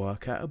 and I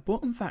work at a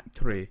button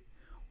factory.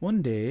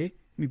 One day,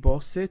 my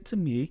boss said to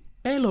me,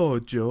 hello,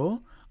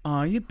 Joe,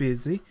 are you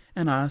busy?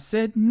 And I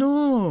said,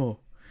 no.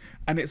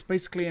 And it's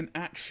basically an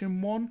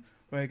action one,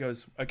 where he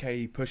goes, okay,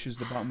 he pushes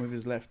the button with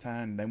his left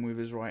hand, then with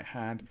his right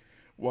hand,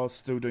 while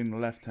still doing the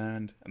left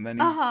hand, and then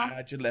you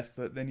add your left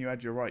foot, then you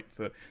add your right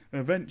foot,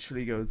 and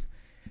eventually he goes,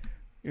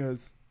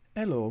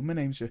 hello, my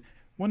name's Joe.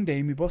 One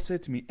day, my boss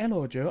said to me,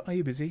 hello, Joe, are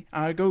you busy?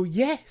 I go,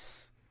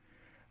 yes.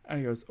 And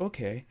he goes,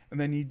 okay. And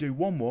then you do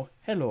one more,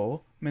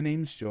 hello, my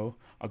name's Joe.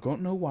 I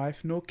got no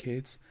wife, no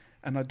kids,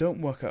 and I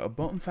don't work at a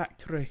button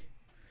factory.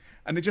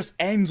 And it just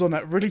ends on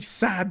that really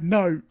sad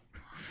note.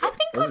 I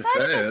think I've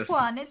heard of this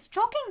one. It's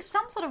jogging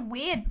some sort of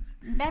weird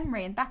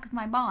memory in the back of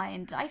my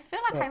mind. I feel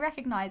like I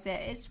recognise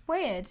it. It's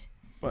weird.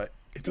 But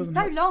it's been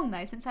so long,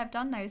 though, since I've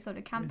done those sort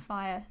of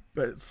campfire.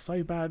 But it's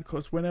so bad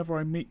because whenever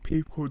I meet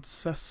people called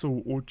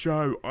Cecil or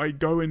Joe, I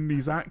go in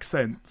these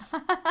accents.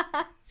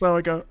 So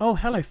I go, oh,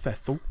 hello,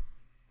 Cecil.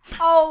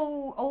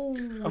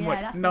 I'm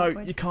like, that's no,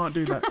 awkward. you can't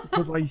do that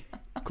because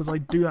I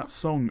do that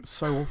song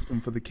so often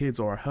for the kids,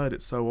 or I heard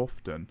it so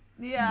often.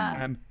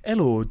 Yeah. And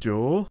hello,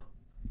 Joe.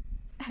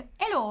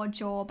 Hello,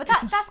 Joe. But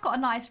that's got a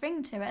nice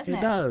ring to it, hasn't it?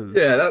 It does.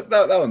 Yeah,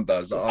 that one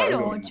does.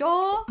 Hello,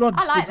 Joe. God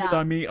I like forbid that.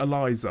 I meet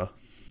Eliza.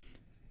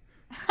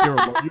 You're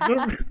a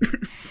Liza.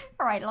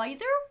 All right,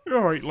 Liza. All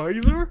right,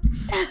 Liza.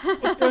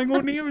 What's going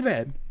on here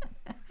then?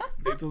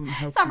 It doesn't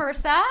help.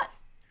 Somerset.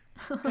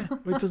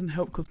 It doesn't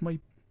help because my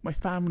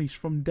family's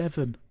from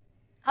Devon.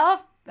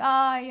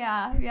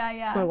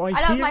 Yeah. So I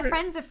love hear my it.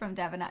 friends are from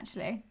Devon,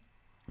 actually.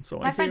 So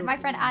My friend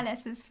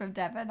Alice is from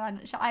Devon,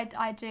 and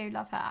I do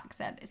love her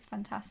accent. It's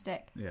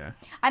fantastic. Yeah.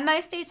 I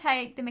mostly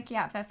take the mickey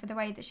out of her for the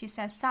way that she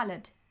says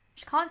salad.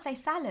 She can't say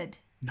salad.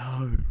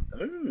 No.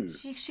 Oh.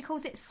 She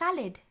calls it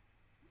salad.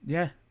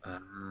 Yeah.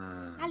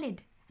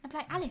 Salad. And I'm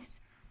like, Alice,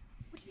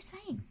 what are you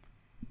saying?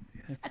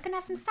 I'm gonna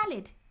have some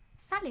salad.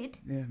 Salad.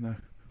 Yeah. No.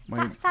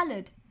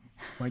 Salad.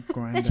 My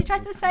granddad. Then she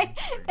tries to say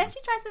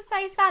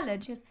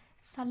salad. She goes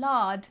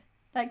salad.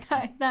 Like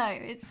no,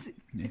 it's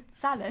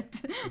salad.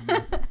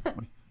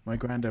 My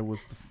granddad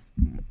was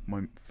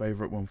my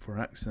favourite one for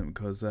accent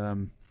because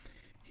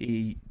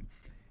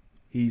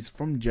he's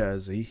from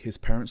Jersey. His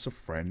parents are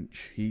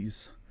French.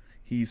 He's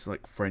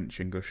like French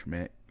English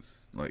mix.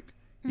 Like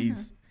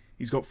he's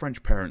got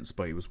French parents,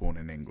 but he was born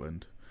in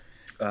England,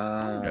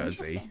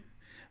 Jersey.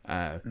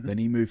 Then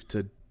he moved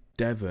to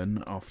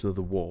Devon after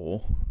the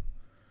war,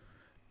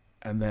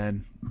 and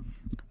then.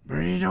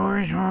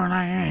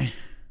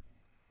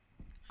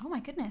 Oh my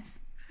goodness,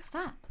 what's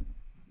that?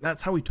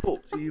 That's how he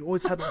talked. He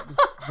always had like this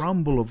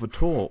rumble of a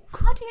talk.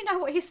 How do you know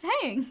what he's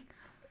saying?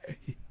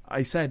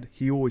 I said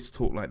he always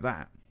talked like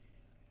that.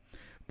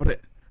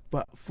 But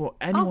for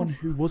anyone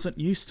who wasn't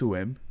used to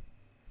him,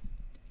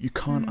 you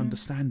can't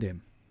understand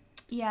him.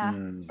 Yeah.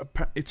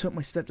 It took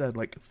my stepdad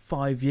like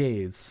 5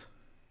 years.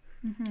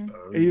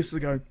 He used to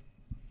go,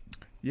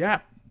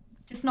 yeah.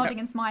 Just nodding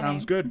and smiling.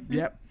 Sounds good.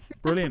 Yep.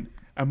 Brilliant.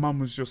 And Mum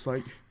was just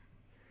like,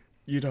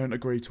 you don't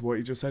agree to what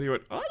he just said. He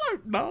went, I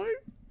don't know.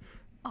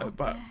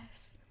 But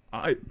yes.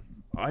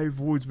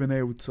 I've always been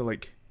able to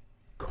like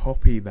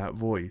copy that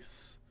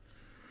voice.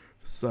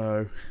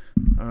 So,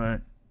 hello.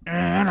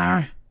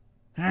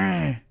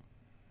 Hey.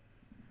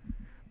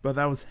 But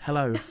that was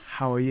hello,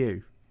 how are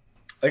you?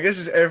 I guess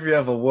it's every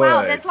other word.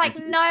 Wow, there's like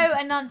no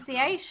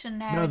enunciation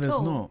there No, at there's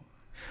all. not.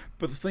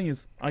 But the thing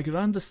is, I could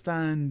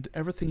understand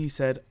everything he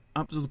said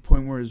up to the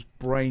point where his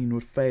brain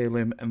would fail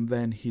him and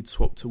then he'd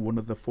swap to one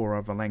of the 4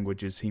 other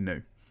languages he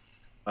knew.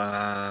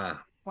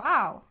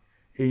 Wow.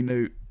 He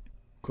knew,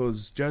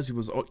 because Jersey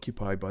was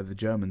occupied by the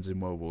Germans in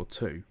World War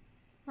II.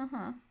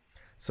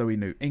 So he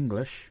knew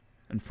English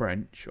and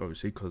French,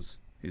 obviously, because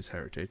his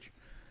heritage.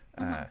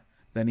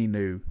 Then he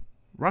knew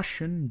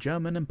Russian,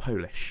 German, and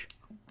Polish.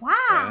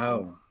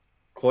 Wow.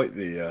 Quite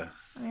the...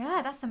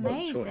 Yeah, that's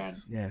amazing.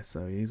 choice. Yeah,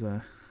 so he's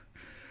a...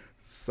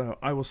 So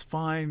I was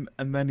fine,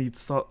 and then he'd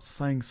start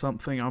saying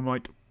something. I'm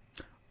like,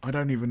 I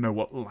don't even know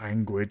what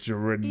language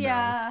you're in now.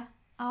 Yeah.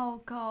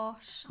 Oh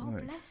gosh. Oh,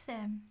 Like- bless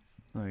him.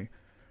 Like,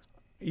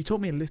 he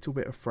taught me a little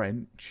bit of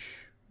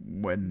French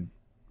when,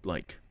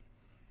 like,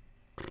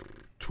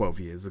 12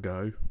 years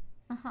ago.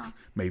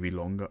 Maybe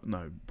longer.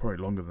 No, probably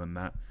longer than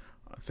that.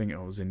 I think I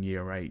was in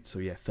year 8, so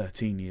yeah,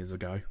 13 years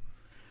ago.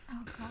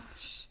 Oh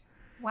gosh.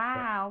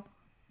 Wow.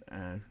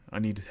 I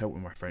needed help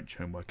with my French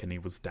homework, and he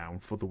was down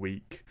for the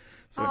week.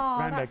 So, Oh,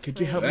 Grandad, that's could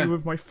you help sweet. me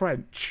with my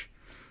French?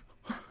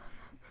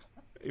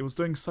 It was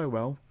doing so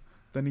well.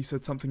 Then he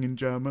said something in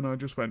German. I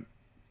just went,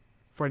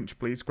 French,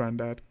 please,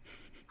 Grandad.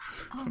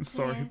 Oh, I'm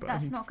sorry, dear, but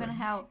that's I need not going to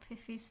French. help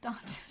if you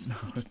start to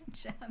speak in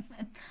German.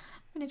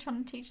 I'm going to try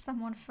and teach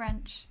someone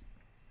French.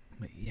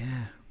 But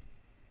yeah.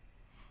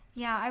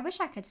 Yeah, I wish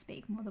I could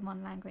speak more than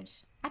one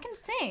language. I can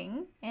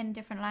sing in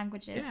different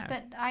languages, Yeah.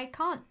 but I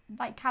can't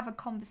have a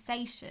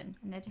conversation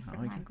in a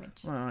different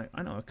language. Well,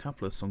 I know a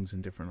couple of songs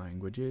in different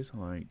languages.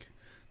 Like,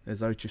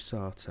 there's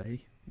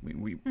Ochasate.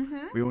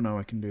 We all know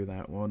I can do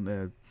that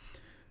one.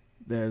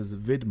 There's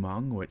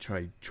Vidmung, which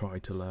I try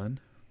to learn.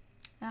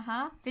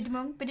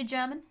 Widmung, bit of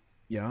German.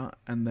 Yeah,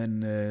 and then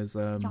there's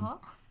Ja.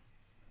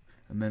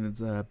 and then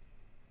there's a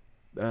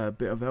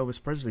bit of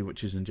Elvis Presley,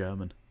 which is in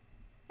German.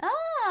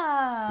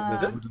 Ah.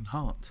 There's Golden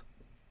Heart,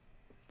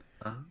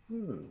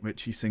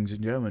 which he sings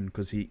in German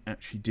because he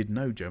actually did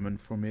know German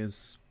from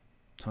his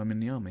time in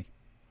the army.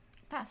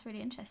 That's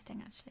really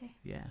interesting, actually.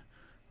 Yeah,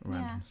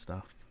 random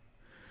stuff.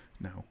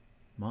 Now,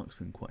 Mark's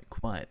been quite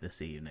quiet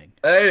this evening.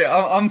 Hey,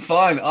 I'm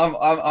fine.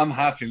 I'm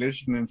happy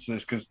listening to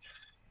this because,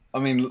 I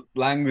mean,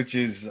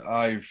 languages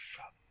I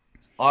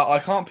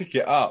can't pick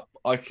it up.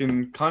 I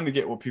can kind of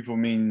get what people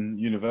mean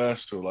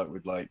universal, like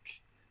with like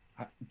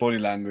body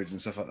language and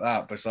stuff like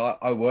that. But so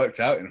I worked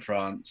out in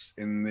France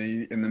in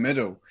the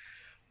middle.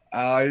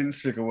 I didn't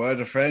speak a word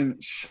of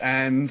French,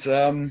 and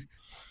Oh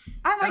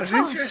my it was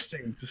gosh.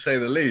 interesting to say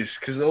the least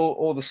because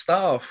all the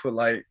staff were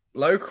like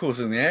locals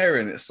in the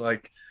area, and it's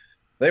like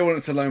they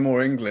wanted to learn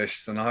more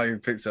English than I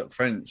picked up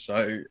French.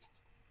 So,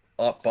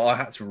 but I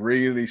had to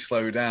really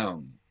slow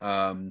down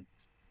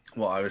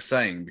what I was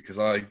saying because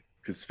I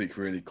could speak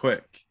really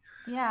quick.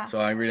 Yeah. So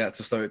I really had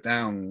to slow it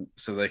down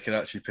so they could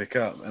actually pick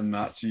up, and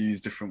I had to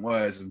use different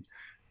words and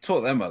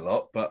taught them a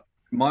lot. But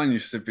mine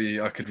used to be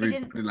I could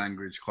read body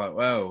language quite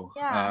well.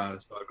 Yeah.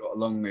 So I got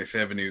along. If they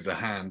ever needed a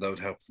hand, I would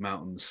help them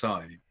out on the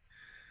side.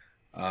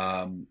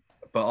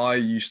 But I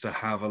used to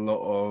have a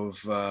lot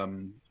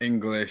of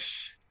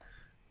English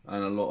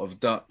and a lot of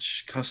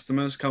Dutch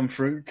customers come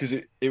through because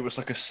it was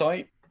like a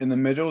site in the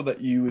middle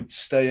that you would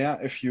stay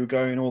at if you were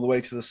going all the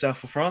way to the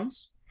south of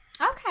France.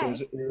 Okay.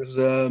 So it was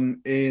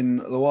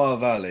in Loire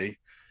Valley,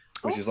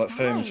 which is like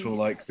famous for nice.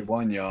 like the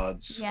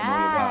vineyards and all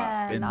of that.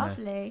 Yeah, Been there.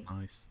 lovely.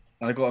 Nice.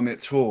 And I got to admit,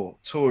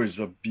 Tours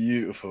are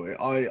beautiful.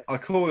 I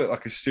call it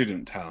like a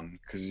student town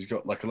because you've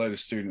got like a load of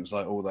students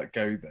like all that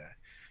go there.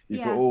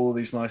 You've got all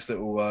these nice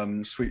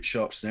little sweet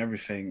shops and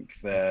everything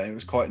there. It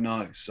was quite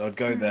nice. So I'd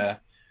go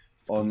there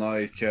on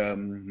like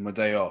my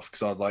day off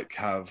because I'd like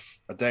have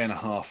a day and a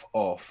half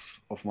off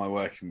of my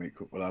working week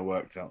when I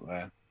worked out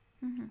there.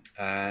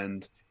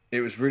 And it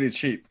was really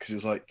cheap because it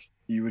was like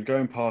you would go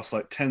and pass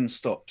like 10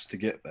 stops to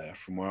get there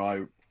from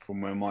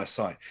where my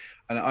site,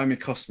 and it only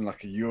cost me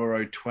like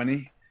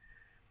 €1.20.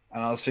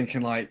 And I was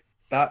thinking like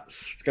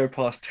that's to go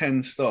past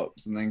 10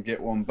 stops and then get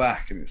one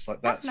back, and it's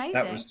like that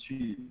was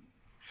cheap.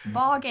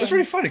 Bargain. It's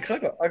really funny because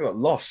I got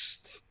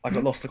lost. I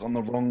got lost like on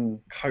the wrong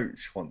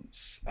coach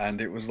once,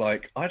 and it was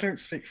like I don't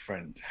speak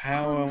French.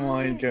 How am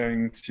I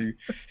going to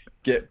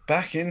get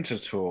back into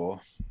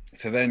Tours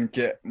to then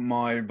get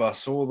my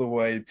bus all the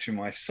way to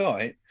my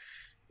site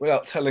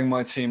without telling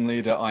my team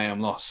leader I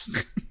am lost?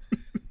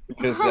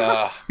 Because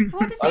I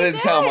didn't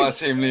tell my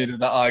team leader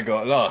that I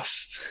got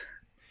lost.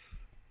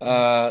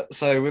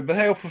 So with the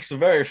help of some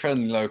very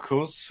friendly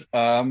locals,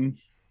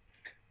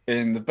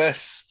 in the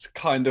best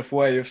kind of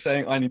way of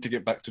saying I need to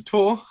get back to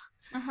Tours,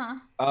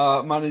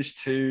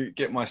 managed to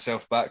get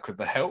myself back with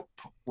the help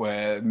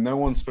where no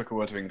one spoke a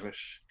word of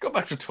English, got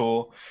back to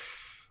Tours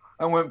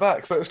and went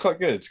back. But it was quite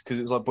good because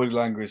it was like body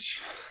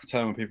language,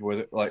 telling people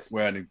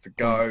where I need to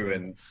go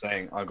and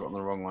saying I got on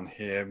the wrong one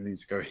here, we need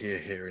to go here,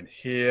 here and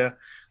here.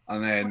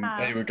 And then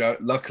they would go,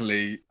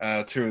 luckily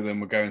two of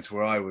them were going to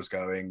where I was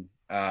going.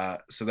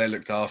 So they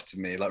looked after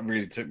me, like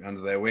really took me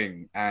under their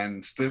wing.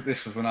 And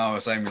this was when I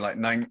was only like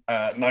 19.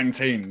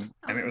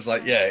 And it was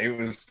like,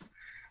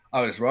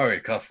 I was worried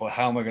because I thought,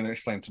 how am I going to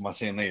explain to my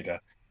team leader?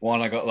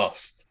 One, I got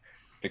lost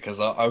because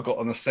I got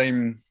on the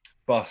same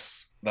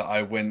bus that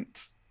I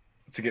went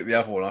to get the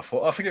other one. I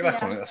thought, if I get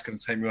back on it, that's going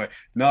to take me away.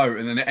 No,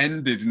 and then it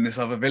ended in this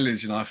other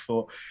village. And I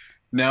thought,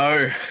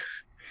 no.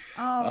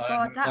 Oh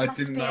God, that must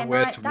be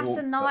that's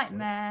a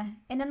nightmare.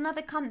 In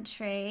another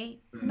country,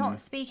 not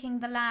speaking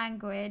the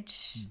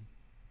language,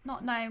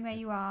 not knowing where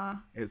you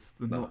are. It's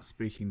the not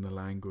speaking the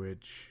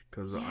language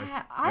because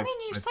I mean,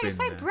 you're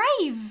so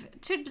brave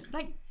to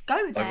like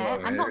go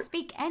there and not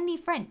speak any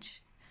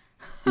French.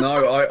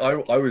 No,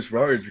 I was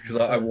worried because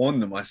I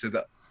warned them. I said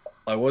that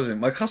I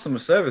wasn't. My customer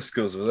service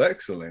skills were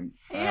excellent.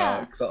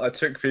 Yeah. Because I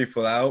took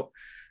people out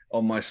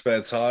on my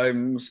spare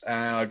times,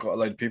 and I got a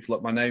load of people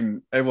like my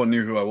name. Everyone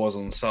knew who I was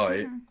on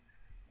site.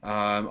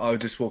 I would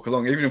just walk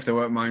along, even if they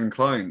weren't my own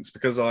clients,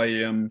 because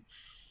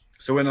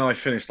so when I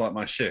finished like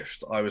my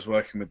shift, I was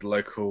working with the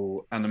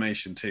local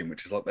animation team,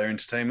 which is like their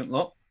entertainment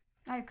lot.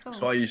 Oh, cool.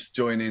 So I used to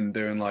join in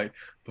doing like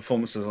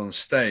performances on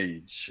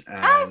stage.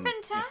 And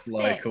fantastic!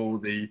 Like all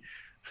the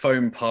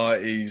foam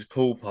parties,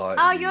 pool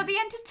parties. Oh, you're the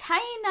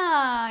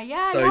entertainer.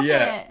 Yeah, I love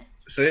it.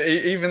 So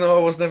even though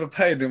I was never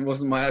paid, it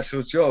wasn't my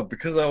actual job,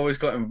 because I always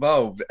got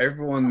involved,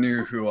 everyone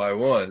knew who I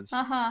was.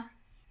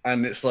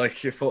 And it's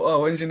like, you thought,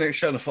 oh, when's your next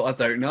show? And I thought,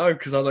 I don't know,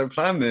 because I don't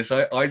plan this.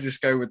 I just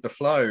go with the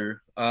flow.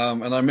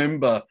 And I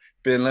remember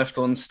being left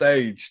on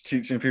stage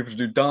teaching people to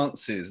do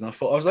dances. And I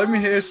thought, I was only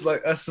here to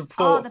like a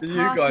support for you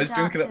guys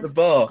drinking at the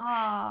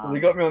bar. So they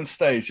got me on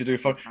stage to do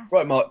fun.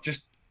 Right, Mark,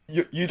 just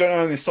you don't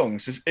know any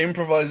songs, just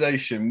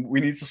improvisation.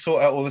 We need to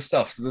sort out all the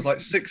stuff. So there's like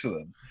 6 of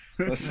them.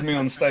 This is me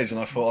on stage. And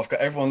I thought, I've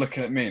got everyone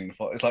looking at me. And I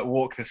thought, it's like,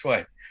 walk this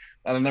way.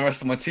 And then the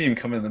rest of my team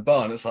come in the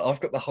bar, and it's like, I've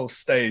got the whole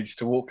stage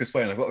to walk this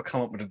way, and I've got to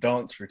come up with a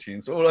dance routine.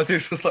 So all I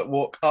did was like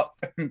walk up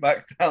and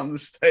back down the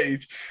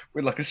stage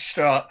with like a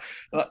strut,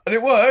 and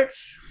it worked.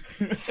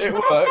 It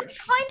worked.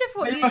 That's kind of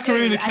what you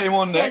Macarena do. came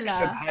on next,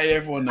 and hey,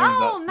 everyone knows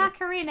that. Oh,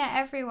 Macarena,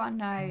 everyone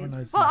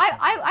knows. Well, Macarena.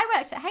 I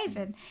worked at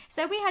Haven,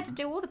 so we had to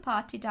do all the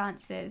party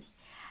dances.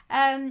 But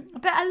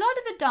a lot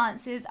of the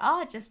dances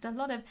are just a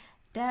lot of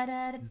da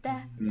da da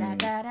da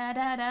da da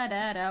da da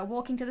da da,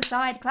 walking to the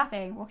side,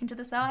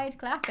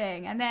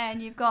 clapping, and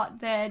then you've got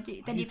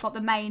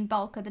the main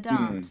bulk of the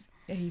dance.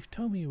 Yeah, you've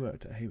told me you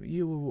worked at Haven.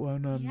 You were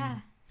on.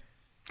 Yeah,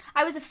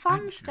 I was a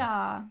fun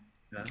star.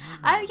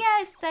 Oh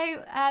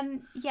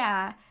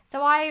yeah,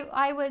 so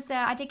I was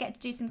I did get to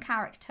do some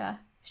character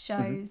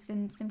shows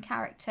and some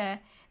character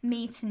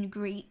meet and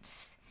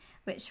greets,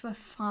 which were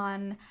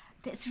fun.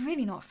 It's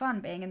really not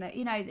fun being in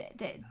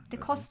the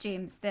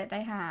costumes that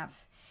they have.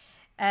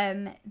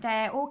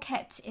 They're all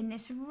kept in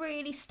this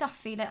really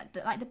stuffy,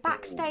 like the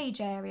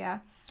backstage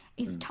area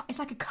is it's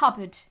like a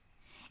cupboard.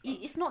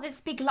 It's not this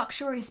big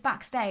luxurious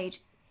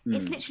backstage.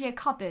 It's literally a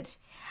cupboard,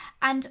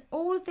 and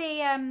all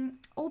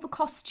the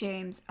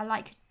costumes are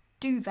like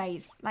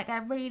duvets, like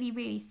they're really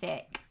really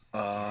thick,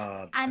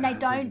 and they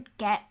don't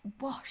get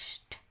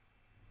washed.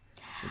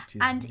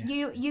 And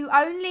you're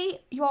only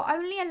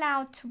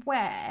allowed to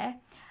wear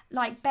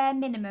like bare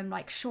minimum,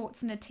 like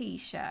shorts and a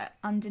t-shirt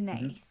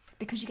underneath.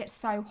 Because you get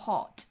so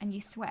hot and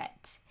you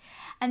sweat.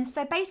 And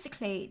so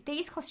basically,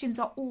 these costumes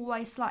are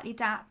always slightly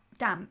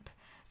damp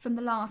from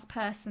the last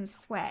person's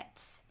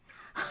sweat.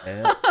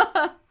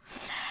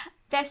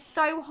 They're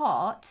so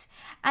hot.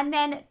 And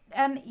then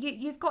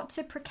you've got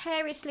to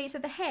precariously, so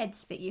the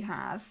heads that you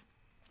have,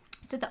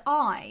 so the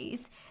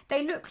eyes,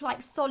 they look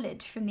like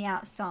solid from the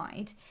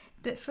outside,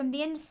 but from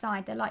the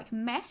inside, they're like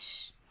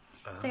mesh.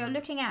 So you're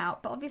looking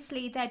out, but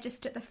obviously they're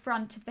just at the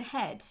front of the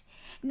head.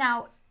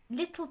 Now,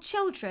 little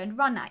children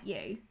run at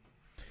you,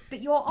 but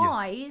your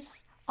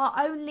eyes are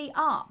only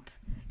up.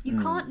 You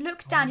can't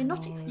look down.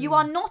 You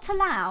are not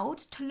allowed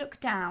to look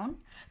down,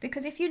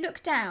 because if you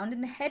look down,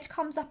 then the head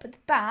comes up at the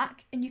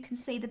back and you can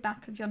see the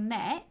back of your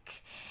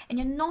neck, and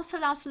you're not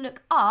allowed to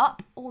look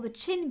up, or the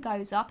chin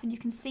goes up and you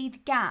can see the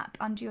gap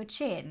under your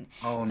chin.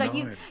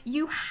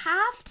 You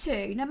have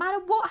to, no matter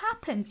what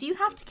happens, you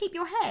have to keep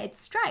your head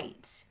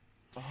straight.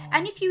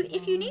 And if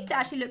you need to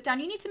actually look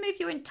down, you need to move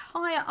your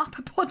entire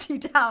upper body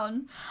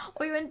down,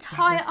 or your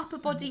entire upper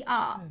body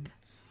up.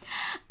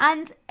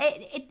 And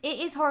it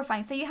is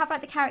horrifying. So you have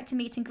like the character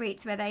meet and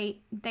greets where they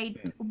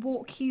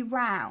walk you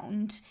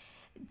round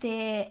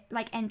the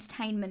like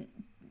entertainment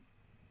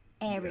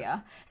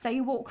area. So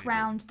you walk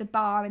round the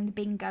bar and the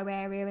bingo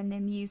area and the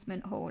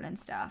amusement hall and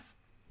stuff.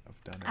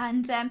 I've done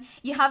it. And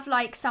you have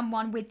like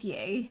someone with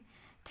you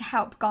to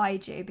help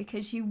guide you,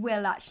 because you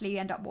will actually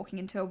end up walking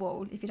into a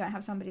wall if you don't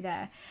have somebody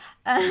there.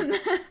 And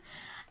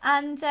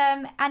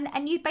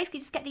you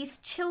basically just get these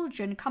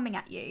children coming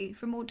at you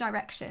from all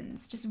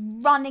directions, just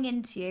running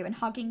into you and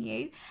hugging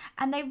you,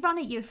 and they run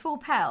at you full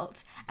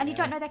pelt, and you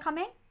don't know they're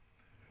coming.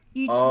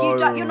 You're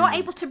not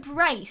able to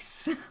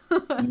brace.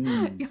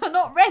 You're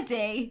not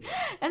ready,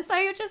 and so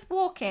you're just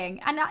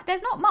walking. And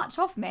there's not much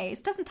of me.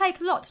 It doesn't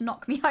take a lot to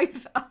knock me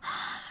over.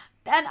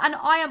 And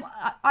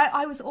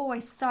I was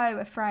always so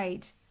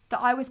afraid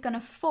that I was going to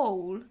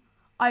fall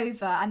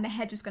over and the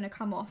head was going to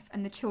come off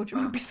and the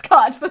children would be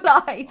scarred for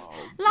life.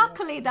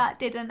 Luckily that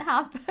didn't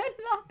happen.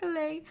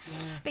 Luckily.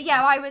 But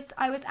yeah, I was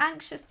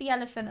Anxious the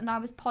elephant, and I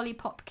was Polly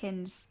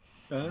Popkins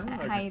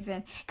at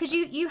Haven, because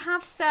you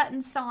have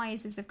certain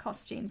sizes of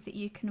costumes that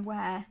you can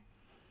wear.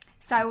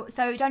 So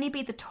it'd only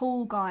be the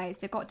tall guys.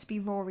 They've got to be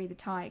Rory the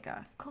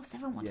tiger. Of course,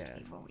 everyone wants to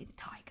be Rory the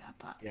tiger,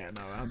 but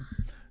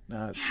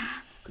no.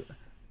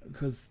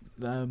 Because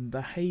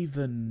the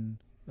Haven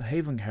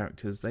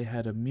characters, they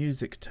had a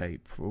music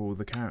tape for all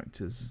the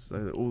characters,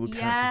 so all the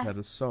characters had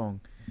a song.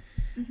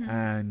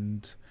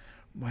 And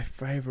my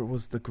favourite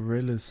was the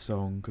Gorillaz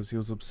song, because he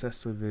was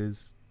obsessed with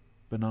his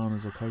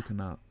bananas or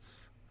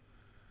coconuts.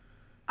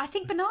 I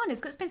think bananas,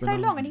 because it's been so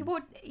long, and he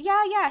wore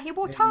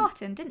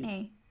tartan, didn't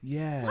he?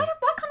 Yeah. Why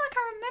can't I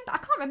remember? I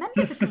can't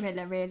remember the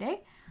gorilla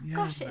really. Yeah,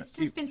 gosh, it's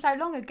just been so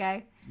long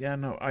ago. Yeah,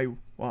 no,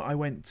 I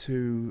went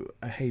to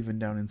a Haven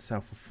down in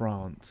south of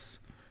France,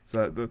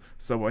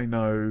 so I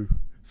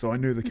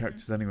knew the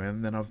characters anyway.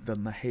 And then I've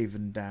done the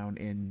Haven down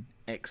in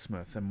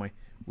Exmouth, and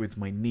with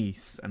my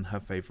niece, and her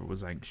favourite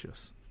was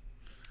Anxious.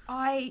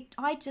 I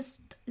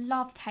just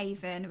loved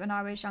Haven when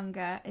I was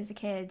younger as a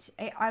kid.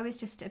 I was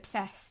just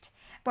obsessed.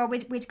 Well,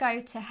 we'd go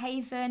to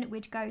Haven,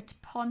 we'd go to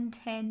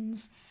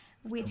Pontins,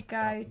 We'd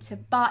go to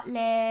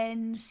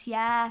Butlins,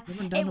 yeah.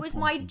 It was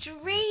my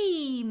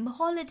dream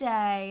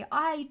holiday.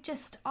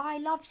 I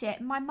loved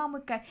it. My mum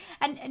would go,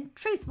 and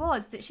truth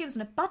was that she was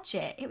on a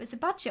budget. It was a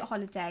budget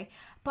holiday,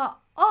 but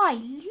I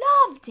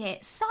loved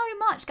it so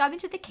much. Going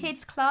to the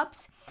kids'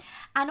 clubs,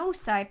 and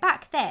also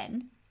back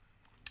then,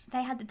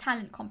 they had the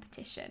talent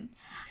competition,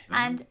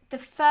 and the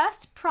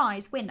first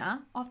prize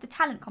winner of the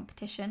talent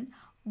competition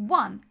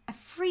won a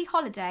free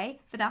holiday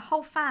for their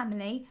whole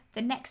family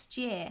the next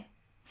year.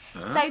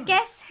 So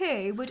guess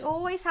who would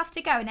always have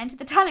to go and enter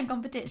the talent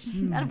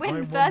competition and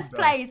win first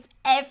place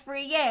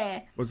every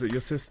year? Was it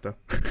your sister?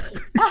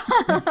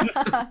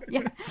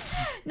 Yeah.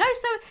 No,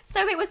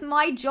 so it was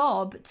my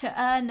job to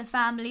earn a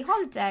family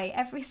holiday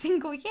every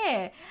single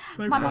year.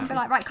 My mum would be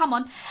like, right, come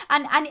on.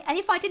 And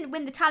if I didn't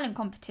win the talent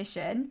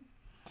competition,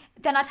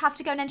 then I'd have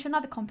to go and enter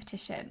another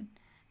competition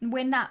and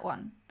win that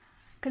one.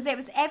 Because it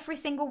was every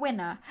single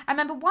winner. I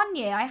remember one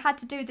year I had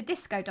to do the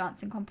disco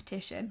dancing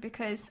competition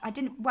because I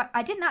didn't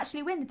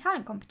actually win the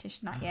talent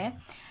competition that year.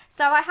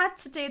 So I had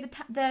to do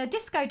the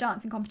disco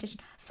dancing competition.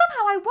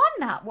 Somehow I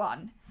won that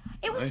one.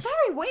 It was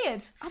very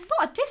weird. I'm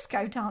not a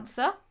disco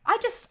dancer.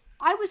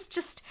 It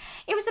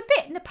was a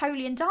bit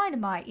Napoleon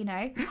Dynamite, you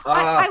know.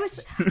 I was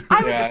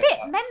a bit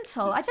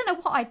mental. I don't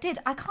know what I did.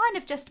 I kind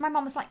of just, my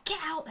mum was like, get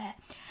out there.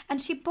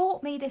 And she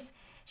bought me this,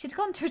 she'd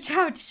gone to a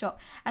charity shop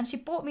and she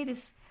bought me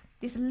this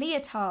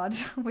leotard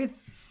with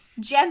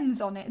gems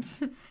on it.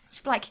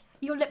 She'd be like,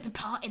 you'll look the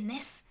part in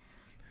this.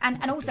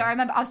 And also I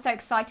remember I was so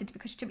excited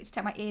because she took me to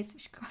take my ears.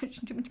 She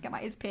took me to get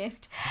my ears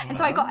pierced. And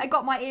so I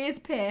got my ears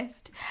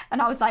pierced.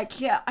 And I was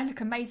like, yeah, I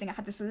look amazing. I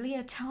had this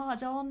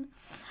leotard on.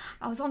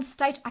 I was on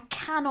stage. I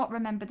cannot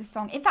remember the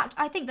song. In fact,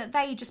 I think that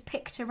they just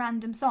picked a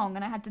random song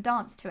and I had to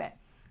dance to it.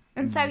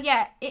 And so,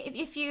 yeah,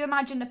 if you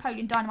imagine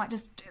Napoleon Dynamite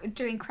just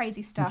doing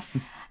crazy stuff,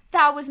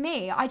 that was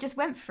me. I just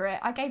went for it.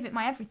 I gave it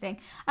my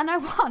everything. And I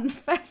won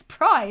first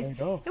prize.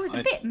 It was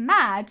a bit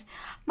mad.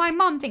 My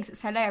mum thinks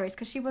it's hilarious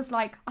because she was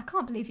like, I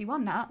can't believe you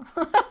won that.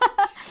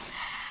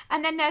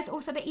 And then there's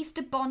also the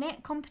Easter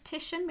bonnet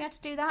competition. We had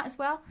to do that as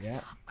well.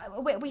 Yeah.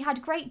 We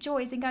had great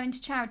joys in going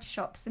to charity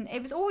shops. And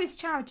it was always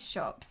charity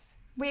shops.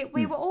 We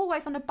were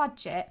always on a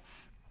budget.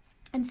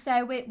 And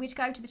so we'd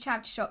go to the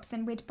charity shops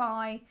and we'd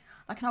buy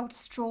like an old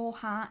straw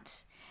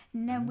hat,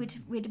 and then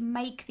we'd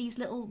make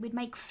we'd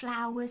make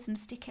flowers and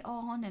stick it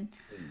on, and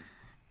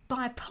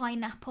buy a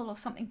pineapple or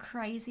something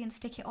crazy and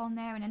stick it on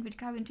there, and then we'd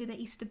go and do the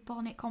Easter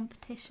bonnet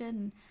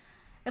competition.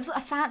 There was a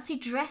fancy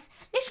dress.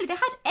 Literally, they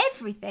had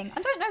everything.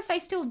 I don't know if they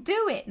still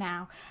do it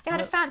now. They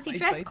had a fancy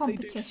dress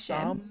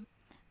competition.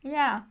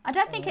 Yeah, I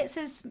don't think they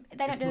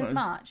don't do as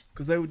much.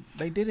 Because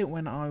they did it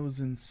when I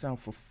was in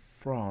south of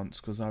France.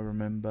 Because I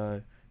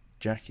remember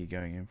Jackie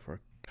going in for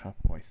a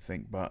couple, I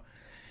think, but.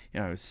 You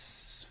know,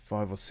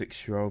 5 or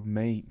 6 year old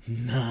me,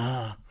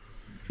 nah.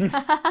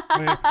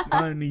 My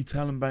only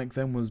talent back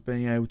then was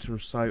being able to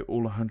recite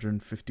all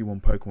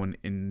 151 Pokemon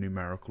in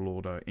numerical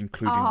order,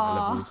 including the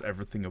levels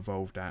everything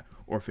evolved at,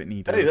 or if it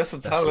needed. Hey, that's a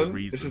talent.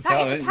 That is a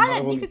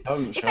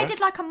talent. If they did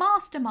like a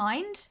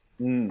mastermind,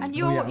 and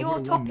your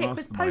topic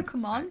was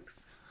Pokemon.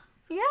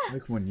 Yeah.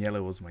 Pokemon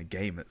Yellow was my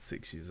game at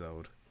 6 years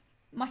old.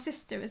 My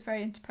sister was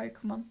very into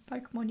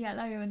Pokemon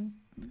Yellow and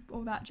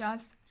all that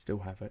jazz. Still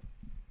have it.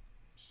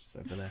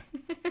 Over there.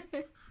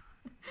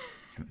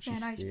 Yeah,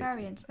 no, she's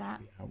very into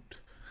that.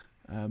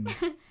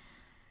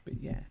 But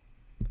yeah,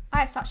 I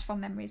have such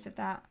fond memories of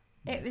that.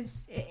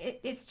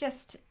 It's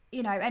just,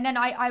 you know, and then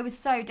I was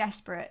so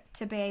desperate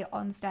to be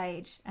on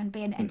stage and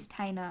be an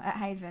entertainer at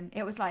Haven.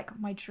 It was like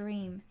my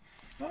dream.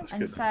 That's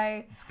and good,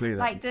 so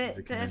like the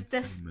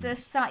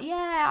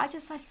yeah,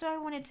 I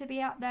so wanted to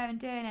be up there and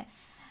doing it.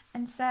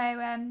 And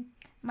so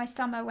my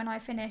summer when I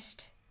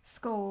finished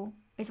school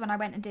is when I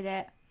went and did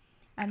it.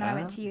 And then I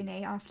went to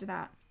uni after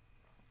that.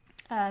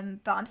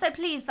 But I'm so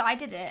pleased that I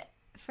did it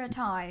for a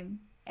time.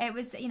 It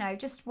was, you know,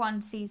 just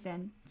one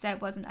season. So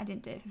I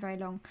didn't do it for very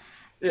long.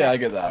 Yeah, I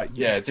get that.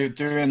 Yeah,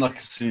 doing like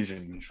a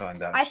season, you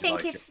find out. I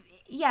think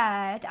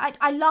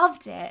I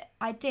loved it.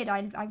 I did.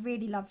 I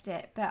really loved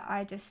it. But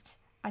I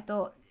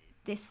thought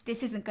this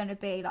isn't going to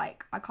be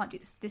like, I can't do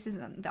this. This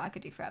isn't that I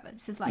could do forever.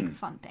 This is like a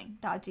fun thing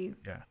that I'll do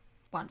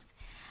once.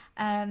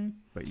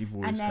 But you've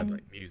always had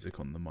like music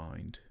on the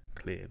mind.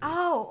 Clearly.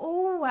 Oh,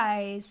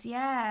 always.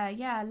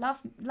 Yeah.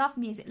 Love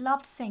music.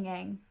 Loved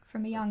singing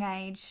from a young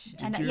age.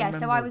 And yeah,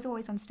 so I was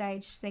always on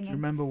stage singing. Do you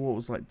remember what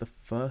was like the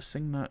first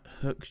thing that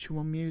hooked you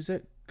on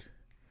music?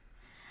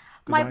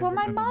 My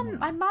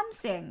mum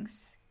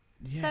sings.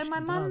 Yeah, so my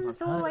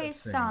mum's always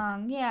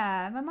sung.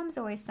 Yeah, my mum's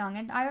always sung.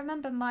 And I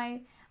remember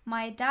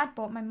my dad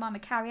bought my mum a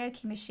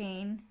karaoke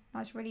machine. I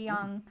was really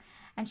young.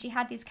 And she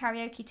had these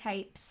karaoke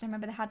tapes. I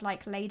remember they had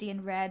like Lady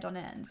in Red on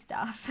it and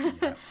stuff.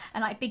 Yeah.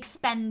 And like Big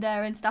Spender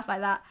and stuff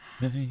like that.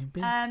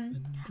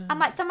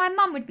 So my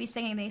mum would be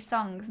singing these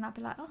songs and I'd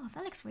be like, oh,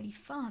 that looks really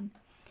fun.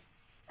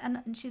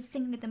 And she was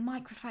singing with the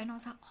microphone. I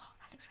was like, oh,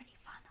 that looks really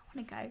fun. I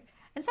want to go.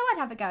 And so I'd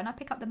have a go and I'd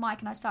pick up the mic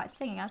and I started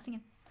singing. I was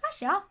thinking,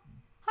 actually, I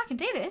can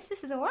do this.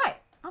 This is all right.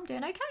 I'm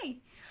doing okay.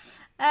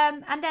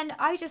 And then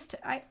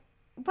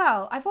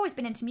well, I've always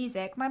been into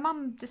music. My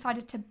mum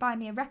decided to buy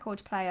me a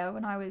record player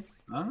when I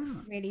was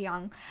really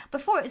young.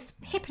 Before it was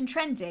hip and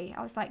trendy.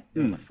 I was like,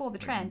 before the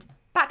trend.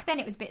 Back then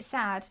it was a bit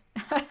sad.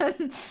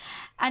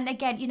 And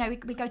again, you know,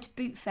 we go to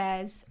boot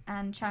fairs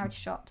and charity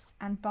shops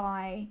and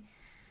buy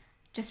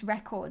just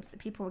records that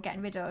people were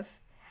getting rid of.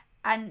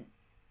 And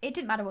it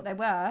didn't matter what they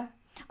were.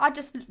 I'd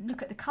just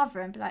look at the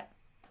cover and be like,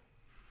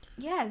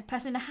 yeah, there's a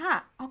person in a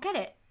hat. I'll get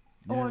it.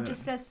 Or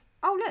just there's,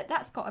 oh, look,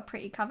 that's got a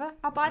pretty cover.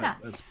 I'll buy that.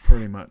 That's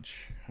pretty much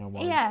how I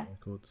buy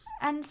records.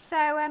 And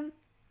so,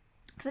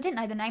 because I didn't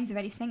know the names of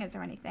any singers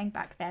or anything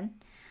back then.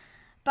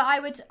 But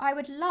I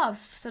would love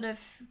sort of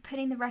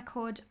putting the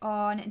record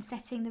on and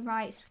setting the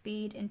right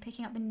speed and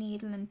picking up the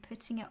needle and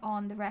putting it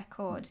on the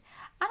record.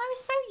 And I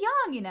was so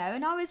young, you know,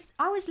 and I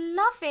was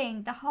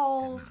loving the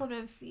whole sort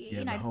of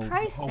the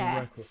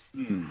process.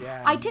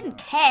 I didn't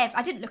care.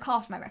 I didn't look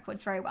after my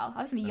records very well.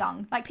 I was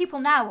young. Like people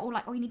now are all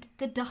like, oh, you need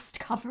the dust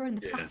cover and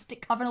the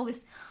plastic cover and all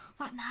this.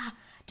 I'm like, nah.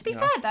 To be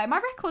fair though,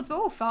 my records were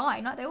all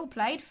fine. Like they all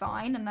played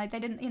fine, and they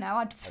didn't. You know,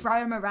 I'd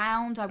throw them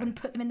around. I wouldn't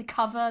put them in the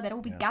cover. They'd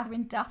all be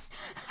gathering dust.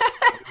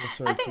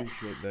 I think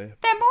they're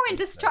more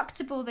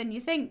indestructible than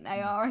you think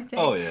they are. I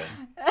think. Oh yeah.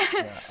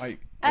 I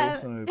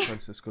also know the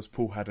process because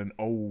Paul had an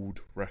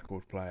old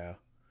record player.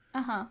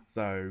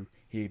 So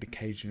he'd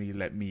occasionally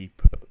let me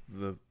put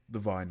the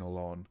vinyl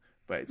on,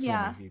 but it's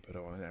not me he put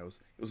it on. It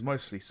was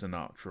mostly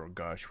Sinatra or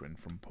Gershwin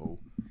from Paul.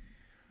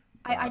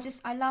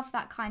 I love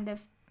that kind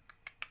of.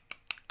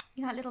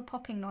 You know, that little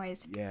popping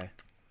noise. Yeah.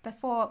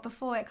 Before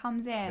it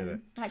comes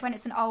in, like when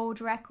it's an old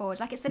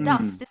record, like it's the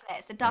dust, isn't it?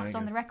 It's the dust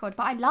on the record.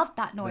 But I love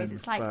that noise.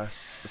 It's like the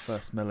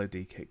first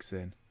melody kicks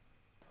in.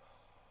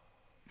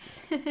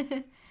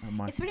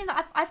 It's really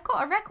not. I've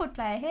got a record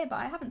player here, but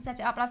I haven't set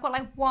it up. But I've got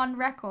like one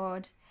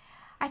record.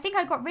 I think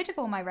I got rid of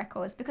all my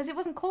records because it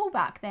wasn't cool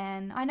back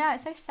then. I know,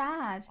 it's so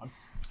sad.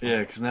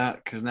 Yeah, because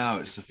now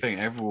it's the thing.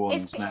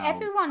 Everyone's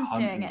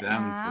doing it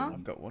now.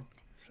 I've got one.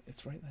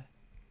 It's right there.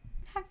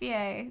 Have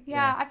you?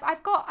 Yeah.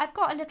 I've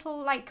got a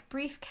little like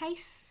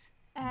briefcase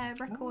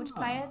record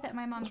player that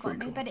my mum got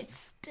me, but it's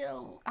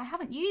still I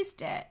haven't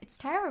used it. It's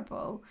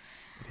terrible.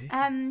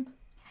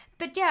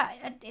 But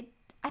yeah,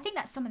 I think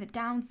that's some of the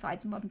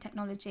downsides of modern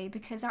technology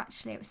because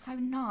actually it was so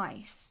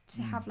nice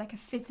to have like a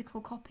physical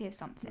copy of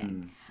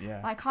something.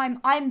 Like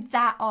I'm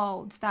that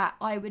old that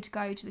I would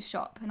go to the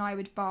shop and I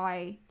would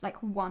buy like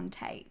one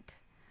tape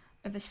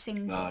of a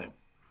single. No.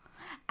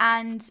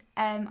 And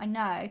I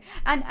know,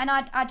 and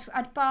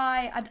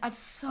I'd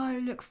so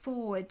look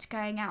forward to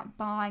going out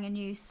buying a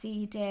new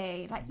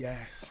CD. Like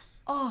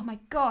oh my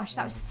gosh,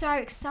 that was so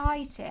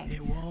exciting.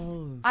 It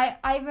was.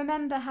 I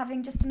remember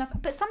having just enough,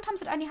 but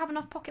sometimes I'd only have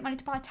enough pocket money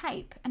to buy a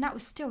tape, and that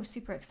was still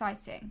super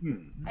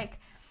exciting. Like,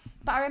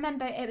 but I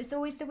remember it was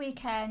always the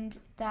weekend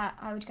that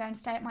I would go and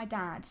stay at my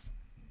dad's,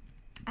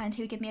 and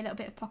he would give me a little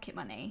bit of pocket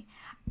money,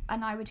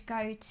 and I would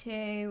go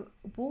to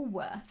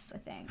Woolworths, I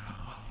think.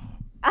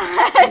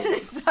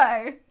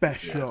 So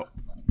best shop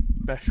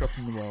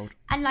in the world.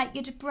 And like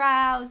you'd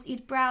browse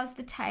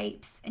the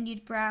tapes and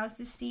you'd browse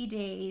the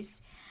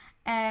CDs,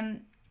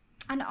 and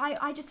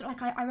I just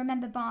like I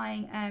remember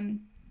buying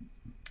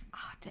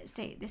let's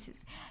see,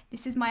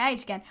 this is my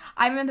age again.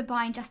 I remember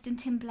buying Justin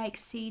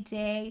Timberlake's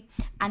CD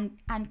and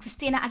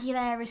Christina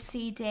Aguilera's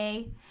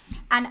CD,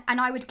 and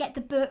I would get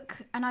the book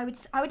and I would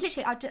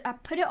literally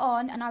I'd put it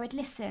on and I would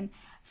listen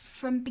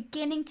from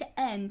beginning to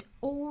end,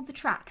 all the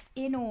tracks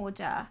in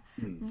order,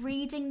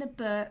 reading the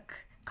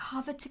book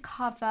cover to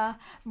cover,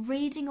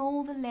 reading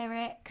all the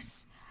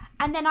lyrics,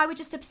 and then I would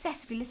just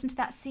obsessively listen to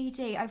that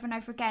CD over and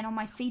over again on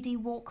my CD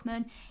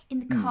Walkman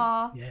in the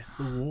car. Yes,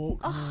 the Walkman.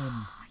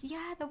 Oh,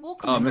 yeah, the Walkman.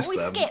 Oh, I missed always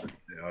that. skip.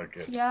 Yeah,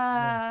 good.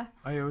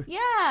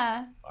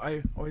 Yeah.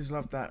 I always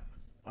loved that.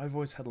 I've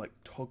always had like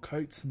tog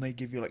coats, and they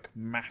give you like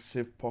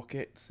massive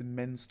pockets in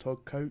men's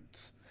tog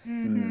coats.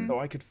 So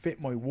I could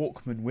fit my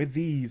Walkman with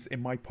these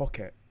in my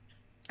pocket.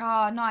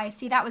 Oh, nice.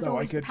 See, that was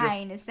always the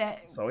pain, is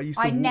that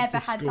I never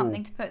had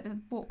something to put the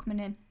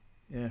Walkman in.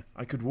 Yeah,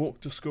 I could walk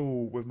to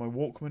school with my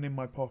Walkman in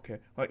my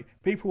pocket. Like,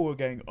 people were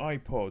getting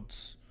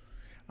iPods.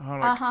 And I'm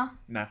like,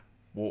 nah,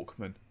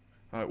 Walkman.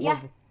 Like,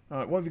 what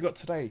have you got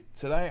today?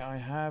 Today I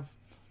have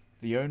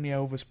the only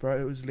Elvis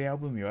Presley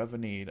album you ever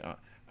need.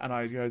 And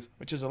I goes,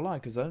 which is a lie,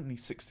 because there are only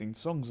 16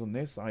 songs on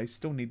this. I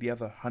still need the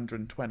other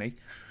 120.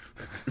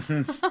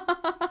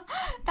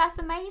 That's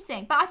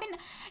amazing. But I think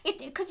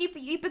because you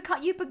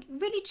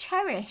really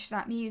cherish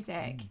that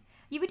music.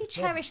 You really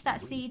cherish that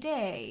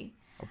CD.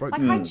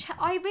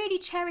 I really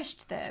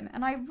cherished them,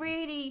 and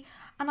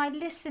I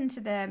listened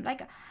to them.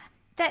 Like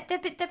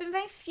there've been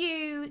very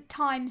few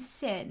times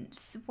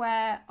since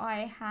where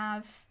I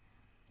have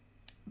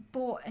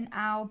bought an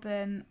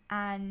album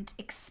and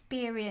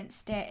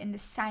experienced it in the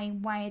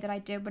same way that I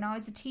did when I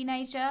was a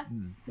teenager.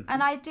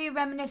 And I do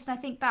reminisce, and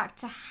I think back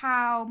to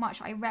how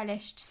much I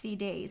relished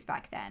CDs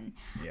back then.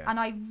 And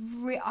I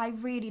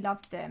really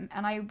loved them,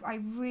 and I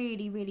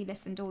really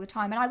listened all the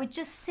time. And I would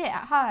just sit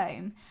at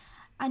home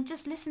and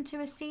just listen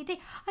to a CD.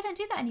 I don't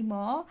do that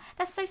anymore.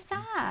 That's so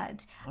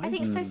sad. I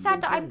think it's so do.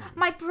 sad that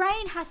my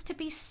brain has to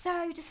be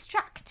so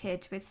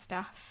distracted with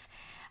stuff.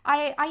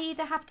 I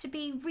either have to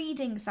be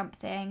reading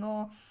something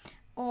or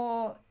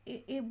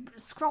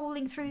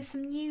scrolling through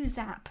some news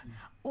app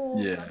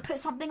or put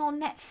something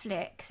on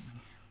Netflix.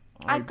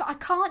 I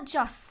can't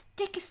just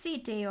stick a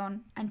CD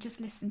on and just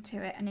listen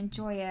to it and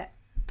enjoy it.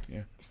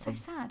 Yeah. It's so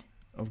sad.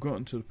 I've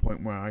gotten to the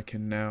point where I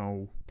can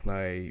now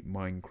play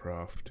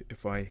Minecraft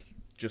if I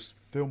just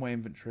fill my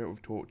inventory up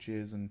with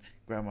torches and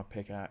grab my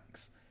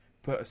pickaxe,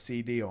 put a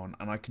CD on,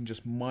 and I can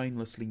just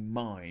mindlessly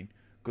mine.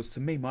 Because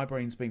to me, my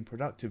brain's being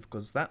productive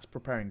because that's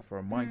preparing for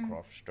a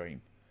Minecraft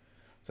stream.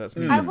 So that's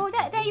me. Oh, well,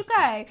 there you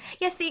go.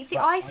 Yes, see,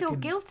 I feel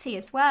guilty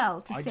as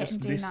well to sit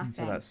and do listen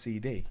nothing. to that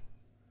CD.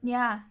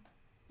 Yeah.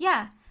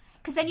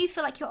 Because then you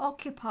feel like you're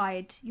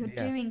occupied, you're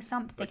doing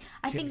something.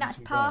 I think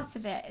that's part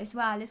of it as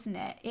well, isn't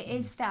it? It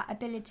is that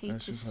ability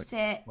to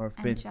sit I've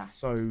and been just...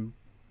 so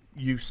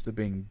used to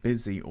being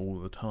busy all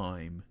the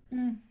time.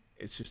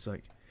 It's just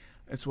like,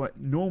 it's like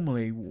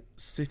normally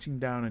sitting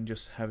down and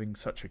just having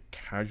such a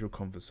casual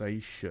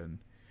conversation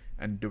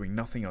and doing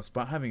nothing else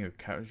but having a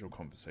casual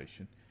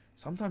conversation,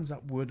 sometimes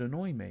that would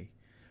annoy me.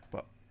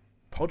 But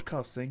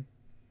podcasting,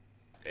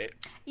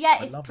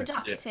 it's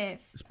productive.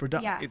 It's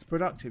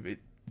productive.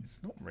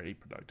 It's not really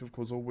productive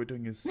because all we're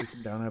doing is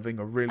sitting down having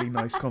a really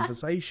nice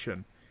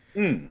conversation.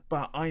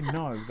 But I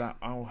know that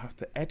I'll have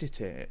to edit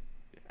it,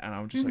 and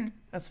I'm just like,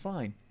 that's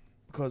fine,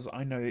 because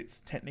I know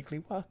it's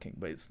technically working,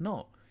 but it's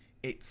not.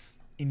 It's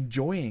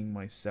enjoying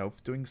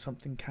myself doing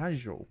something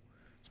casual.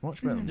 It's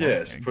much better than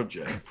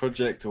working. It's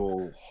project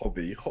or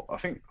hobby. I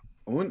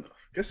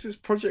guess it's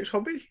project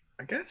hobby.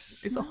 I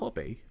guess it's a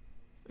hobby.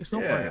 It's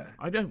not.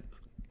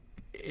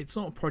 It's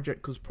not a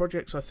project, because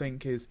projects, I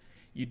think, is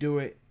you do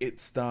it,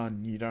 it's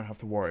done. You don't have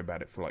to worry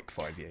about it for like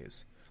 5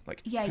 years.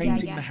 Like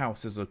painting the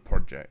house is a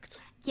project.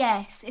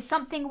 Yes, it's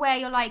something where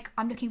you're like,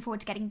 I'm looking forward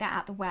to getting that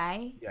out of the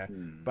way. Yeah,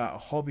 but a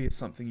hobby is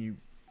something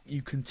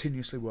you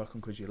continuously work on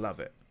because you love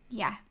it.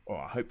 Yeah. Or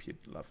I hope you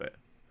love it.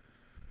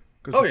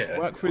 Because if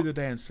you work through the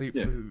day and sleep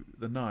through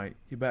the night,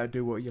 you better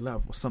do what you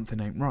love or something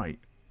ain't right.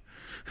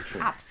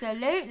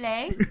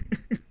 Absolutely.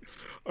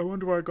 I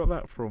wonder where I got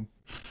that from.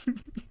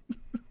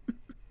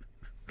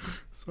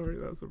 Sorry,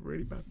 that was a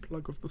really bad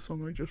plug of the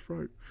song I just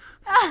wrote.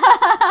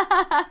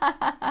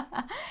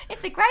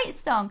 It's a great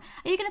song.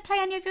 Are you going to play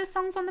any of your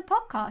songs on the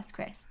podcast,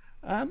 Chris?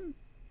 I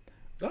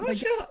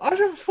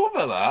never thought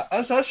about that.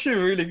 That's actually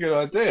a really good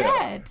idea.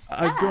 Good.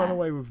 I've gone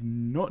away with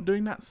not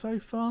doing that so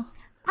far.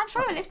 I'm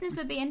sure your listeners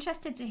would be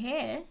interested to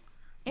hear.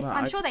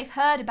 I'm sure they've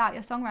heard about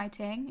your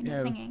songwriting and your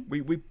singing.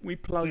 We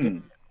plug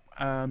it.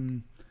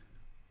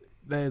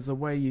 There's a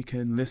way you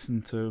can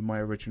listen to my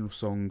original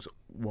songs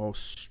while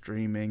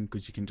streaming,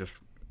 because you can just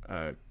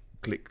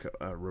click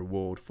a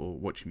reward for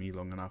watching me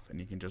long enough, and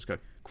you can just go,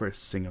 Chris,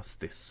 sing us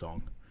this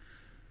song.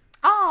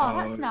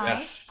 Oh, that's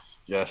nice.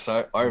 Yes,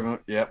 I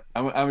remember. Yeah,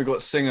 and we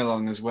got sing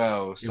along as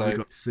well. So we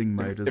got sing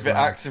mode as if well. It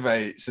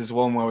activates, there's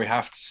one where we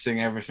have to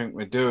sing everything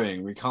we're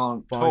doing. We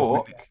can't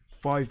talk.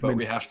 5 minutes. But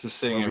we have to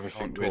sing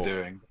everything we're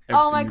doing.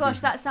 Oh my gosh,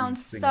 that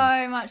sounds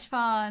so much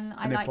fun.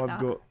 And if I've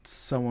got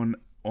someone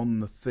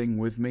on the thing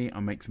with me, I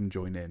make them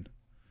join in.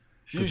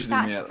 That's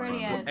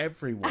brilliant. For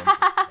everyone,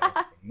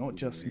 not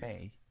just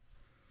me.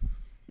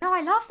 No,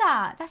 I love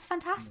that. That's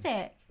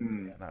fantastic.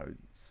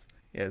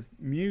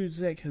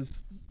 Music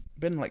has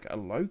been like a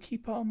low-key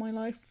part of my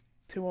life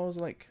till I was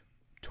like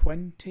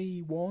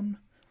 21.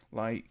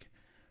 Like,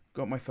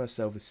 got my first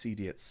Elvis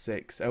CD at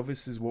 6.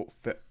 Elvis is what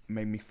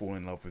made me fall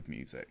in love with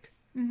music.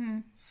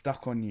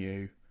 Stuck on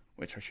You,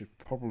 which I should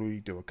probably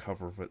do a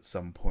cover of at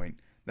some point.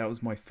 That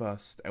was my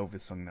first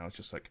Elvis song. That I was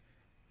just like,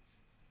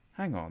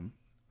 hang on,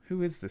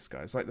 who is this guy?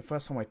 It's like the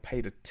first time I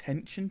paid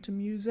attention to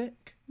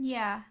music.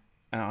 Yeah.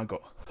 And I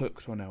got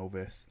hooked on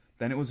Elvis.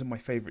 Then it was in my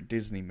favourite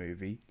Disney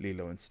movie,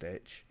 Lilo and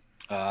Stitch.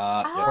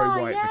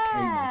 Probably why it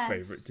became my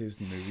favourite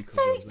Disney movie.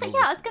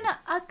 I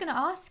was gonna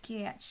ask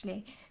you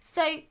actually.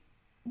 So,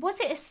 was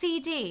it a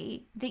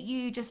CD that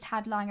you just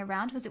had lying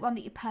around? Was it one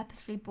that you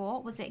purposefully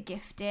bought? Was it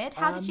gifted?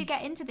 How did you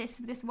get into this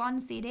one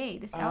CD,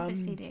 this Elvis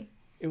CD?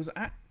 It was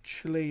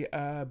actually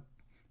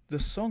the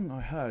song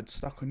I heard,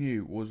 "Stuck on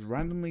You," was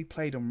randomly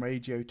played on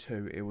Radio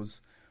 2. It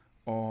was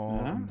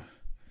on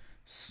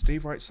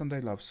Steve Wright's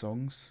Sunday Love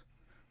Songs.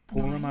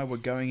 Paul and I were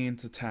going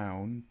into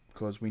town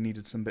because we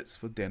needed some bits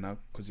for dinner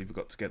because he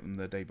forgot to get them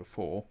the day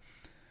before,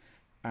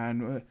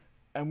 and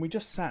we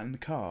just sat in the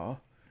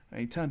car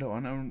and he turned it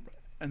on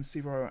and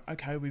Steve went,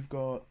 okay, we've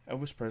got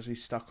Elvis Presley,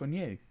 "Stuck on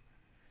You,"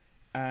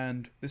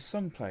 and this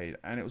song played,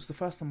 and it was the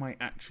first time I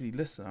actually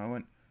listened. I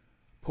went,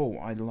 Paul,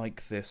 I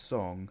like this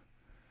song.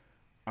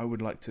 I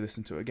would like to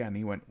listen to it again.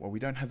 He went, well, we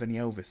don't have any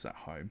Elvis at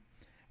home,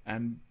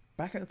 and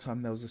back at the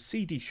time there was a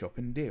CD shop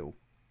in Deal.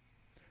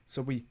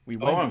 So we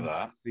went to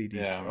the CD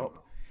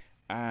shop,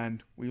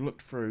 and we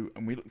looked through,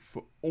 and we looked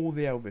for all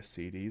the Elvis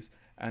CDs,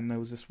 and there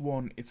was this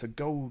one, it's a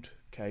gold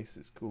case,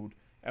 it's called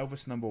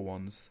Elvis Number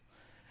Ones,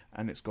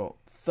 and it's got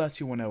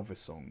 31 Elvis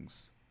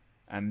songs,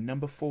 and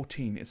number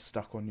 14 is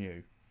 "Stuck on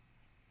You."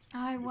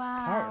 Oh, It's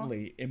wow.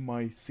 currently in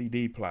my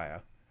CD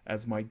player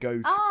as my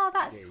go-to. Oh,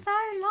 that's CD. so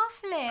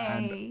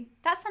lovely.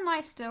 That's a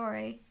nice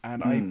story.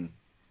 And I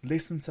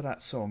listen to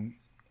that song.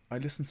 I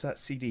listen to that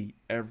CD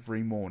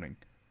every morning.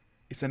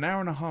 It's an hour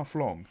and a half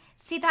long.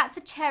 See, that's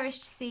a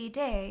cherished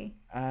CD.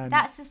 And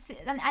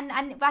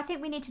And I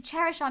think we need to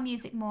cherish our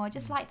music more,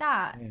 just like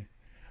that. yeah.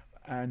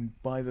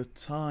 And by the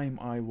time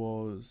I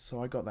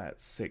got that at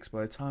 6.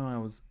 By the time I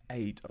was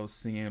 8, I was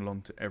singing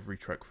along to every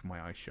track with my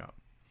eyes shut.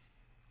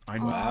 I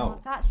know. Wow.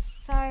 Oh, that's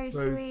so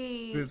So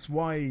sweet. that's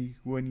why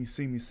when you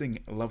see me sing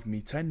 "Love Me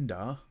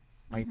Tender,"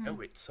 I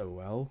know it so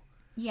well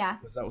Yeah.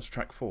 because that was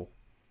track 4.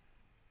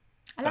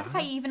 I love the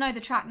fact you even know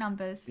the track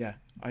numbers. Yeah,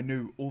 I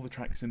knew all the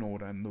tracks in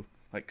order, and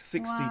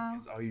 16 Wow.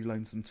 is "Are You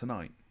Lonesome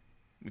Tonight,"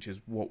 which is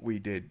what we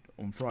did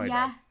on Friday.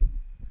 Yeah.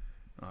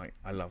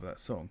 I love that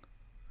song.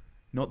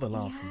 Not the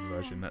laughing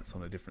version; that's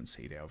on a different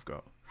CD I've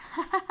got.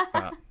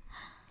 But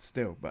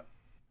still,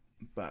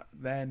 but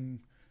then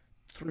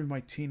through my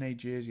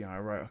teenage years, I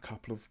wrote a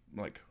couple of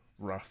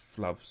rough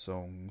love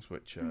songs,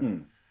 which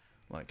are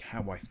like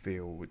 "How I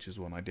Feel," which is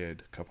one I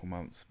did a couple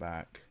months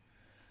back.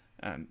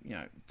 And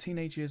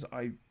teenage years,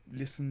 I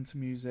listened to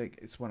music.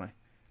 It's when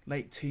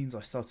late teens, I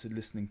started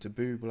listening to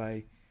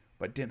Bublé,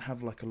 but I didn't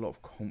have a lot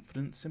of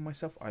confidence in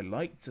myself. I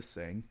liked to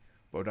sing,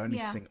 but I'd only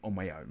sing on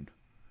my own.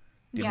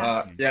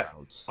 Yeah. Sing in Yeah,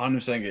 crowds.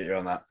 100% get you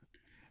on that.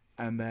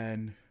 And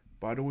then,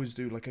 but I'd always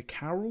do a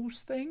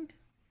carols thing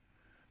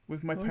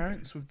with my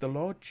parents with the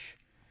lodge,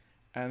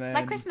 and then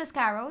Like Christmas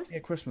carols. yeah,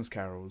 Christmas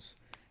carols.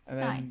 And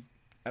then Nice.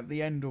 at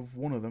the end of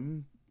one of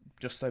them,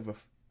 just over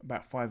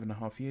about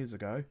 5.5 years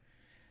ago,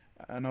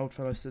 an old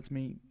fellow said to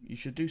me, "You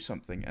should do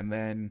something." And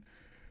then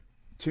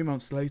 2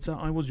 months later,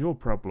 I was your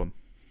problem.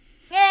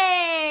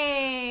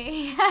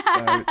 Yay!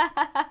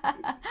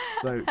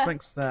 So it's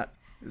thanks to that.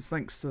 It's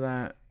thanks to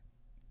that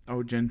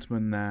old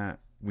gentleman that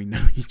we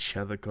know each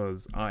other,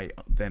 because I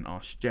then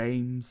asked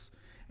James,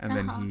 and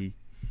then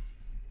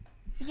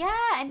Yeah,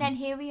 and then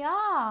here we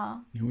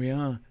are. here we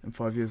are. And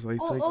 5 years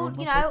later, All, you're on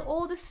my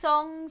all the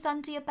songs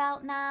under your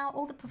belt now,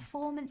 all the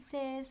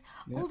performances,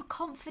 all the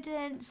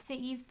confidence that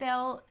you've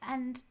built,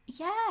 and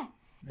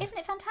isn't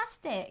it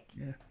fantastic?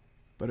 Yeah,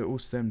 but it all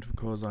stemmed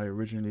because I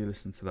originally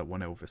listened to that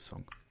one Elvis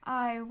song.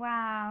 Oh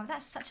wow,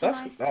 that's such a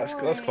nice story.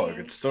 That's quite a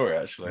good story,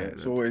 actually. Yeah,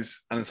 It's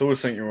always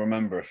something you'll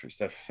remember if it's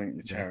definitely something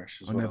you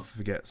cherish as I'll well. never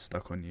forget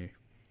 "Stuck on You,"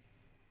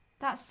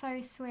 That's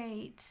so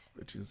sweet.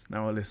 which is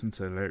now I listen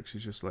to the lyrics.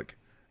 It's just like,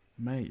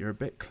 mate, you're a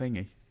bit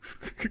clingy.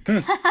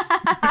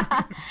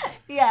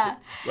 Yeah.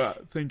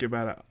 But think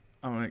about it,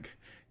 I'm like,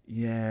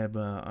 yeah,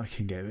 but I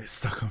can get a bit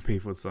stuck on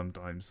people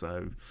sometimes.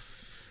 So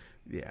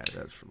yeah,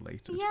 that's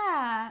related.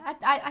 Yeah,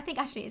 I think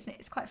actually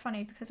it's quite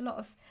funny because a lot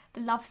of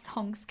the love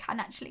songs can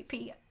actually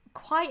be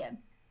quite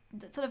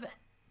sort of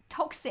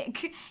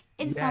toxic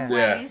in some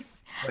Yeah. ways,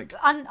 Like,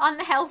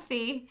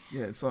 unhealthy.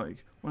 yeah, it's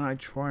like when I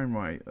try and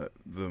write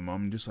them,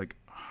 I'm just like,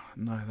 "Oh,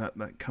 no,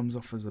 that comes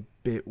off as a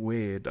bit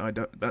weird.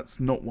 That's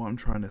not what I'm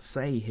trying to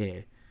say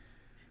here."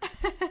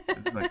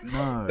 It's like,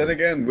 no. Then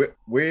again,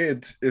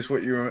 weird is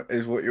what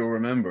you'll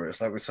remember.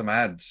 It's like with some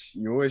ads,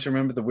 you always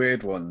remember the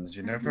weird ones.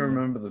 You never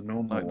remember the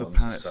normal Like the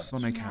ones. and such.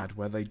 Panasonic ad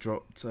where they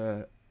dropped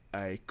a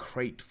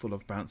crate full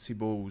of bouncy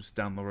balls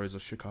down the roads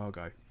of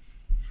Chicago.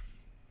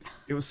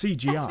 It was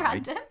CGI, That's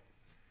random.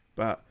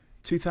 but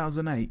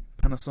 2008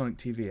 Panasonic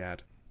TV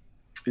ad.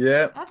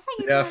 Yeah, I think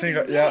you yeah, I know think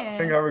the I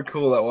think I year.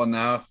 recall that one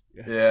now.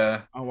 Yeah.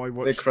 Yeah, Oh, I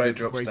watched crate the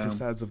drops greatest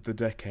down. ads of the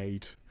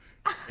decade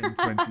in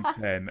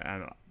 2010,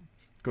 and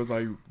because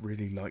I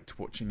really liked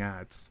watching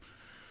ads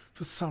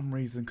for some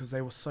reason, because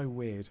they were so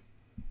weird.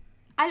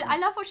 I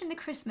love watching the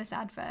Christmas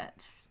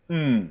adverts.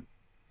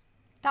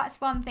 That's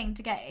one thing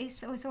to get.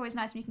 It's always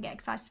nice when you can get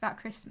excited about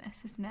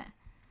Christmas, isn't it?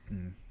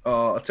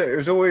 Oh, I'll tell you, it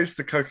was always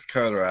the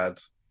Coca-Cola ad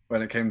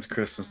when it came to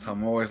Christmas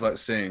time. I always like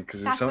seeing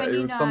because That's when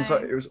you know.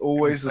 it was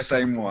always the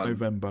same one.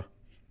 November.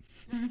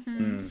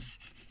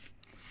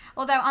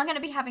 Although I'm going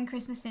to be having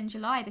Christmas in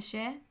July this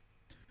year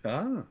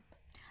Ah,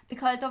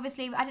 because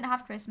obviously I didn't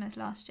have Christmas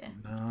last year.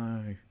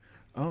 No.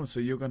 Oh, so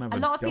you're gonna have A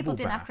lot of people double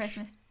didn't have bash.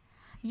 Christmas.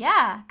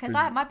 Yeah, because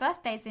my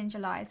birthday's in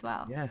July as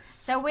well. Yes.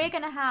 So we're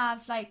going to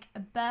have like a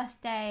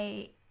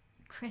birthday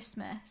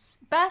Christmas.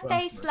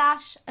 Birthday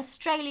 /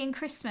 Australian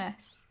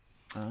Christmas.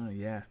 Oh,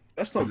 yeah.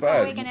 that's not That's what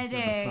we're bad. going to It's in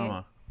the do.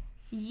 summer.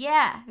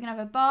 Yeah, we're going to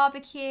have a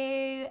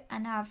barbecue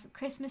and have a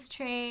Christmas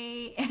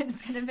tree.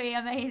 It's going to be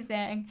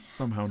amazing.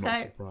 Somehow not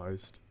So-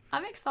 surprised.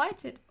 I'm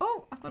excited.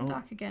 Oh, I've gone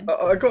dark again.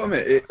 I got to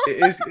admit,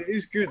 it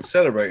is good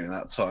celebrating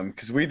that time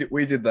because we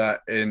did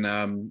that in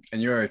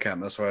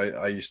Eurocamp. That's where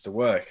I used to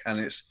work,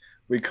 and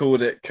we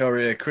called it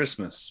Courier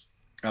Christmas,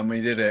 and we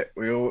did it.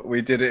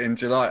 We did it in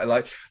July.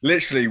 Like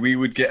literally, we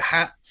would get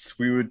hats.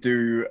 We would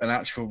do an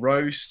actual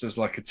roast as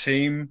like a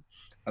team,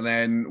 and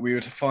then we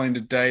would find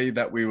a day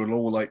that we would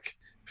all like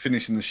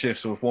finishing the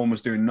shifts, or if one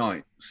was doing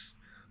nights,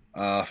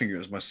 I think it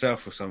was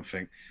myself or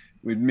something.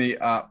 We'd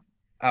meet up.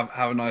 Have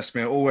a nice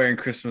meal, all wearing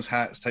Christmas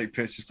hats, take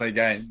pictures, play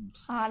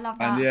games. Oh, I love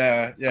that.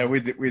 And yeah, we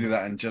did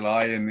that in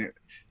July, and it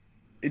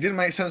didn't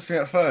make sense to me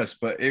at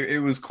first, but it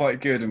was quite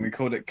good, and we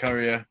called it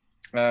Courier.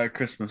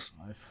 Christmas.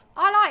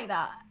 I like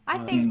that. I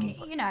think,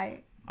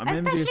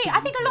 especially, I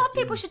think a lot of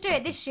people should do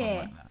it this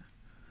year.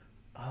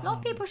 A lot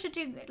of people should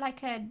do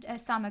like a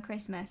summer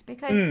Christmas,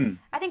 because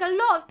I think a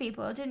lot of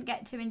people didn't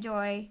get to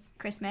enjoy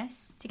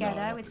Christmas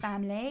together with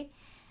family.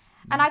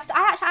 And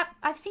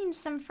I've seen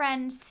some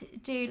friends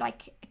do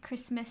like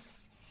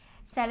Christmas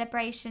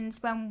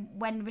celebrations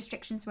when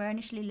restrictions were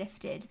initially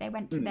lifted. They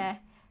went to their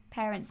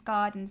parents'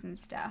 gardens and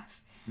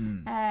stuff,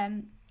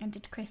 and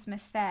did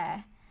Christmas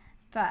there.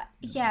 But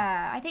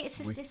yeah, I think it's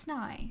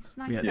nice. It's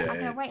nice to have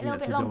to wait a little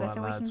bit longer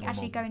so we can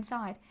actually go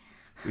inside.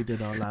 We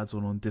did our lads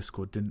on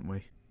Discord, didn't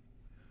we?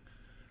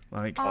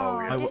 Like,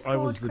 I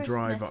was the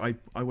driver.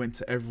 I went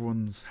to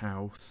everyone's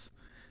house,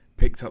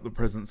 picked up the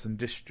presents and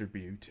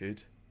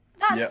distributed.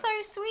 That's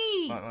so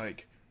sweet.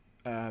 Like,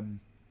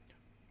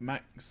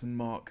 Max and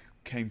Mark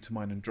came to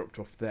mine and dropped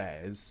off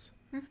theirs.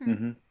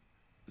 Mm-hmm.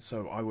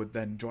 So I would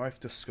then drive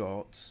to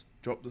Scott's,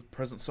 drop the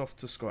presents off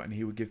to Scott, and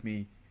he would give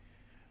me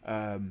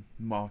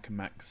Mark and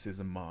Max's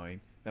and mine.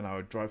 Then I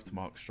would drive to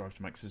Mark's, drive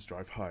to Max's,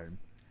 drive home.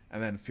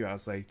 And then a few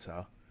hours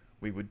later,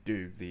 we would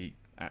do the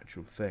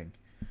actual thing.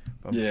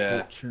 But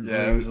unfortunately,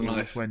 it was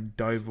nice. When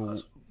Dover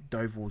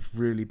was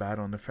really bad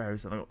on the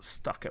ferries, and I got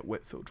stuck at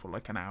Whitfield for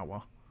like an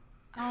hour.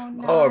 Oh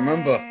no! Oh, I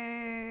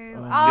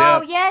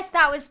remember. Yes,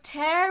 that was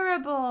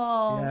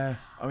terrible. Yeah,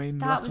 I mean,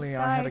 That luckily was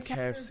I had a so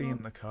KFC terrible.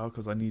 in the car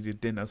because I needed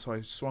dinner, so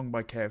I swung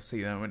by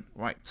KFC. And I went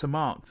right to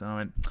Mark's, and I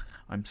went,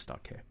 I'm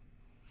stuck here.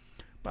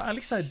 But at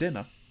least I had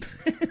dinner.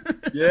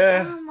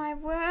 Yeah. Oh my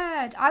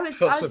word! I was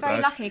Not so very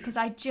bad. lucky because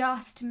I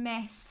just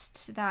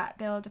missed that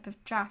build up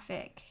of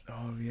traffic.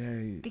 Oh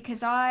yeah.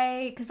 Because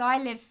I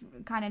live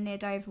kind of near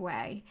Dover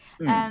Way,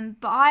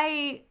 but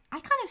I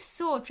kind of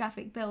saw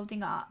traffic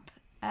building up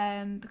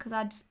because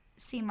I'd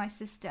seen my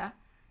sister,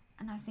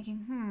 and I was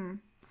thinking,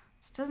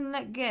 this doesn't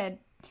look good,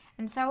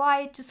 and so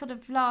I just sort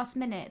of last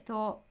minute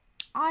thought,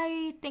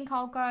 I think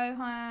I'll go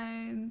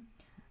home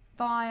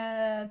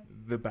via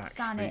The back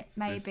Thanet, streets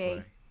this maybe.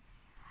 way.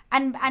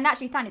 And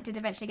actually Thanet did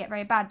eventually get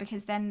very bad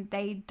because then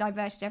they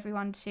diverted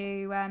everyone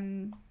to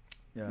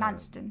Yeah.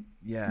 Manston.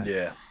 Yeah.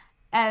 Yeah.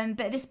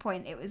 But at this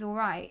point, it was all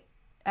right.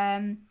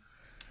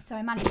 So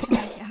I managed to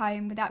make it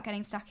home without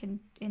getting stuck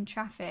in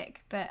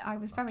traffic. But I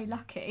was very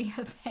lucky,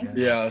 I think.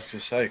 Yeah, I was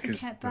just saying, To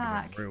because get Would have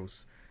back. been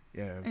reals.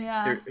 Yeah.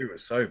 Yeah. it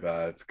was so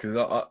bad. Because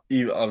I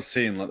was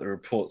seeing like the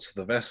reports of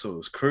the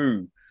vessels,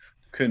 crew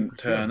couldn't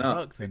turn You had up.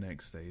 work the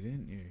next day,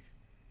 didn't you?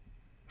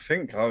 I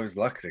think I was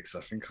lucky because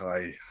I think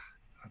I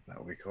had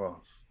that week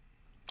off.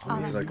 Oh,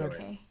 When that's did I go in?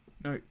 lucky.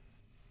 No.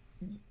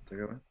 Did I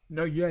go in?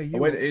 No, yeah, you I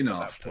went were, in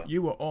after.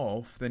 You were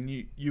off, then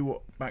you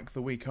were back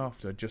the week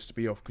after just to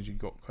be off because you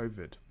got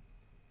COVID.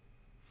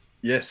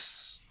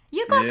 Yes.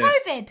 You got Yes.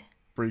 COVID.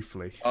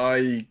 Briefly.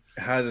 I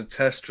had a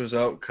test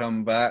result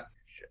come back,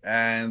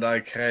 and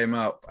I came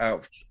up out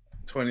of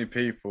 20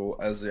 people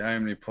as the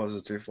only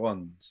positive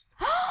ones.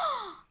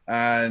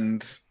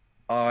 And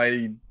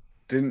I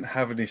didn't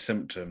have any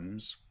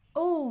symptoms,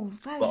 Oh,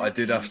 very but I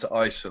did lucky. have to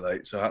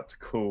isolate, so I had to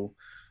call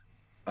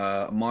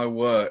my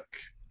work.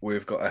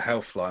 We've got a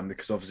health line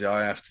because obviously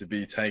I have to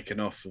be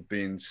taken off of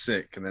being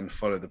sick and then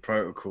follow the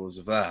protocols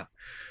of that.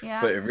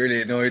 Yeah. But it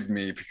really annoyed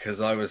me because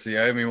I was the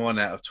only one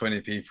out of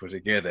 20 people to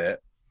get it.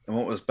 And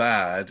what was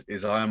bad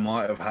is I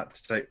might have had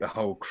to take the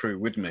whole crew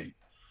with me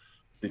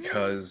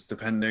because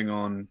depending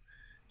on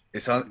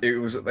it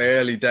was at the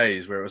early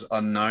days where it was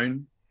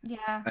unknown,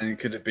 Yeah. and it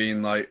could have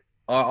been like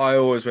I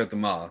always wear the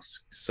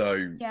mask.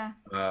 So Yeah.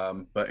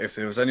 but if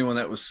there was anyone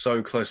that was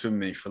so close with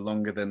me for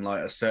longer than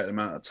like a certain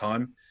amount of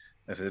time,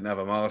 if they didn't have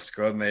a mask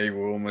on, they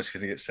were almost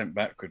going to get sent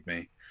back with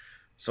me.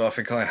 So I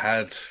think I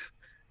had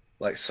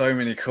like so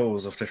many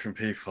calls of different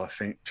people, I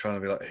think, trying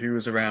to be like, who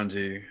was around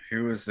you?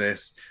 Who was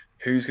this?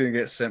 Who's going to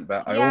get sent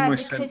back? I Yeah,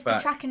 almost because sent the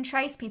back. track and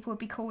trace people would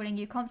be calling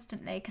you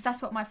constantly. Because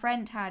that's what my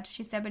friend had.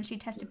 She said when she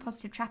tested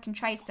positive, track and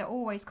trace are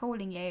always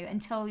calling you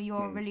until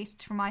you're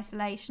released from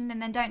isolation.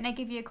 And then don't they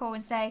give you a call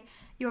and say,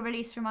 you're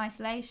released from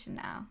isolation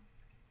now?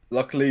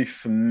 Luckily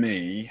for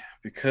me,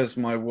 because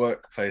my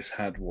workplace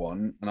had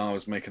one and I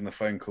was making the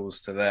phone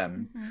calls to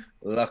them,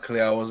 luckily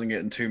I wasn't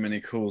getting too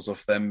many calls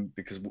off them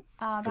because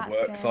Oh, the that's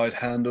work good. side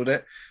handled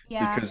it.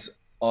 Yeah. Because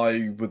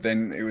I would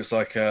then, it was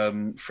like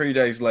 3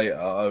 days later,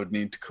 I would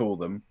need to call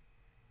them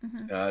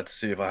to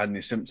see if I had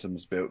any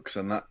symptoms built, because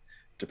then that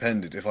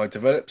depended. If I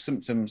developed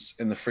symptoms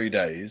in the 3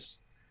 days,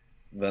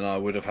 then I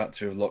would have had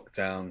to have locked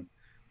down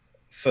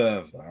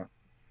further.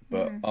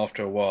 But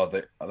after a while,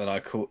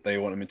 they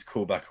wanted me to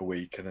call back a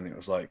week, and then it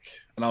was like,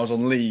 and I was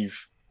on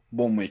leave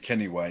 1 week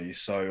anyway,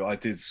 so I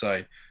did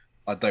say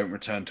I don't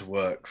return to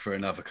work for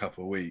another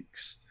couple of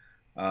weeks.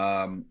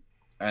 And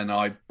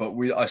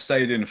I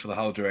stayed in for the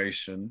whole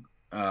duration.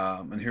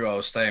 And who I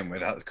was staying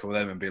with, I had to call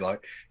them and be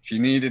like, if you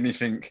need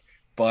anything,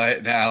 buy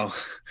it now,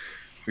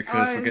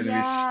 because we're going to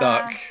be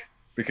stuck.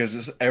 Because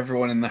it's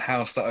everyone in the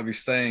house that I'd be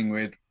staying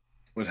with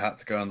would have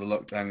to go under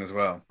lockdown as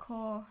well. Of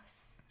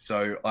course.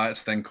 So I had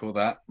to then call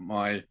that and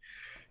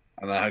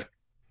I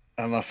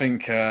And I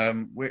think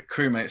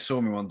crewmate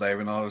saw me one day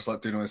when I was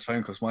like doing all these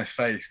phone calls. My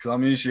face, because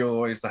I'm usually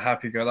always the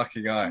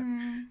happy-go-lucky guy,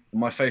 Mm.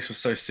 my face was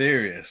so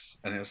serious,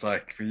 and it was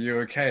like, "Are you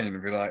okay?" And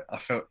it'd be like, I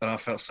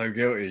felt so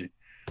guilty.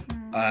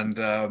 Mm.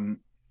 And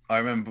I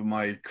remember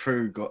my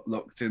crew got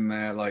locked in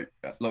there, like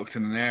locked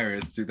in an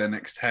area to do their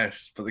next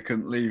test, but they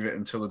couldn't leave it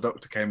until the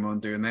doctor came on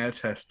doing their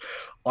test.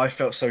 I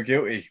felt so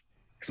guilty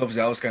because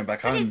obviously I was going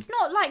back But home. it's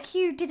not like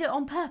you did it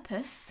on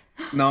purpose.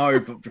 No,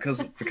 but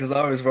because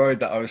I was worried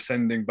that I was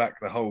sending back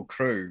the whole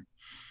crew,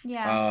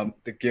 Yeah.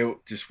 the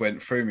guilt just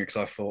went through me because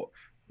I thought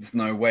there's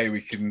no way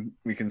we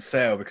can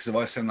sail, because if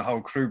I send the whole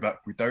crew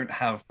back, we don't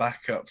have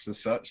backups as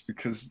such,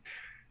 because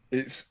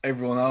it's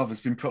everyone else has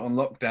been put on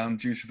lockdown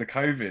due to the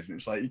COVID.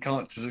 It's like you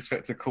can't just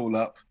expect to call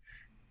up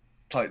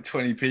like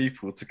 20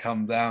 people to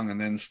come down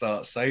and then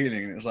start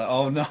sailing. And it was like,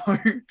 oh no,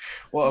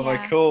 what have I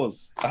Yeah.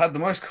 caused? I had the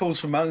most calls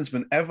from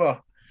management ever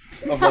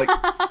of like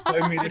so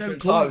many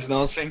different call. types, and I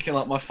was thinking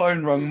like my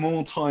phone rang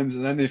more times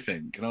than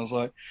anything, and I was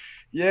like,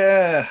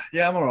 yeah,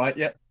 I'm all right,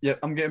 yeah,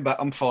 I'm getting back,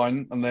 I'm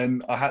fine. And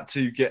then I had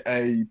to get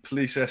a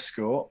police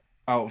escort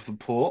out of the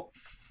port,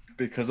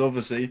 because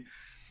obviously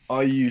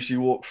I usually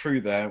walk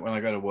through there when I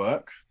go to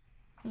work.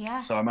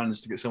 Yeah. So I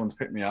managed to get someone to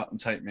pick me up and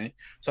take me.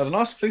 So I had a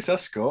nice police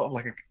escort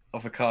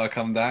of a car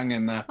come down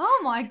and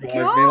Oh my drive me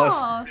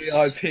god.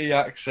 like VIP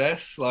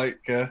access, like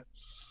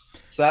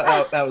so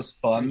that was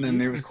fun,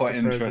 and it was quite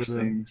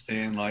interesting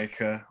seeing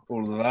like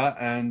all of that.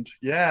 And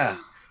yeah,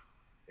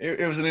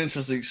 it was an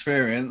interesting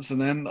experience. And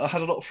then I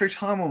had a lot of free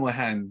time on my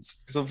hands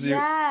because obviously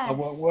I Yes.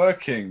 wasn't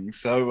working,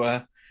 so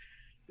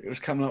it was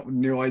coming up with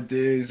new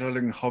ideas,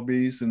 developing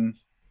hobbies, and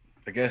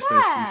I guess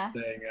Yeah.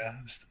 basically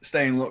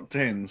staying locked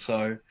in.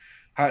 So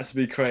I had to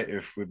be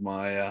creative with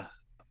my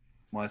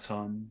my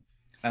time,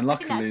 and I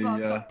think that's luckily,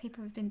 what a lot of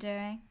people have been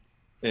doing.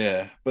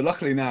 yeah. But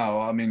luckily now,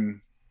 I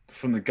mean,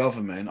 from the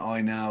government,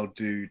 I now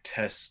do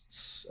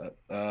tests.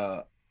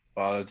 Well,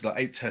 I do like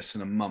 8 tests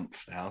in a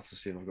month now to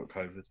see if I've got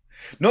COVID.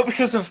 Not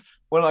because of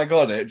when I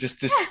got it, just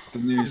the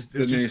new It's the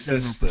new just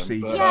general system.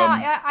 procedure. But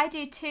Yeah, I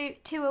do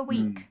two a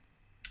week.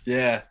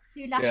 yeah,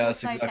 2 yeah, lateral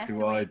that's flow exactly tests a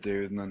what I week.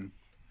 do, and then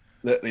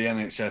let the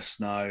NHS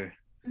know.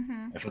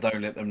 Hmm. If I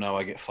don't let them know,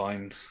 I get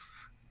fined.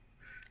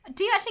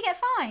 Do you actually get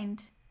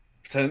fined?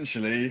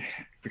 Potentially,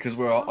 because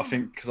I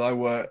think because I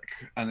work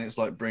and it's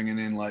like bringing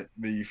in like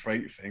the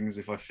freight things.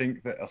 If I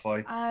think that Oh,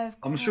 of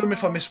I'm sure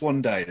if I miss course.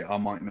 one day, I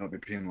might not be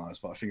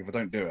penalised. But I think if I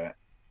don't do it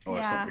or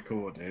it's Yeah. not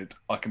recorded,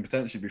 I can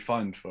potentially be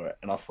fined for it.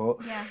 And I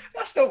thought Yeah.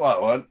 that's not what I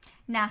want.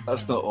 Nah.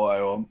 That's not what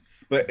I want.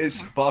 But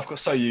I've got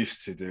so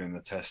used to doing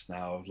the test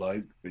now of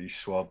like these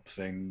swab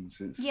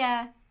things. It's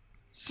Yeah.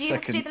 Do you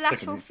have to do the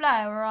lateral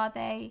flow, or are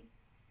they?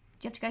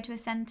 Do you have to go to a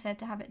centre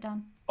to have it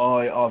done?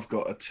 I've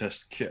got a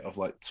test kit of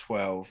like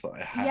 12 that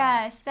I have.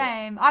 Yeah,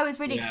 same. I was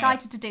really Yeah.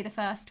 excited to do the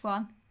first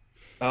one.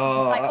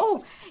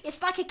 Oh,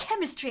 It's like a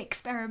chemistry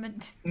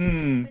experiment.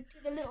 mm, Do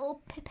the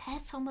little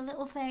pipette on the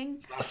little thing.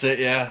 that's it.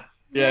 Yeah,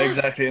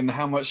 exactly. And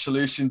how much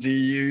solution do you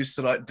use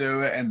to like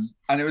do it?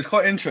 And it was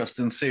quite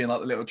interesting seeing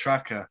like the little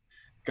tracker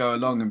go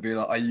along and be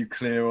like, "Are you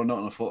clear or not?"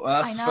 And I thought,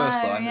 well, that's I the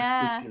first know, line.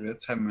 yeah. Let's give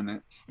it 10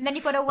 minutes. And then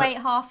you've got to wait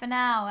half an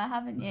hour,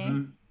 haven't you?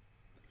 Mhm.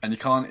 And you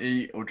can't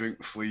eat or drink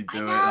before you I do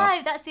know, it. And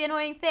I- that's the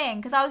annoying thing,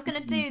 because I was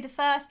going to do the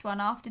first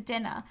one after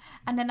dinner,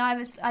 and then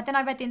then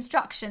I read the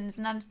instructions,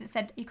 and then it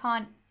said you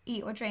can't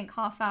eat or drink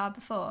half hour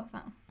before. So,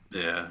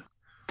 Yeah.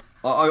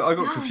 I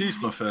got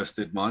confused when I first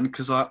did mine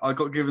because I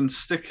got given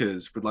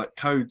stickers with like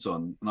codes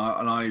on,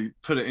 and I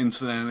put it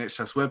into the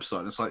NHS website,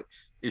 and it's like,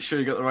 you sure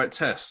you got the right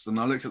test? And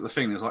I looked at the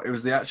thing, and it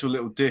was the actual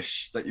little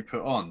dish that you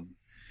put on.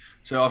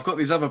 So I've got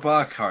these other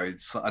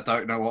barcodes that I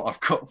don't know what I've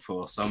got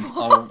for. So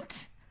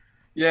what?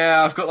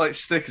 yeah, I've got like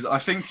stickers. I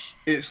think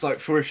it's like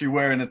for if you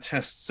were in a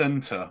test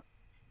centre,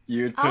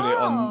 you would put it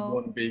on Oh.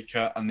 one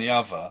beaker and the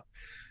other.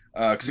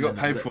 Because I've got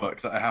Yeah, the-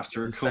 paperwork that I have to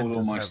The record all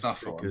centres my have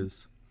stuff on.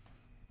 stickers.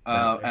 And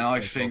I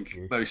They're think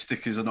bulky. those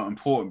stickers are not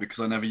important because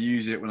I never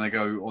use it when I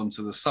go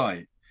onto the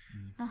site.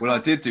 Uh-huh. What I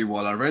did do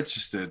while I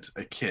registered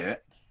a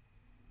kit,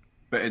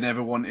 but it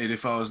never wanted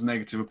if I was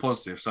negative or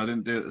positive, so I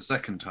didn't do it the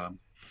second time.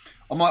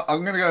 I'm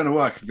going to go into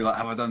work and be like,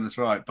 "Have I done this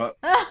right?" But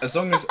as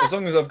long as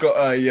I've got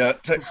a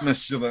text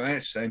message on the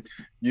net saying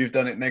you've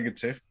done it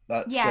negative,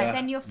 that's Yeah,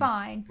 then you're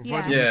fine.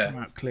 Provided Yeah. you Yeah.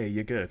 come out clear,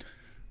 you're good.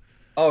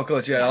 Oh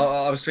god, yeah. Yeah.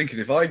 I was thinking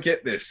if I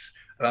get this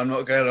and I'm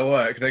not going to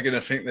work, they're going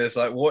to think there's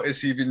like, what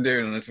has he been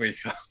doing on this week?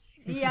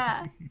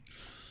 Yeah.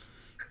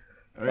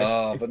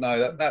 But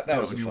no, that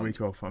was a on your fun.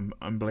 week off.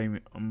 I'm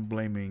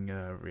blaming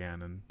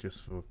Rhiannon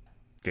just for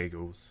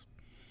giggles.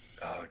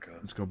 Oh I'm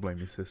god. just gonna blame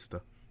your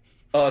sister.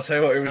 Oh, I'll tell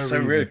you what, it was No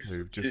so reason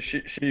weird. to,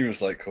 just- She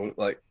was like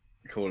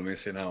calling me,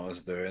 seeing how I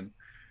was doing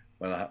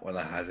when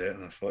I had it,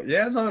 and I thought,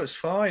 yeah, no, it's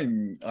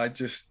fine. I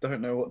just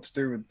don't know what to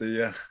do with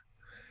the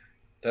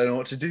don't know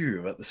what to do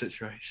about the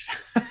situation.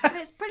 But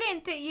it's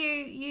brilliant that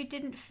you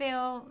didn't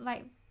feel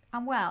like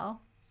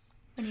unwell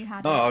when you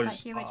had No, it. I Like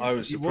was- you were I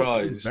was just... He was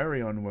surprised.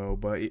 very unwell,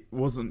 but it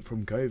wasn't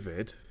from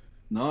COVID.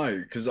 No,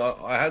 because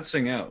I had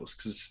something else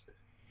because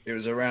it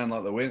was around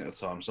like the winter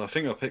time, so I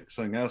think I picked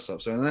something else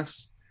up. So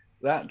unless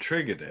that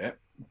triggered it,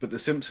 but the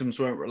symptoms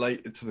weren't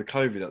related to the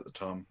COVID at the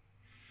time.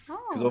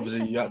 Because Oh,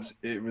 obviously interesting.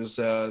 it was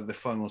the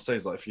final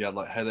stage. Like if you had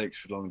like headaches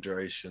for long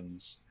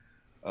durations,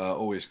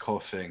 always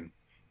coughing,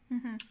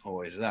 Hmm.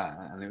 always that,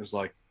 and it was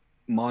like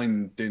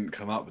mine didn't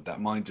come up with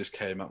that. Mine just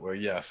came up where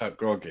I felt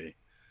groggy,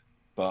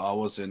 but I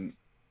wasn't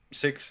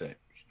sick,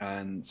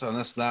 and so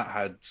unless that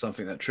had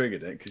something that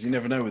triggered it, because you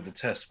never know with the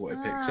test what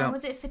it picks Ah, up.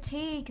 was it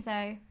fatigue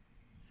though?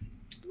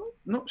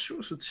 Not sure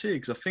it's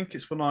fatigue, because I think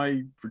it's when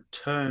I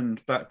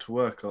returned back to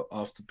work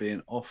after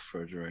being off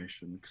for a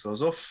duration, because I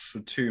was off for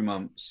 2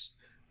 months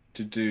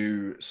to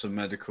do some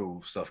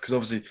medical stuff. Because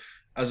obviously,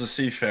 as a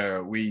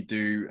seafarer, we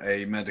do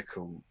a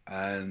medical,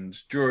 and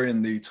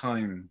during the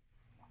time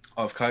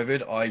of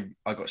COVID,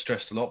 I got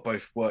stressed a lot,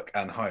 both work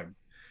and home.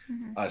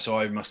 Hmm. So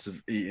I must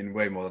have eaten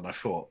way more than I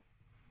thought,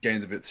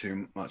 gained a bit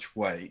too much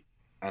weight,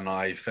 and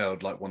I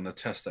failed like one of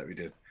the tests that we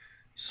did.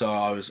 So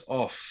I was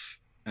off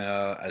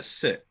as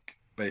sick,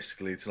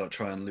 basically, to like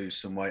try and lose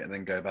some weight and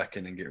then go back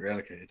in and get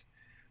reallocated.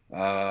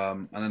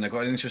 And then I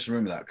got an interesting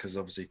room with that because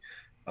obviously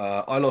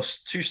I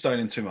lost 2 stone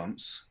in 2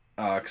 months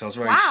because I was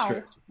very Wow,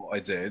 strict with what I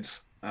did.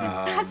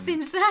 that's Um,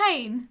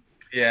 insane.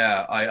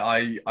 yeah,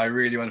 I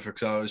really went for it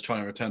because I was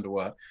trying to return to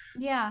work.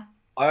 Yeah.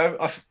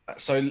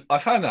 So I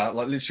found out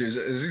like literally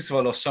as least if I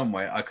lost some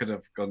weight, I could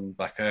have gone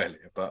back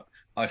earlier, but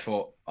I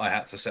thought I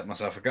had to set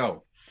myself a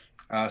goal.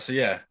 So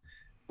yeah,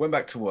 went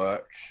back to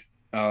work.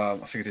 I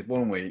think I did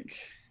 1 week,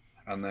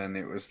 and then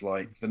it was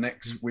like the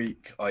next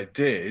week I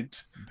did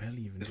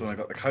Barely even is did when I it.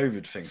 got the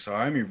COVID thing. So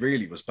I only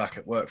really was back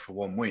at work for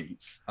 1 week,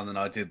 and then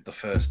I did the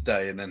first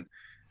day, and then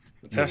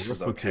the You were test off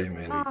for result two came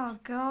more in. weeks. Oh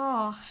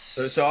gosh.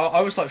 So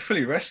I was like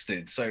fully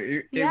rested. So it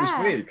was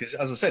Yeah. weird because,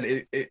 as I said,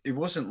 it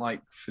wasn't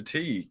like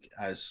fatigue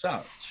as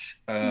such.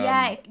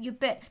 Yeah, you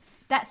but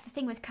that's the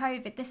thing with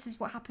COVID. This is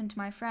what happened to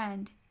my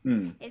friend.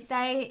 Hmm. Is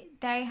they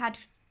had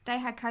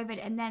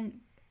COVID and then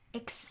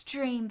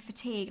extreme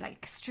fatigue, like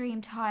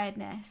extreme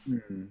tiredness,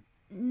 Hmm.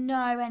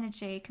 no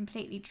energy,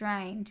 completely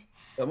drained.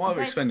 I might have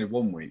They- extended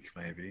 1 week,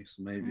 maybe.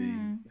 So maybe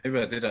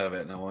I did have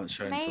it and I wasn't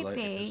showing till later.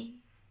 Maybe,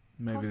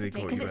 Maybe possibly, they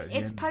caught because you it's at the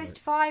it's end of it.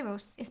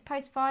 post-viral. It's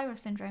post-viral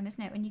syndrome,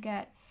 isn't it? When you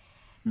get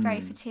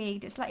very Hmm.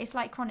 fatigued, it's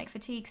like chronic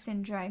fatigue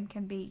syndrome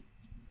can be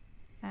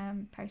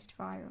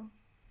post-viral.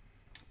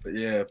 But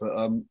yeah,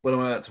 when I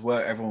went out to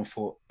work, everyone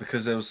thought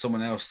because there was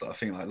someone else that I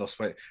think like lost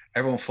weight.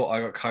 Everyone thought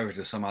I got COVID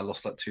and somehow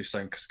lost like 2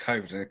 stone because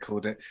COVID, and they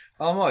called it.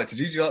 Oh, Mike, did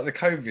you do like the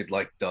COVID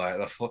like diet?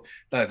 And I thought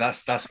no,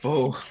 that's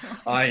bull.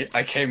 I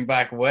came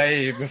back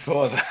way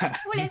before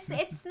that. Well,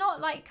 it's not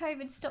like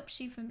COVID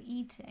stops you from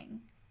eating.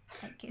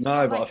 Like it's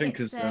No, not but I like think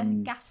it's because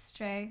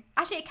gastro.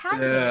 Actually, it can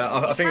be. yeah,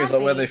 I It think it was can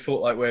like where be. they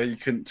thought like where you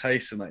couldn't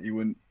taste and that you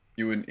wouldn't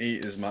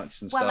eat as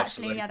much and Well, stuff.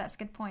 So actually, yeah, that's a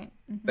good point.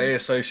 they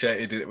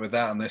associated it with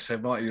that, and they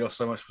said, "Mike, you lost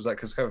so much. Was that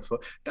because COVID?"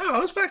 No, I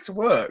was back to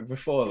work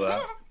before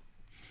that.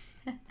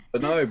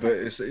 But no, but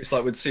it's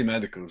like with C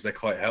medicals, they're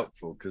quite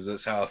helpful because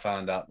that's how I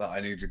found out that I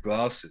needed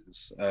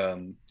glasses.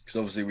 Because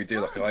obviously we do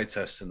like an eye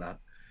test and that.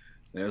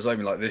 And it was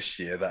only like this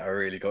year that I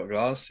really got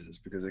glasses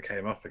because it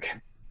came up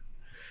again.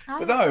 Oh,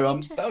 But that's no,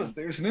 really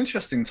it was an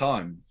interesting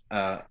time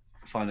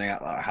finding out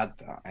that I had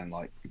that and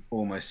like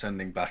almost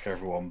sending back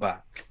everyone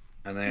back.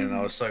 And then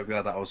I was so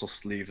glad that I was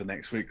off to leave the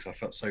next week because I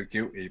felt so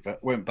guilty.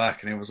 But went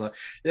back and it was like,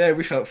 yeah,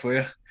 we felt for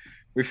you.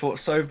 We fought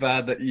so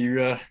bad that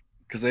you,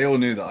 because they all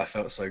knew that I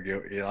felt so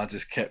guilty, and I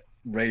just kept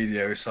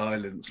radio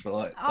silence for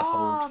like the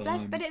whole Oh, time.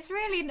 bless! But it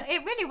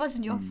really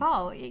wasn't your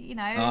fault. You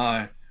know.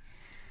 No,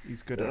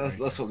 He's good at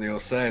that's what they all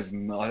said,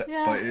 and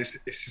Yeah. but it's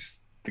just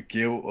the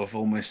guilt of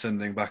almost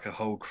sending back a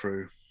whole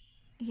crew.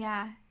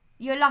 Yeah,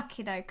 you're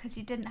lucky though because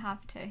you didn't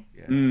have to.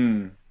 Yeah. Mm.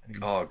 And he's-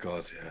 Oh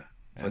god, yeah.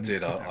 If I and he's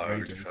did, good at I radio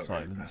already felt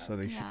very silence, bad. so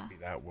they Yeah. shouldn't be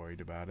that worried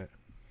about it.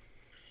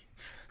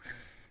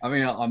 I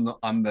mean,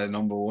 I'm their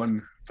number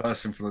one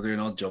person for doing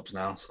odd jobs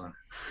now. So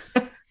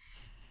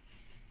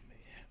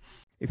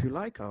If you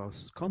like our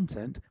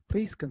content,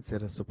 please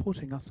consider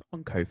supporting us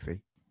on Ko-fi.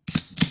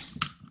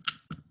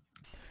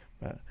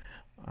 But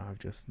I've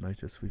just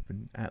noticed we've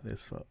been at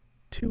this for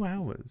 2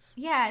 hours.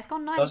 Yeah, it's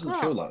gone 9 doesn't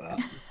o'clock. feel like that.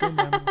 It's gone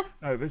down.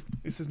 No, this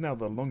is now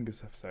the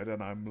longest episode,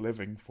 and I'm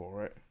living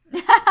for it.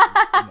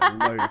 A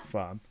load of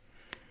fun.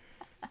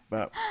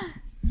 But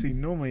see,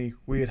 normally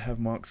we'd have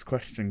Mark's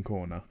question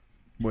corner,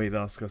 where he'd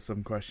ask us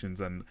some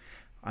questions, and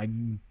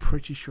I'm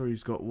pretty sure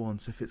he's got one.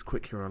 So if it's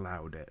quick, you're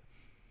allowed it.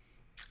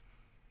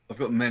 I've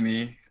got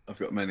many.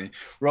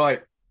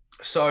 Right.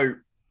 So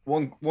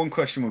one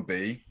question would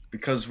be,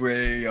 because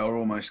we are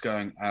almost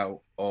going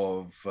out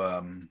of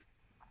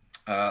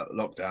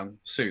lockdown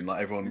soon,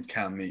 like everyone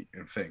can meet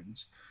and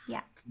things.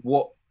 Yeah.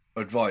 What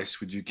advice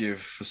would you give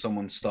for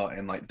someone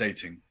starting like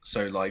dating?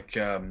 So like,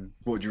 what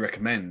would you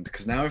recommend?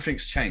 Because now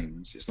everything's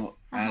changed. It's not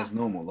as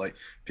normal. Like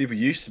people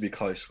used to be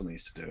close when they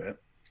used to do it,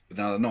 but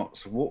now they're not.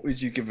 So what would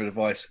you give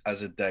advice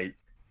as a date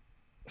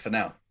for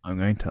now? I'm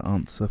going to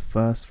answer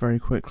first very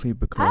quickly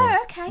because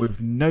Oh, okay.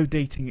 with no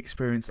dating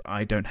experience,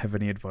 I don't have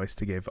any advice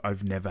to give.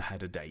 I've never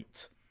had a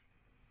date.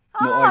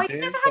 Oh, Not you've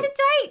ideas, never had a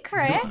date,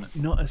 Chris?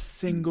 Not a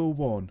single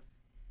one.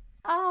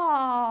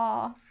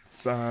 Oh.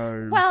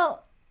 So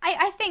Well,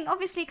 I think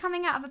obviously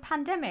coming out of a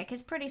pandemic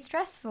is pretty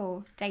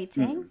stressful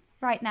dating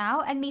right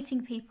now and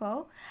meeting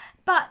people.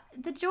 But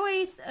the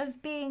joys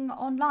of being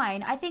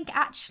online, I think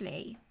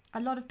actually a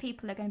lot of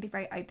people are going to be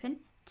very open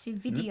to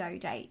video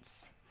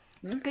dates.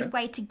 It's a good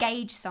way to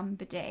gauge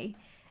somebody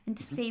and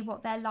to see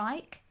what they're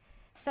like.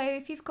 So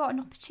if you've got an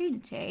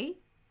opportunity,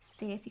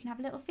 see if you can have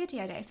a little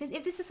video date.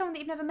 If this is someone that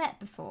you've never met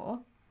before,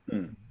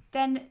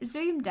 then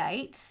Zoom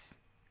dates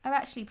are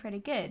actually pretty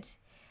good.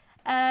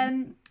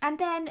 And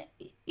then,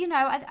 you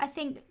know, I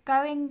think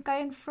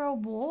going for a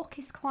walk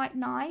is quite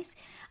nice.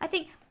 I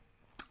think,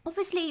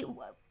 obviously,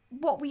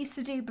 what we used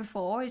to do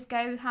before is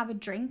go have a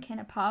drink in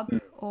a pub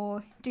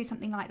or do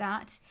something like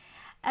that.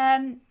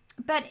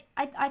 But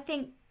I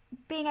think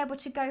being able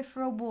to go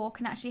for a walk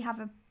and actually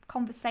have a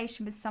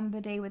conversation with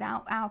somebody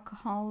without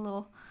alcohol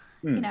or,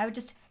 you know,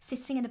 just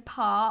sitting in a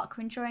park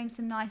or enjoying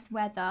some nice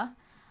weather.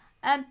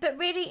 But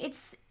really,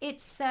 it's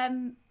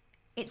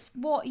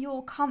what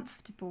you're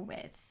comfortable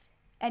with.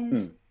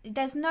 And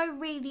there's no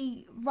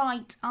really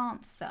right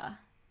answer.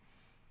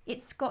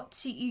 It's got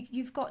to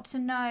you've got to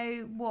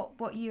know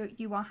what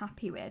you are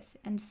happy with.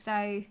 And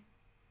so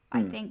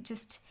I think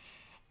just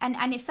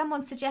and if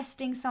someone's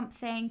suggesting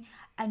something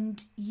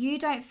and you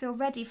don't feel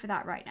ready for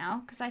that right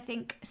now, because I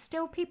think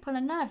still people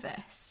are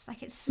nervous.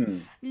 Like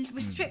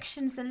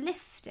restrictions are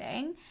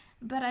lifting,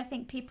 but I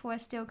think people are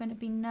still going to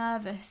be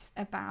nervous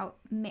about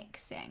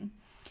mixing.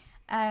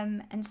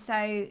 And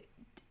so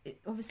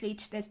obviously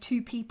there's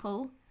two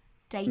people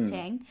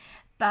dating,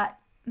 but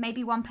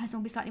maybe one person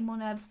will be slightly more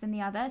nervous than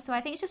the other. So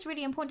I think it's just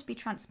really important to be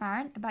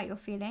transparent about your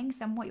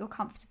feelings and what you're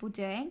comfortable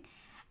doing.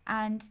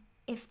 And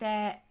if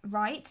they're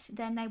right,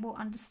 then they will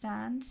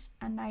understand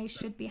and they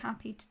should be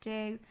happy to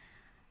do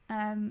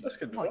That's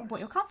good what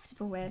you're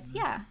comfortable with.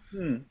 Yeah.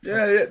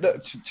 Yeah. No,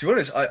 to be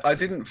honest, I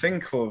didn't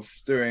think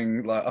of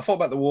doing, like, I thought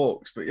about the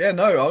walks, but yeah,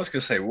 no, I was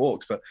going to say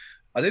walks, but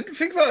I didn't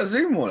think about a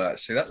Zoom one,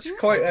 actually. That's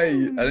quite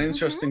an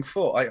interesting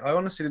thought. I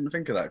honestly didn't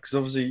think of that, because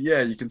obviously,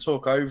 yeah, you can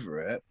talk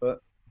over it, but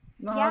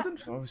no, I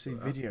didn't. Obviously,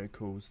 video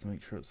calls to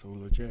make sure it's all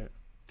legit.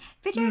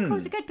 Video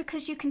calls are good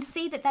because you can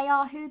see that they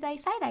are who they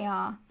say they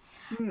are.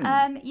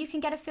 You can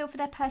get a feel for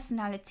their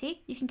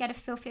personality. You can get a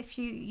feel for if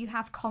you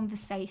have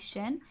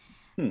conversation.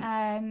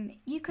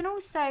 You can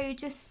also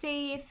just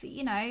see if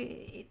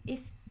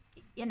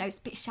it's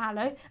a bit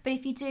shallow, but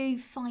if you do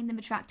find them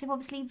attractive,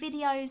 obviously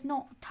video is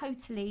not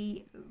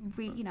totally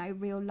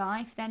real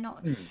life. They're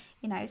not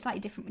it's slightly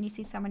different when you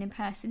see someone in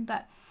person,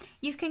 but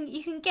you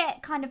can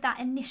get kind of that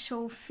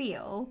initial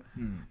feel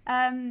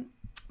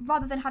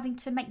rather than having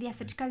to make the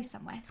effort to go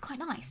somewhere. It's quite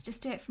nice.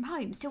 Just do it from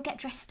home. Still get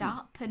dressed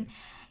up and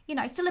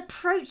still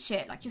approach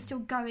it like you're still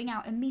going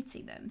out and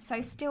meeting them.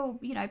 So still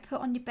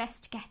put on your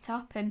best get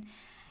up and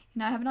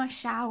have a nice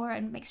shower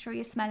and make sure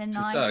you're smelling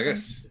nice. So I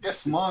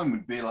guess mine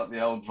would be like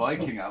the old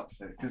Viking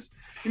outfit, because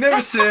you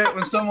never see it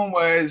when someone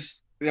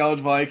wears the old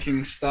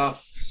Viking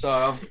stuff.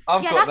 So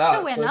I've got that. That's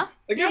the winner. So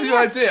it gives you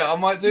an idea. I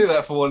might do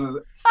that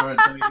for a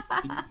date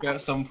at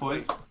some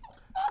point.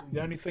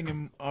 The only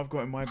thing I've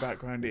got in my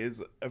background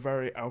is a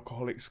very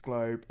Alcoholics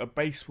globe, a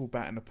baseball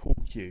bat, and a pool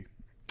cue.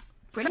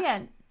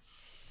 Brilliant.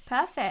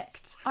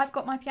 Perfect. I've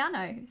got my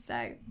piano,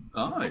 so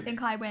I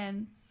think I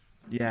win.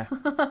 Yeah.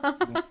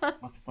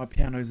 my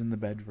piano's in the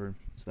bedroom,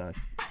 so.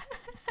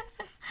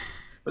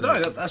 But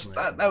no,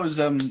 that was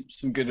some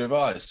good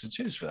advice. So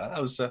cheers for that.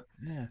 That was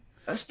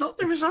that's not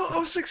the result I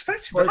was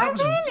expecting. But that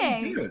was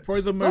really good.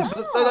 Probably the most.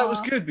 No, that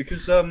was good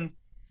because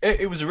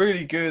it was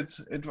really good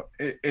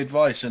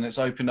advice, and it's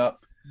opened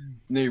up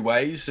new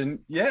ways. And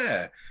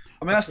yeah,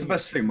 I mean that's the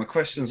best thing. My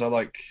questions are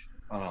like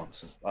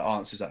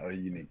answers that are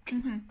unique.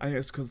 I think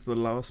it's because the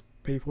last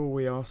people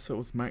we asked, it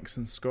was Max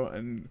and Scott,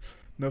 and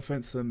no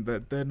offense to them,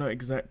 that they're not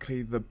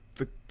exactly the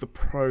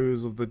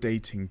pros of the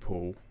dating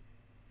pool.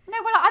 No,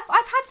 well, I've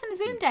had some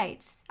Zoom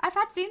dates.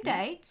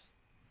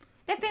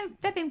 They've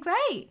been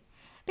great,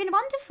 been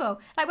wonderful.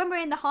 Like when we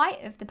were in the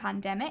height of the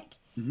pandemic,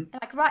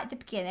 like right at the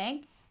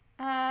beginning,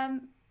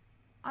 I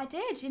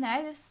did. You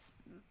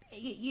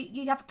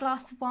have a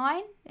glass of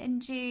wine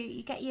and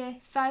you get your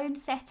phone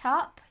set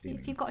up.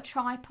 If you've got a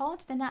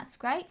tripod, then that's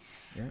great.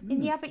 Yeah.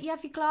 And you have your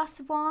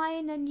glass of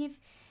wine and you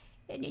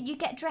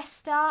get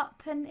dressed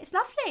up and it's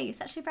lovely.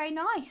 It's actually very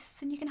nice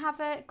and you can have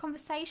a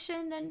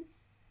conversation and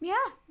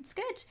it's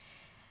good.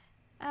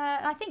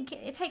 I think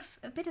it takes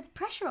a bit of the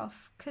pressure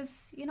off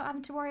because you're not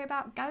having to worry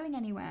about going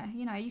anywhere.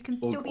 You can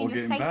still be in your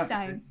safe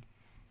zone.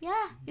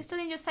 Yeah, you're still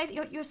in your safe.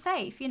 You're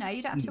safe. You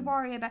don't have to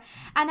worry about.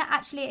 And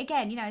actually,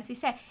 again, as we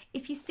said,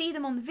 if you see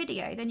them on the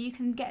video, then you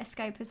can get a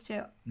scope as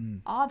to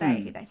are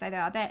they who they say they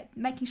are. They're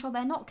making sure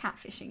they're not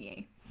catfishing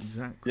you.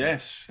 Exactly.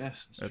 Yes.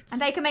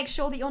 And they can make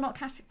sure that you're not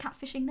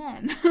catfishing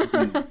them.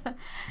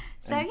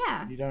 So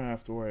yeah, you don't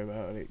have to worry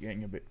about it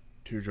getting a bit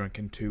too drunk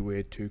and too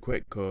weird too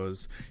quick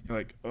because you're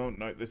like, oh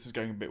no, this is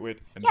going a bit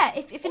weird. And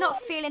if you're not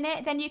feeling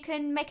it, then you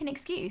can make an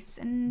excuse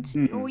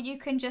or you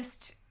can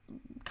just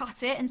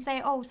cut it and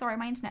say, oh sorry,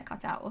 my internet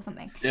cut out or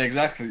something. Yeah,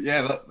 exactly.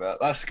 Yeah,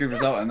 that's a good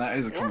result, and that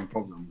is a common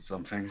problem with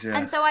some things. Yeah.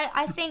 And so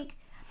I think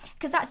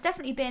because that's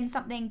definitely been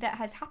something that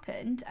has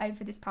happened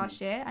over this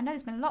past year. I know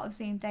there's been a lot of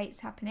Zoom dates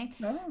happening.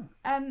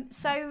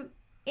 So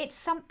it's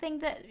something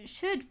that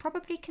should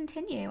probably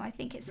continue. I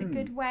think it's a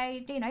good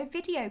way,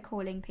 video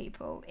calling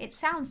people. It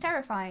sounds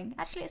terrifying.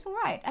 Actually, it's all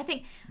right. I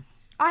think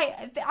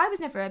I was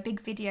never a big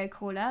video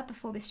caller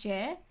before this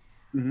year.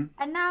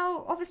 And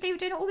now, obviously, we're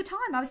doing it all the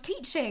time. I was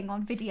teaching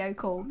on video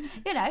call.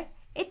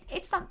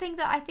 It's something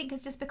that I think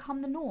has just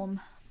become the norm.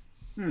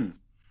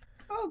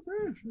 Oh,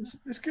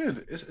 it's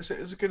good. It's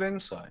a good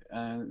insight,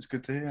 and it's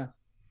good to hear.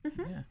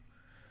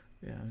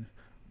 Yeah.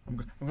 I'm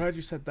glad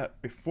you said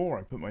that before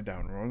I put my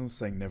downer on. I was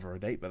saying never a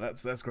date, but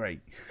that's great.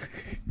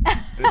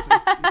 it's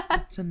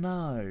good to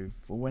know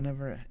for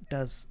whenever it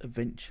does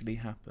eventually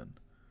happen.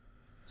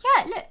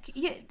 Yeah, look,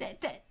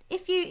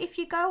 if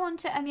you go on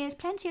to, there's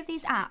plenty of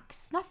these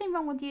apps. Nothing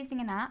wrong with using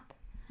an app.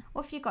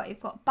 What have you got? You've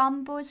got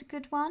Bumble is a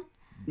good one.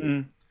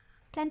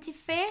 Plenty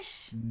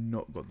Fish.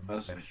 Not got the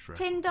best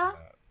Tinder.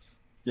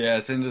 Yeah,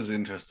 Tinder's an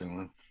interesting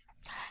one.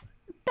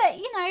 But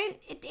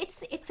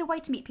it's a way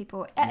to meet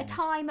people at a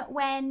time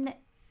when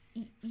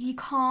you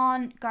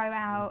can't go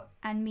out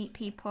and meet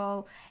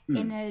people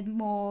in a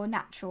more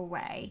natural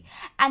way.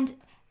 And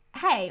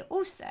hey,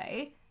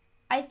 also,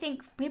 I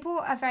think people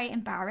are very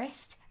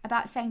embarrassed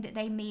about saying that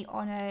they meet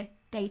on a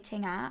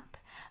dating app,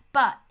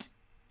 but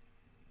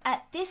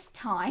at this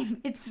time,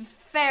 it's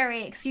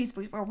very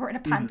excusable. Well, we're in a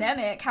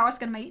pandemic. How else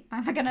am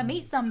I going to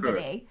meet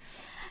somebody?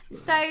 Sure.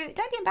 So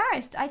don't be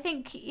embarrassed. I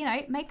think,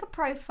 make a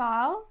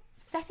profile,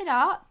 set it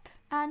up,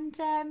 and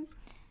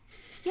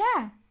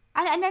yeah.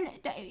 And then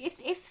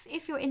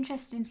if you're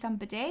interested in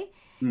somebody,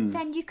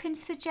 then you can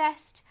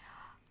suggest,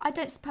 I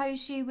don't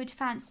suppose you would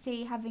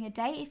fancy having a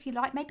date. If you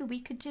like, maybe we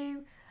could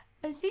do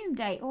a Zoom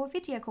date or a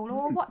video call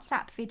or a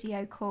WhatsApp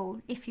video call,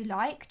 if you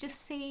like.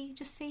 Just see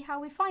how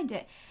we find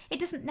it. It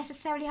doesn't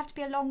necessarily have to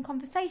be a long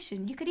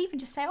conversation. You could even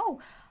just say, oh,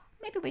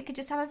 maybe we could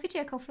just have a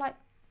video call for like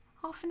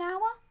half an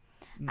hour.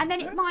 And then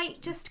it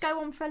might just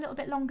go on for a little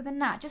bit longer than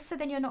that, just so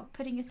then you're not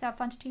putting yourself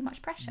under too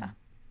much pressure.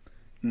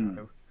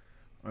 I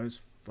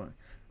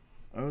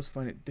always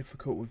find it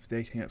difficult with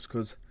dating apps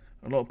because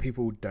a lot of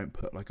people don't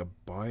put like a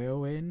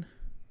bio in,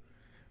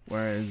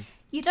 whereas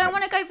you don't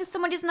want to go for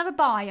someone who doesn't have a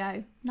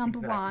bio. Number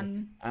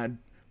one. And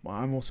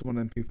I'm also one of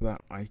them people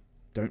that I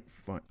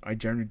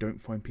generally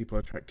don't find people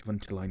attractive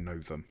until I know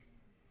them.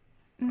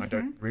 I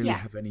don't really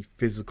have any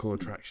physical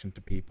attraction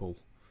to people.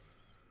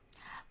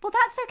 Well,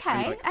 that's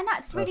okay, and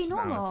that's really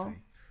normal.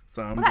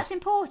 So that's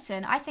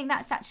important. I think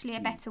that's actually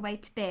a better way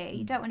to be.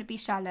 You don't want to be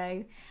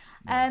shallow.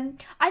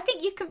 I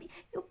think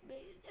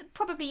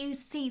you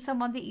see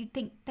someone that you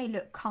think they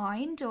look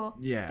kind or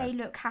they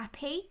look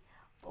happy,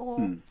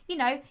 or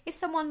if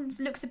someone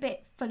looks a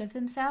bit full of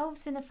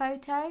themselves in a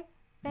photo,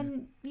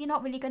 then you're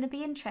not really going to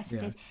be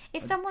interested.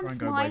 If someone's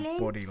smiling,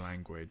 body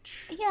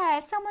language. Yeah,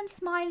 if someone's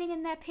smiling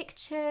in their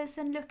pictures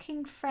and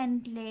looking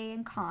friendly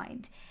and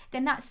kind,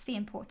 then that's the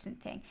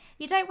important thing.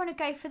 You don't want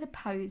to go for the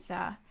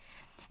poser.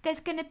 There's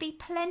going to be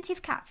plenty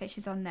of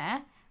catfishes on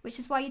there, which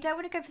is why you don't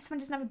want to go for someone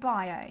who doesn't have a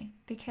bio,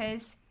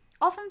 because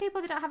often people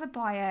that don't have a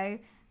bio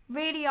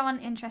really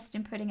aren't interested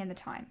in putting in the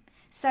time.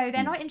 So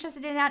they're not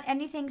interested in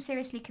anything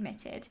seriously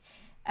committed,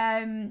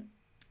 and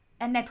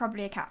they're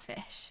probably a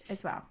catfish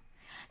as well.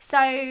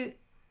 So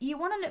you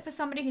want to look for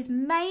somebody who's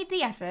made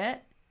the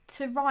effort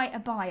to write a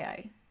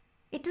bio.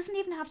 It doesn't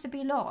even have to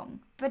be long,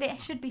 but it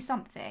should be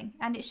something,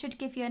 and it should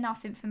give you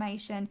enough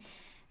information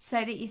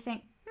so that you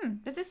think,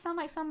 does this sound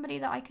like somebody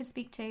that I could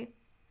speak to?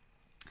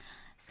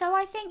 So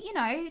I think,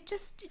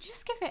 just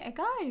give it a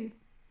go.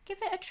 Give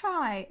it a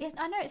try.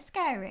 I know it's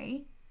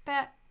scary,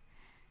 but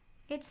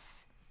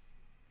it's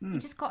you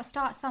just got to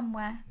start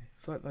somewhere.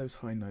 It's like those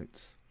high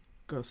notes.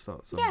 Got to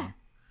start somewhere.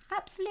 Yeah,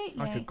 absolutely. It's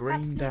like a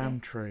green damn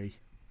tree.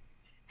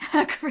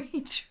 A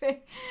green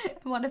tree.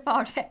 One of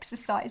our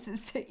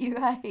exercises that you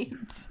hate.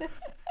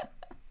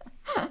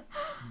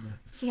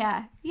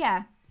 Yeah.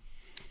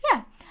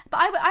 But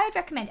I would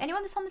recommend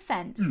anyone that's on the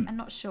fence and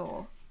not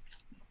sure.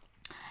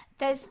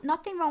 There's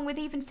nothing wrong with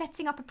even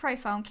setting up a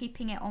profile and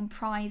keeping it on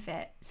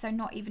private, so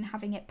not even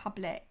having it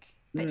public,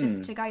 but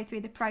just to go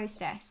through the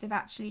process of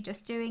actually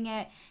just doing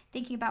it,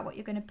 thinking about what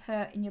you're going to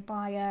put in your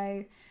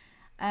bio.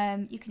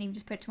 You can even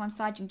just put it to one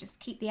side. You can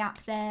just keep the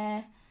app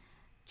there.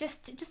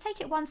 Just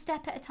take it one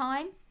step at a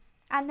time,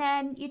 and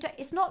then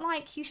it's not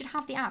like you should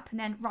have the app and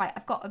then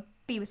I've got to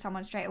be with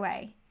someone straight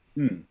away.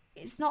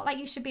 It's not like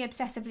you should be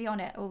obsessively on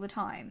it all the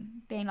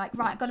time, being like,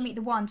 I've got to meet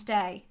the one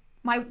today.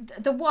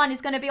 The one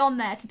is going to be on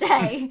there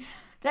today.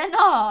 They're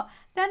not.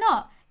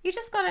 You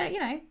just got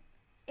to,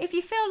 if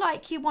you feel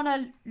like you want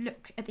to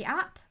look at the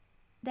app,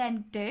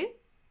 then do.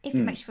 If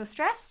it makes you feel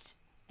stressed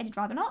and you'd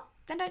rather not,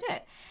 then don't do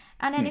it.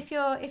 And then if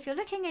you're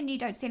looking and you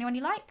don't see anyone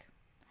you like,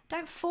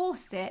 don't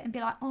force it and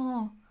be like,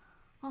 oh,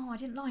 I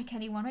didn't like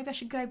anyone. Maybe I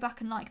should go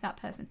back and like that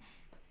person.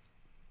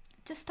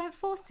 Just don't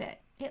force it.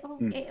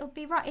 It'll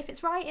be right. If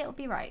it's right, it'll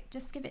be right.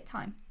 Just give it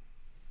time.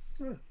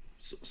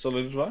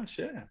 Solid advice.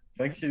 Yeah.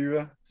 Thank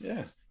you.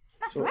 Yeah.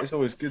 Right. It's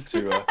always good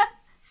to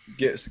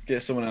get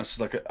someone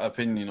else's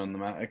opinion on the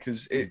matter,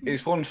 because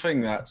it's one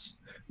thing that's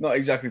not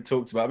exactly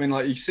talked about. I mean,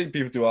 like you see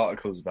people do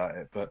articles about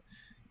it, but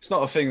it's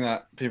not a thing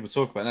that people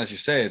talk about. And as you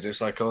said,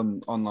 it's like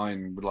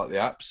online with like the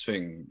apps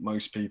thing.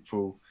 Most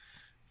people,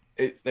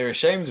 they're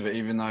ashamed of it,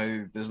 even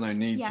though there's no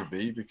need to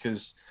be,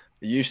 because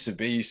it used to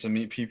be you used to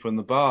meet people in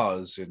the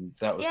bars, and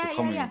that was the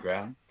common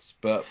ground.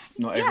 But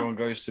not everyone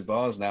goes to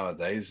bars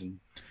nowadays, and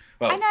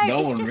well,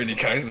 no one really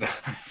goes there.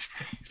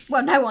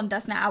 Well, no one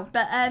does now,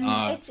 but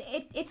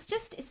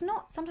it's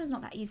not sometimes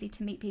not that easy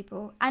to meet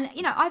people. And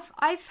you know,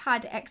 I've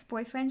had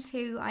ex-boyfriends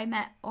who I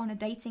met on a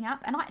dating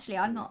app, and actually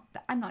I'm not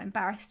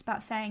embarrassed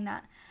about saying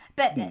that,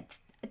 but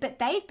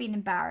they've been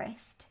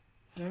embarrassed.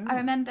 I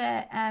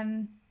remember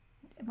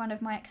one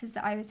of my exes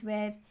that I was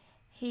with,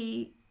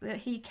 he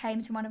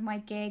came to one of my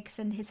gigs,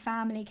 and his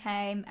family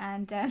came,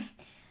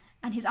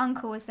 and his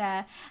uncle was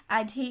there,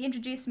 and he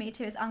introduced me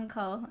to his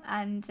uncle,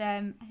 and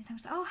I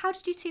was like, oh, how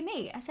did you two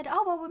meet? I said,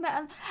 oh, well, we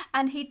met,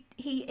 and he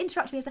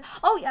interrupted me and said,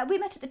 oh, yeah, we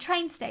met at the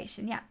train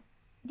station. Yeah,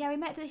 we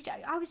met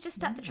I was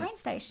just at the train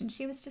station.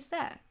 She was just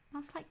there. I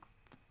was like,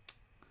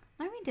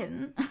 no, we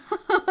didn't.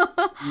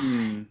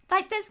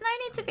 Like, there's no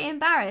need to be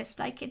embarrassed.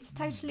 Like, it's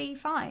totally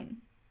fine.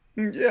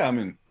 Yeah, I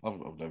mean, I've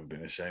never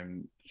been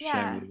ashamed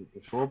of it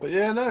before, but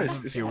yeah, no,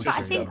 it's but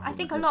I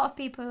think a lot of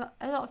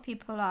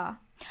people are.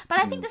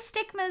 But I think the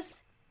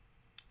stigmas,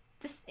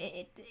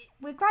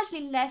 we're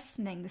gradually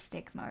lessening the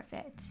stigma of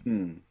it,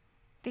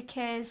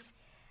 because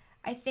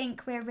I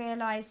think we're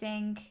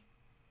realizing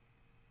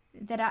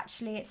that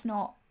actually it's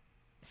not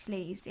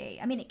sleazy.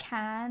 I mean, it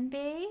can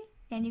be,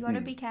 and you got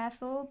to be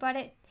careful,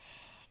 but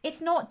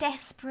it's not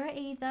desperate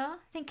either. I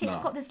think it's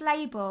got this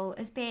label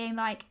as being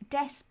like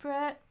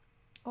desperate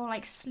or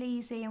like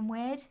sleazy and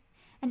weird,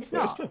 and it's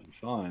not. It's perfectly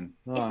fine.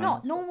 It's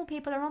not. Normal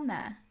people are on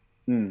there.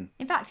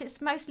 In fact, it's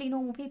mostly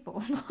normal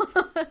people.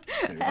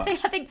 I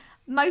think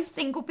most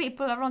single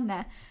people are on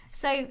there.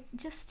 So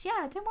just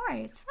don't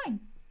worry, it's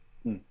fine.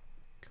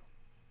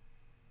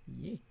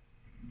 Yeah.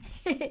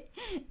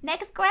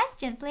 Next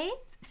question, please.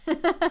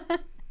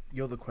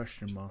 You're the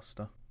question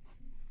master.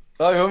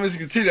 Oh, you want me to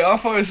continue? I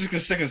thought I was just going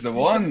to stick as the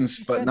ones,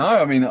 but no.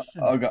 I mean,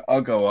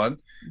 I'll go on.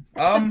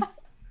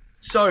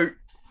 So,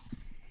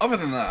 other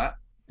than that,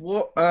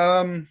 what?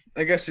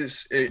 I guess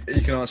you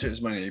can answer it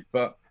as many,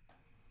 but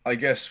I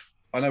guess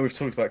I know we've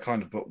talked about it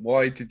kind of, but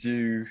why did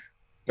you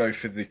go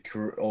for the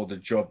career or the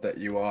job that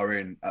you are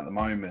in at the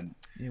moment?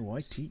 Yeah,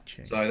 why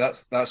teaching? So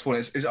that's what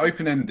it's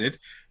open ended.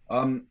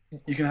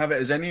 You can have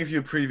it as any of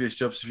your previous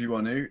jobs if you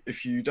want to.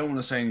 If you don't want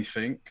to say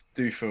anything,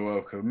 do feel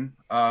welcome.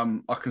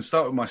 I can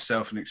start with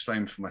myself and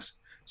explain for myself.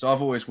 So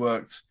I've always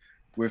worked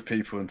with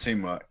people and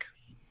teamwork.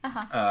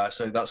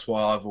 So that's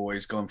why I've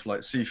always gone for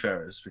like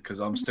seafarers, because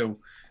I'm still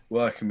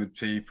working with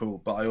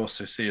people, but I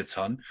also see a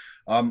ton.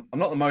 I'm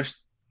not the most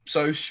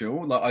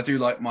social. Like, I do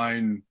like my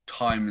own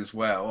time as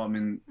well. I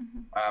mean,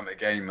 I am a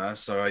gamer,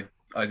 so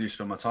I do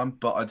spend my time,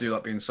 but I do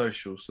like being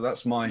social. So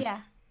that's my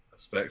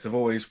aspect. I've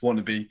always wanted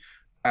to be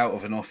out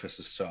of an office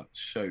as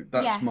such. So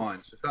that's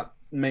mine. So if that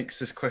makes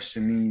this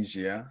question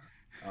easier,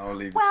 I'll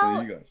leave it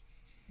for you guys.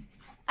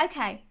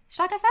 Okay,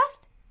 shall I go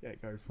first? Yeah,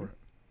 go for it.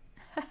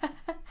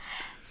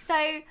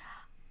 So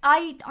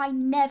I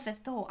never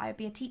thought I would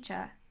be a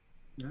teacher.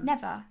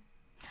 Never.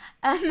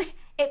 I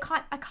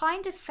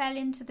kind of fell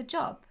into the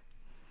job.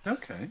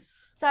 Okay.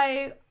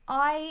 So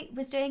I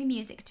was doing a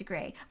music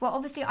degree. Well,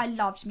 obviously I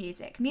loved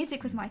music.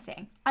 Music was my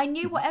thing. I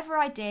knew whatever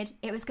I did,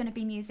 it was going to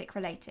be music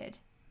related.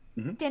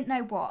 Didn't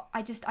know what.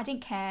 I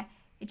didn't care.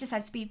 It just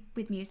had to be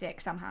with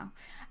music somehow.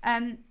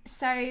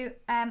 So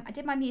I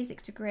did my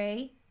music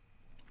degree,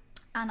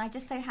 and I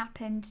just so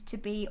happened to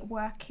be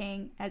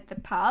working at the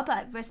pub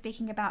I was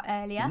speaking about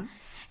earlier.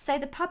 So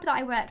the pub that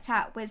I worked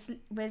at was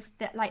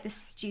the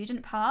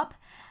student pub,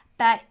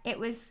 but it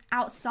was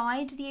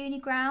outside the uni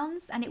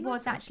grounds, and it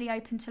was actually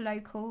open to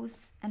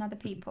locals and other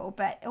people.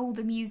 But all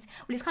the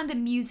it's kind of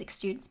the music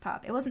students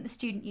pub. It wasn't the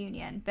student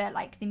union, but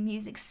like the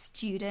music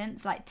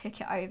students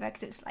took it over,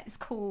 because it's like this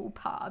cool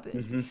pub. It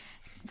was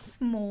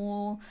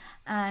small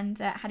and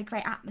had a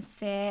great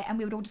atmosphere, and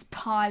we would all just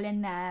pile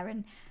in there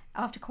and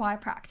after choir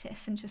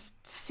practice and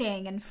just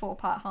sing in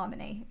 4-part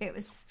harmony. It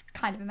was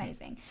kind of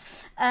amazing.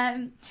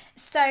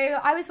 So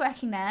I was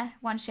working there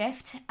one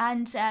shift,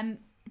 and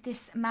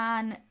this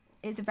man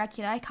is a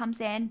regular. He comes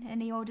in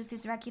and he orders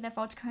his regular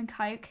vodka and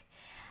Coke,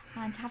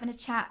 and having a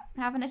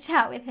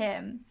chat with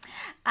him.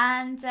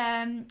 And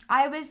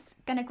I was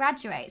going to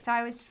graduate, so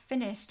I was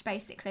finished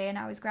basically, and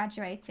I was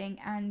graduating,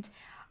 and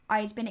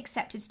I'd been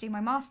accepted to do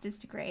my master's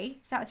degree,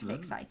 so that was really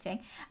exciting.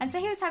 And so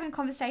he was having a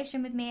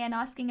conversation with me and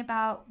asking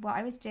about what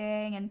I was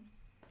doing, and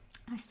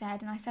I said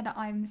that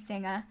I'm a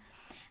singer.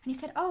 And he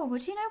said, oh, well,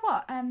 do you know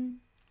what?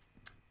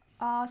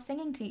 Our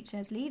singing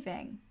teacher's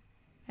leaving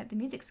at the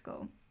music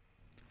school.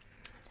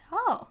 I said,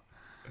 oh.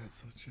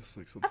 It's just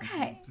like something.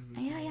 Okay.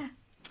 Yeah.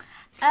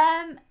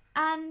 And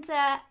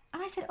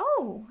I said,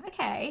 oh,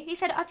 okay. He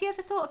said, have you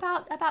ever thought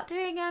about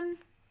doing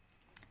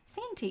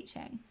singing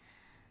teaching?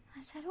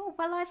 I said, oh,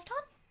 well,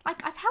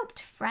 I've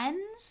helped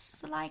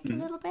friends a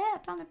little bit.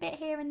 I've done a bit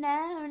here and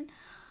there, and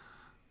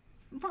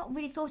not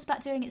really thought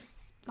about doing it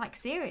like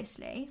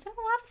seriously. So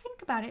I'll have a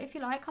think about it. If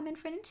you like, come in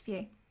for an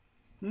interview.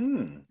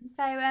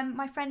 So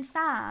my friend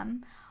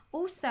Sam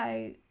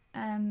also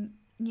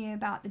knew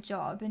about the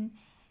job,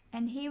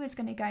 and he was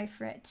going to go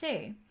for it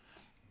too.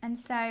 And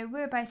so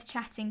we were both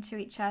chatting to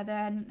each other,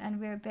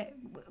 and we were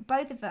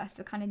both of us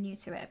were kind of new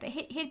to it. But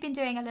he'd been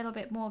doing a little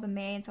bit more than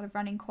me and sort of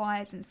running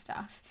choirs and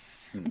stuff.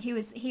 And he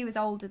was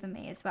older than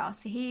me as well.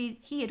 So he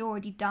had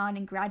already done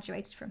and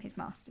graduated from his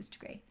master's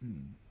degree.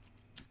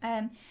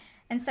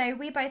 And so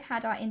we both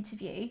had our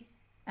interview.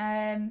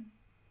 And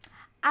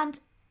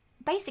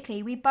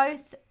basically we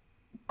both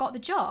got the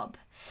job.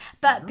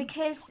 But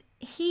because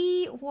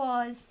he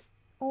was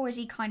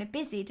already kind of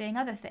busy doing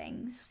other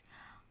things,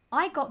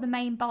 I got the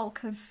main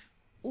bulk of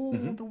all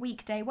the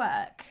weekday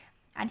work,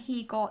 and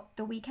he got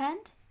the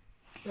weekend.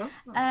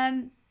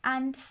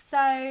 And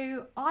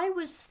so I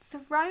was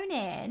thrown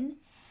in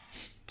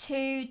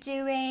to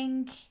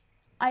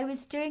I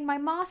was doing my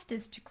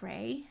master's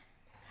degree,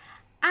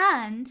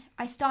 and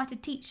I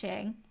started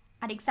teaching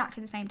at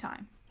exactly the same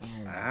time.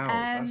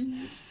 Wow.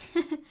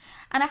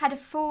 And I had a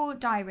full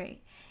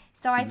diary.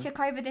 So I took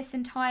over this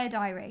entire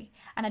diary,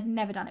 and I'd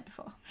never done it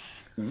before.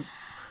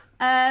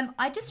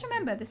 I just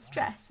remember the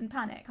stress and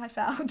panic I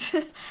felt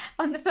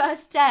on the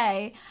first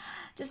day,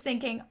 just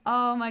thinking,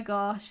 oh my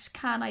gosh,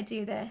 can I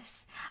do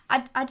this?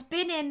 I'd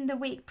been in the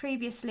week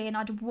previously, and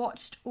I'd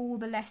watched all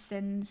the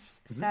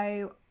lessons,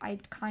 so I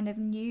kind of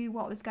knew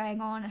what was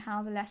going on and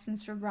how the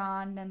lessons were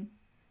run and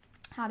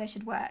how they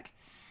should work.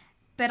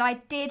 But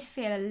I did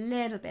feel a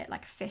little bit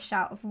like a fish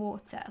out of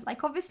water.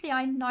 Like, obviously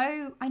I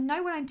know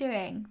what I'm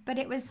doing, but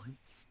it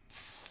was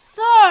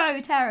so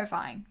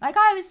terrifying. Like,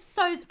 I was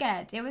so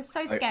scared. It was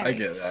so scary. I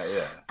get that,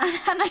 yeah.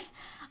 And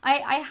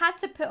I had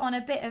to put on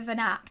a bit of an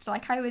act.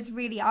 Like, I was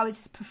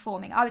just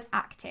performing. I was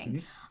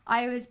acting.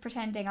 I was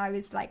pretending I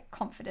was like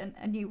confident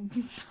and you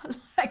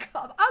like,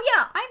 oh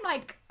yeah,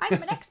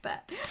 I'm an expert.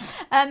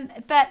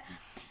 But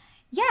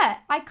yeah,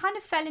 I kind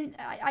of fell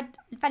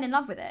in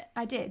love with it.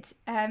 I did.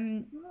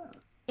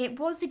 It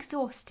was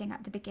exhausting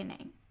at the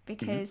beginning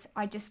because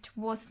I just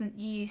wasn't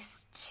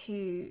used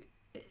to.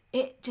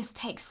 It just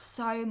takes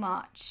so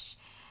much.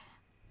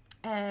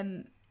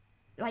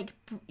 Like,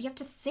 you have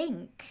to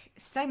think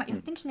so much.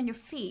 You're thinking on your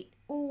feet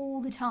all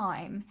the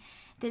time.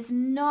 There's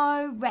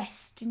no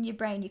rest in your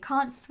brain. You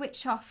can't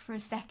switch off for a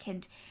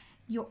second.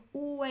 You're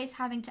always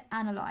having to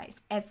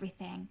analyze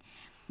everything,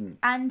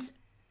 and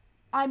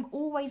I'm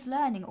always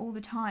learning all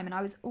the time, and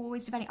I was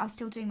always developing. I was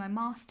still doing my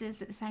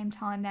master's at the same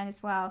time then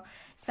as well.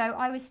 So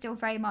I was still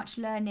very much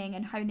learning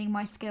and honing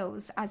my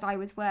skills as I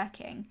was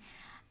working.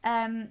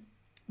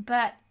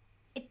 But,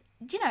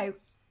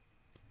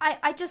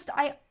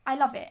 I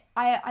love it.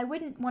 I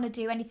wouldn't want to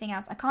do anything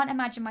else. I can't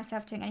imagine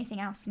myself doing anything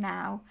else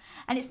now.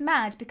 And it's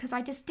mad because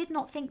I just did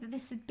not think that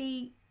this would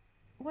be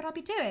what I'd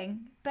be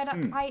doing. But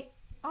I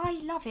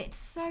love it. It's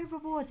so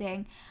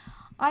rewarding.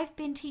 I've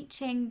been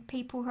teaching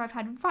people who I've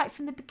had right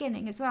from the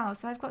beginning as well.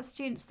 So I've got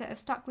students that have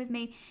stuck with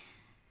me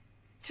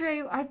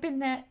through. I've been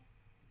there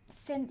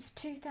since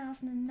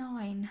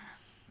 2009.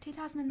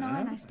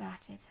 2009 I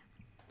started.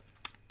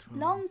 12.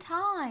 Long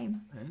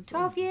time.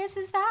 12 years,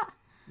 is that?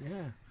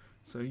 Yeah.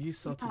 So you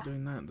started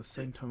doing that at the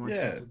same time I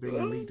started being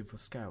a leader for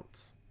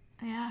Scouts.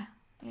 Yeah.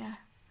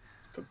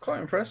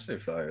 Quite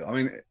impressive, though. I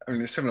mean,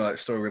 it's similar like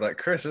story with like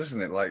Chris,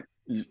 isn't it? Like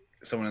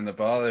someone in the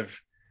bar,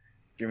 they've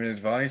given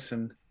advice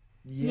and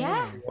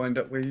wind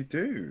up where you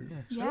do. Yeah.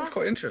 So that's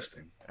quite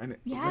interesting. And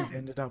we've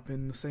ended up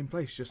in the same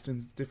place, just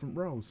in different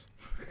roles.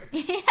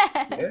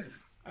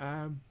 Yes.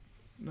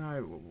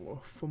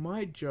 No, for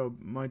my job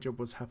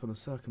was happen a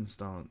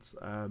circumstance.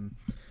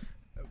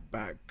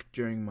 Back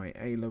during my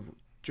A-level,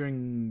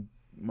 during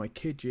my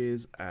kid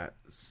years, at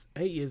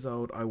 8 years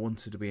old, I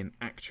wanted to be an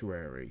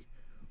actuary,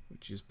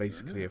 which is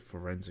basically a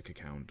forensic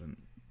accountant.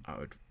 I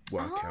would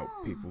work out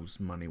people's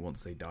money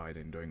once they died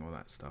and doing all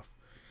that stuff.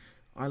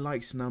 I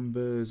liked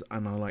numbers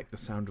and I liked the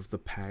sound of the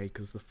pay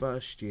because the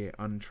first year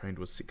untrained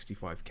was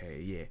 65k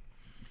a year.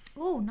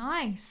 Oh,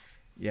 nice.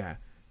 Yeah.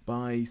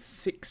 By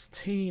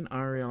 16,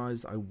 I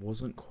realised I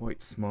wasn't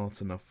quite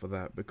smart enough for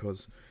that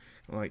because,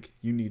 like,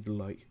 you need,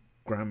 like,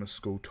 grammar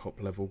school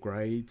top-level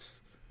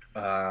grades.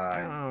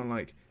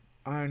 I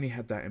only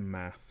had that in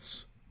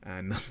maths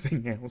and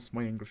nothing else.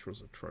 My English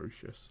was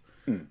atrocious.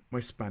 My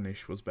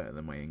Spanish was better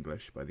than my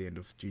English by the end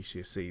of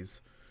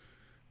GCSEs.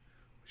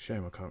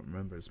 Shame I can't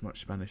remember as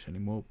much Spanish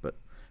anymore, but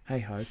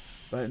hey-ho.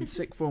 But in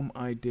sixth form,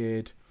 I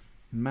did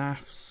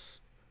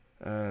maths,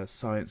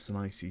 science and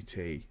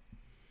ICT.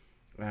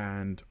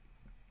 And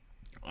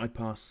I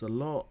passed a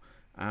lot,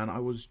 and I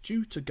was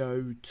due to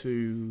go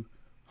to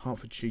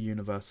Hertfordshire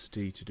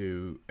University to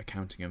do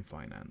accounting and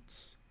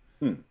finance.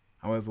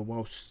 However,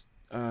 whilst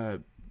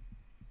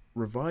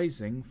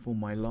revising for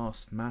my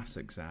last maths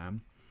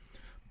exam,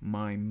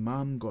 my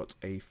mum got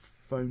a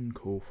phone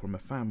call from a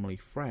family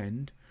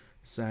friend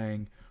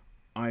saying,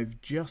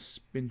 I've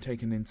just been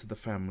taken into the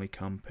family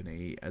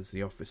company as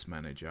the office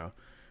manager,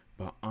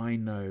 but I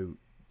know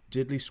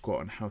diddly squat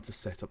on how to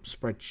set up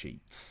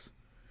spreadsheets.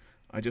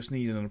 I just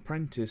need an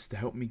apprentice to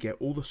help me get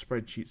all the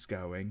spreadsheets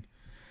going.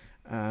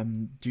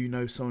 Do you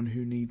know someone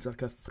who needs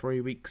like a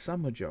 3-week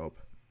summer job?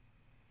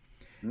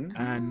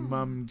 And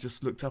Mum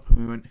just looked up and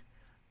we went,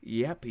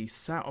 yep, he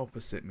sat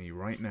opposite me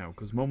right now,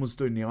 because Mum was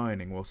doing the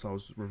ironing whilst I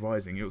was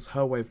revising. It was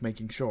her way of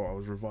making sure I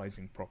was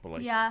revising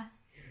properly. Yeah.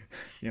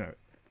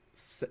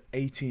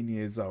 18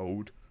 years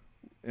old,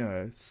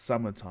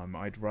 summertime,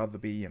 I'd rather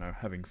be,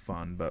 having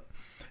fun, but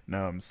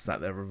no, I'm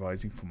sat there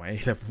revising for my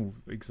A-level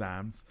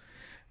exams.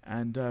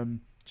 And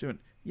she went,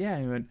 yeah,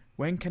 he went,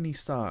 when can he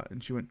start?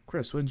 And she went,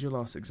 Chris, when's your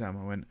last exam?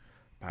 I went,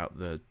 about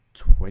the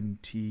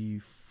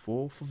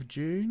 24th of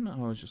June. I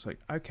was just like,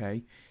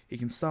 okay, he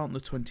can start on the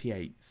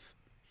 28th.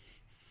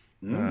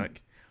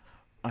 Like,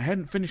 I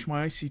hadn't finished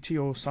my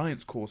ICT or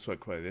science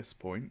coursework by this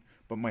point,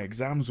 but my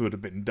exams would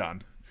have been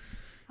done.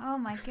 Oh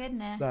my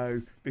goodness. So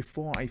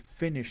before I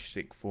finished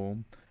sixth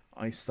form,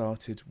 I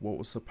started what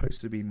was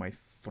supposed to be my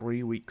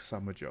 3-week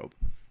summer job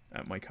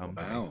at my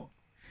company. Wow.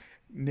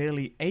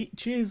 Nearly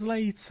 8 years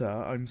later,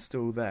 I'm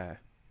still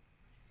there.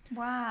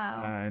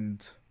 Wow.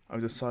 And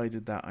I've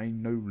decided that I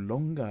no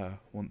longer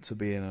want to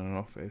be in an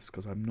office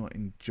because I'm not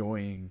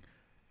enjoying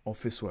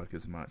office work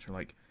as much.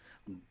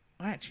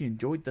 I actually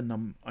enjoyed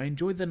I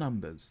enjoyed the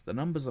numbers. The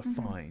numbers are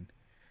fine.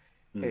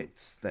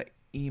 It's the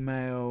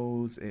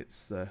emails,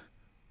 it's the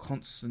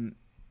constant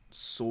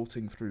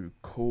sorting through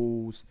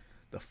calls.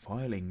 The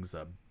filing's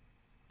a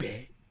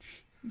bitch.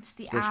 It's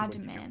the Especially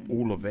when you admin. do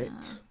all of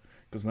it,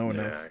 because no one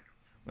Yeah. else.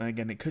 And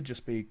again, it could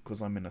just be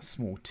because I'm in a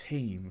small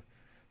team,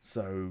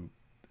 so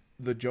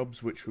the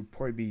jobs which would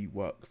probably be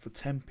work for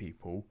 10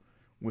 people,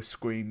 we're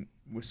squeezing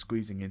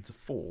into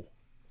 4.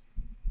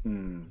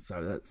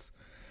 So that's,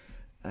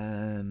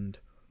 and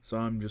so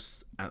I'm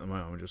just at the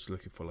moment I'm just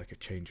looking for like a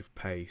change of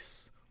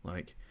pace.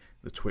 Like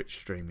the Twitch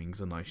streaming's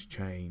a nice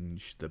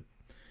change. The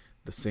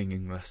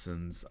singing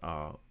lessons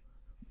are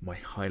my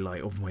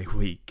highlight of my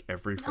week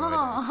every Friday.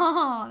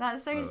 Oh,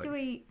 that's so Like,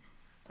 sweet.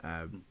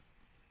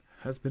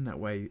 Has been that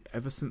way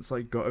ever since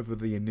I got over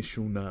the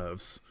initial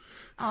nerves.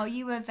 Oh,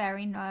 you were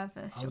very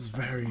nervous. I your was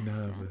first very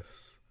lesson.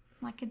 nervous.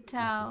 I could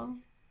tell.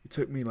 It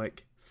took me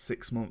like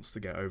 6 months to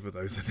get over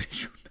those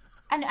initial nerves.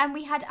 And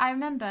I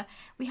remember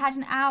we had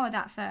an hour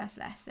that first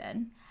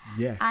lesson.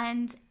 Yes.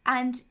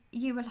 And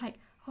you were like,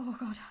 oh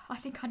God, I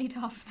think I need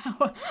half an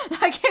hour.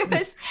 Like it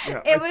was,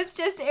 Yeah,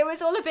 it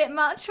was all a bit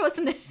much,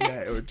 wasn't it?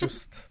 Yeah, it was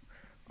just,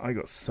 I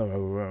got so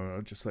overwhelmed. I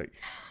was just like,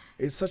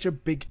 it's such a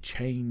big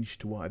change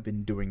to what I've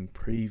been doing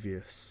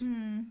previous.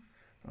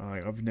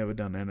 I've never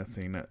done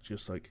anything that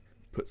just like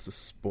puts a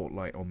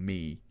spotlight on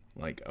me,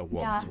 like a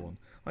one-to-one.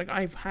 Like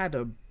I've had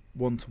a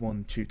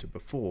one-to-one tutor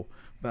before,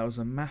 but I was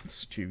a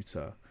maths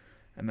tutor,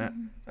 and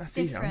that's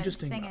easy. I'm just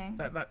doing singing.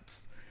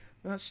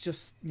 that's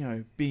just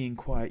being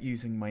quiet,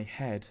 using my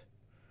head.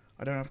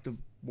 I don't have to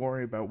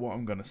worry about what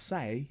I'm gonna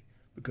say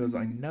because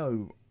I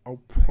know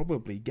I'll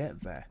probably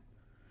get there.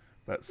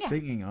 But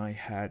singing, I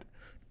had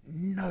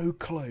no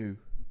clue.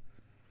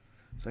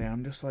 So yeah,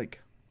 I'm just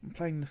like, I'm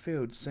playing the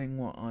field, seeing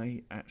what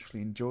I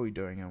actually enjoy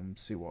doing and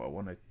see what I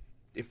want to,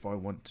 if I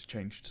want to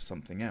change to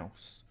something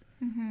else.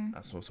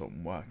 That's what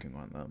I'm working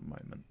on at the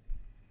moment.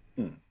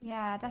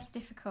 Yeah, that's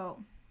difficult.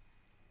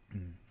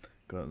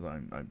 Because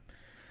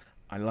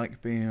I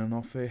like being in an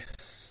office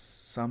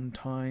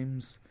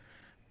sometimes,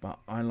 but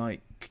I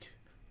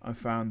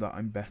found that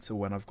I'm better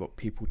when I've got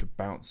people to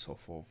bounce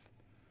off of.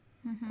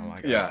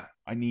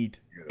 I need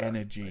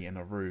energy in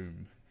a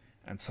room,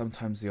 and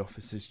sometimes the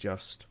office is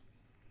just...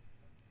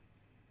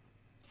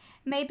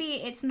 Maybe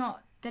it's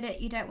not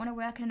that you don't want to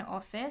work in an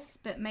office,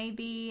 but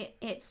maybe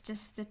it's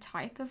just the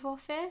type of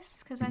office.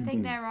 Because I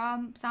think there are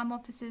some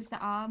offices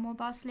that are more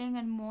bustling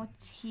and more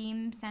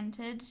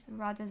team-centered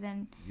rather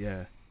than...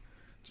 Yeah.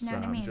 Do you know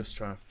what I mean? I'm just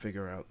trying to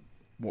figure out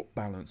what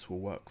balance will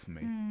work for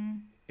me.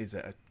 Is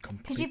it a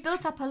complete... Because you've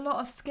built up a lot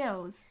of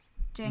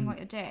skills doing what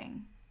you're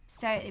doing.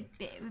 So it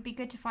would be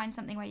good to find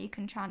something where you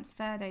can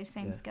transfer those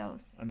same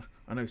skills. And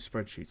I know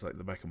spreadsheets like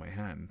the back of my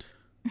hand.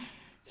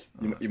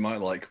 You might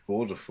like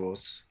Border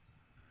Force.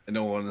 In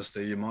all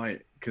honesty, you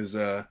might, because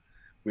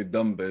with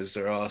numbers,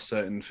 there are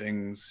certain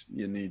things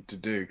you need to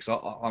do. Because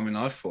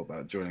I've thought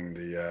about joining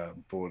the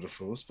Border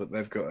Force, but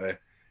they've got a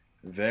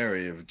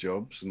variety of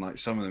jobs, and like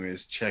some of them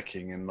is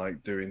checking and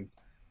like doing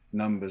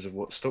numbers of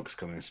what stock's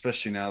coming,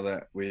 especially now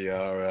that we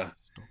are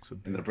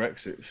in the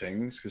Brexit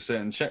things, because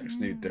certain checks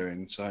need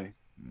doing. So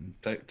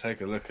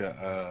take a look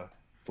at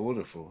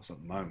Border Force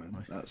at the moment.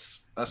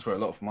 That's where a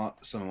lot of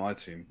some of my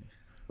team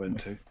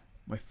went to.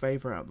 My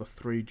favourite out of the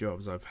 3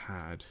 jobs I've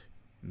had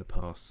in the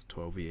past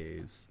 12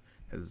 years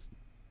has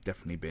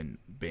definitely been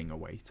being a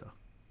waiter.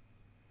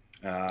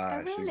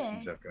 I see really?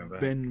 things going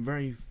back. Been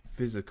very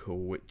physical,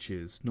 which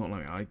is not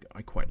like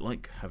I quite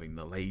like having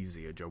the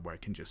lazier job where I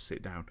can just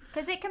sit down.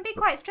 Because it can be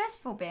quite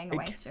stressful being a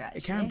waiter, actually.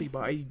 It can be,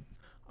 but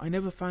I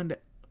never found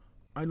it.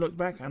 I look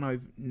back and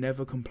I've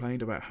never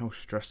complained about how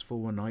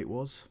stressful a night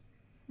was.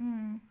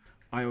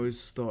 I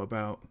always thought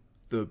about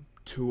the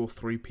 2 or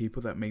 3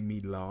 people that made me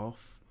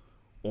laugh,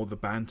 or the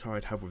banter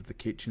I'd have with the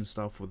kitchen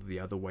staff or the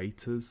other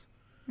waiters.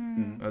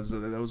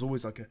 There was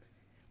always like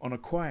on a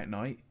quiet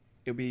night,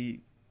 it'll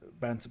be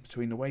banter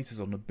between the waiters.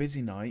 On a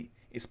busy night,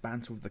 it's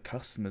banter with the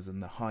customers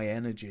and the high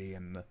energy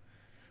and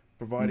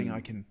providing I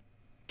can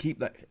keep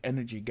that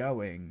energy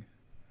going.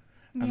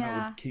 And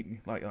that would keep me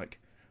like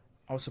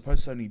I was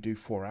supposed to only do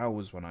 4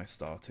 hours when I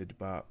started,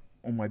 but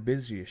on my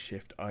busiest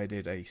shift, I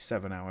did a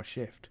 7-hour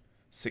shift,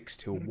 6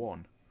 till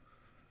 1.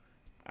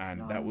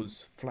 And that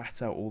was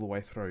flat out all the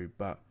way through,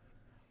 but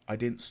I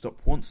didn't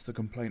stop once to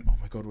complain, oh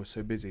my God, we're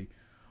so busy.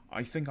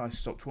 I think I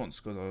stopped once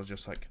because I was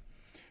just like,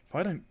 if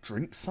I don't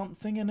drink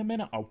something in a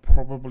minute, I'll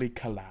probably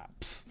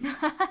collapse.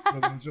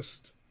 I'm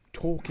just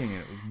talking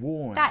and it was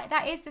warm.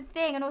 That is the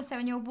thing, and also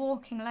when you're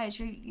walking loads,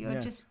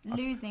 you're just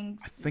losing.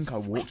 I think I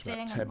walked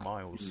about 10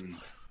 miles.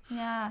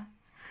 Yeah.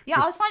 Yeah,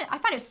 I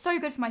found it so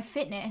good for my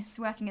fitness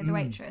working as a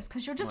waitress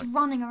because you're just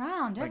running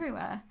around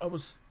everywhere.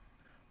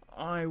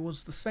 I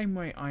was the same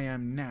way I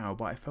am now,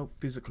 but I felt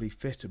physically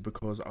fitter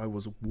because I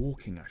was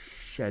walking a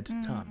shed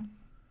ton.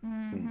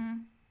 Mm-hmm.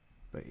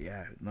 But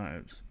yeah,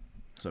 no.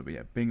 But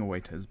yeah, being a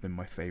waiter has been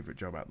my favourite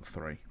job out of the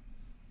 3.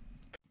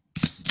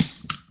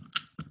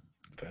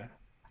 Fair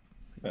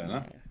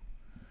enough.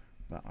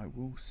 But I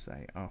will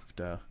say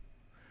after,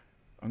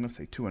 I'm going to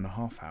say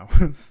 2.5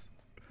 hours.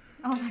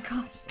 Oh my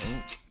gosh.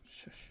 Oh,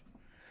 shush.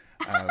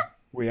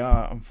 We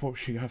are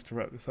unfortunately have to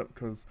wrap this up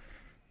because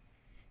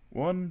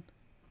 2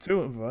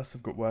 of us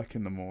have got work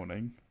in the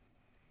morning.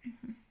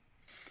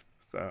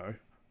 So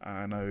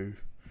I know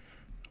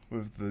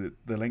with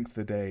the length of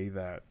the day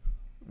that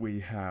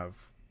we have,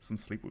 some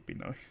sleep would be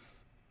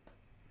nice.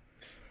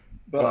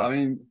 But I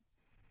mean,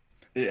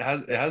 it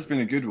has been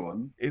a good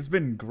one. It's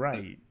been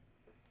great.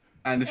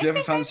 And if you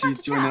ever fancy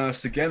joining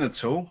us again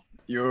at all,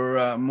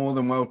 you're more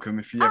than welcome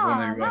if you ever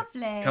want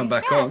to come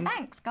back on.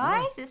 Thanks,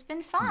 guys. Yeah. It's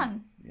been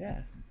fun.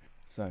 Yeah.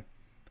 So,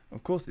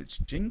 of course, it's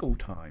jingle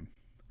time.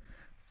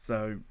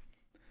 So,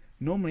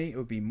 normally it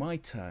would be my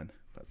turn,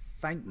 but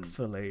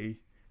thankfully,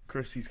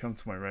 Chrissy's come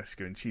to my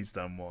rescue and she's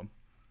done one.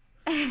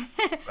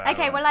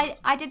 Okay, well,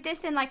 I did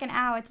this in like an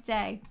hour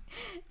today.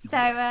 So,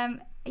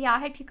 yeah, I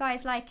hope you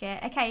guys like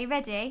it. Okay, you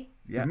ready?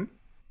 Yeah.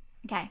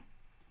 Okay.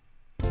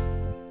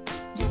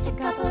 Just a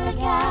couple of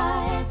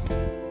guys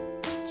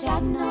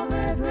chatting over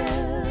a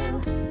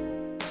brew.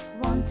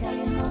 Won't tell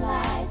you no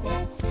lies.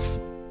 It's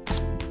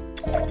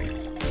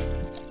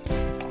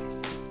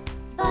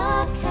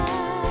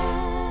Barcast.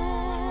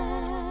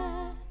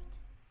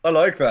 I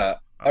like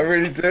that. I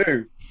really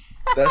do.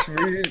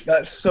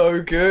 That's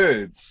so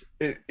good.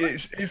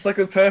 It's like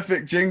a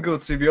perfect jingle,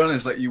 to be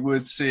honest. Like you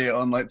would see it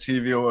on like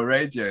TV or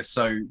radio.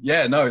 So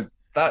yeah, no,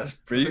 that's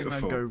beautiful. I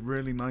think that go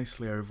really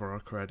nicely over our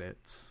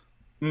credits.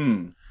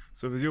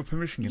 So with your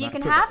permission, you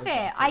can have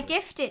it. I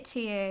gift it to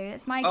you.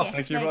 It's my gift.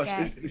 Thank you very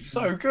much. It's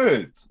so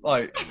good.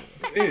 Like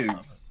it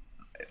is.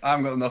 I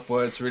haven't got enough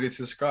words really to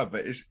describe,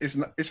 but it's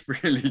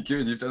really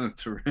good. You've done a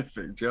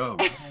terrific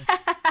job.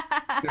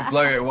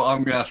 Blow it. What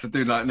I'm gonna have to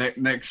do like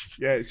next.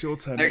 Yeah, it's your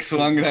turn. Next one,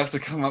 I'm gonna have to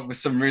come up with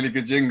some really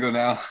good jingle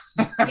now.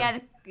 Yeah,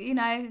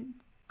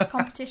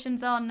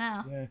 competition's on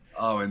now. Yeah.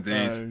 Oh,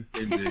 indeed,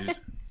 indeed.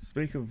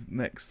 Speak of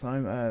next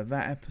time,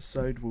 that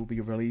episode will be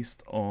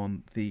released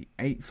on the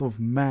 8th of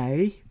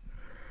May,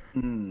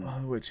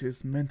 which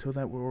is mental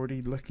that we're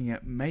already looking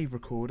at May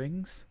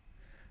recordings.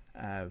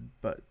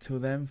 But till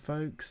then,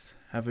 folks,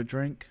 have a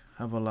drink,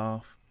 have a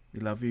laugh. We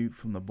love you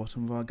from the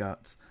bottom of our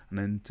guts. And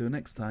until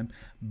next time,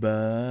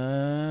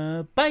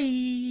 bye-bye.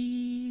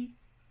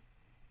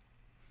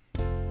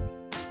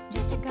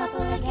 Just a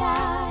couple of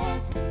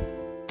guys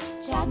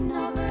chatting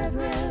over a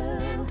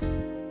brew.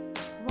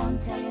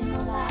 Won't tell you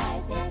no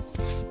lies.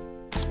 It's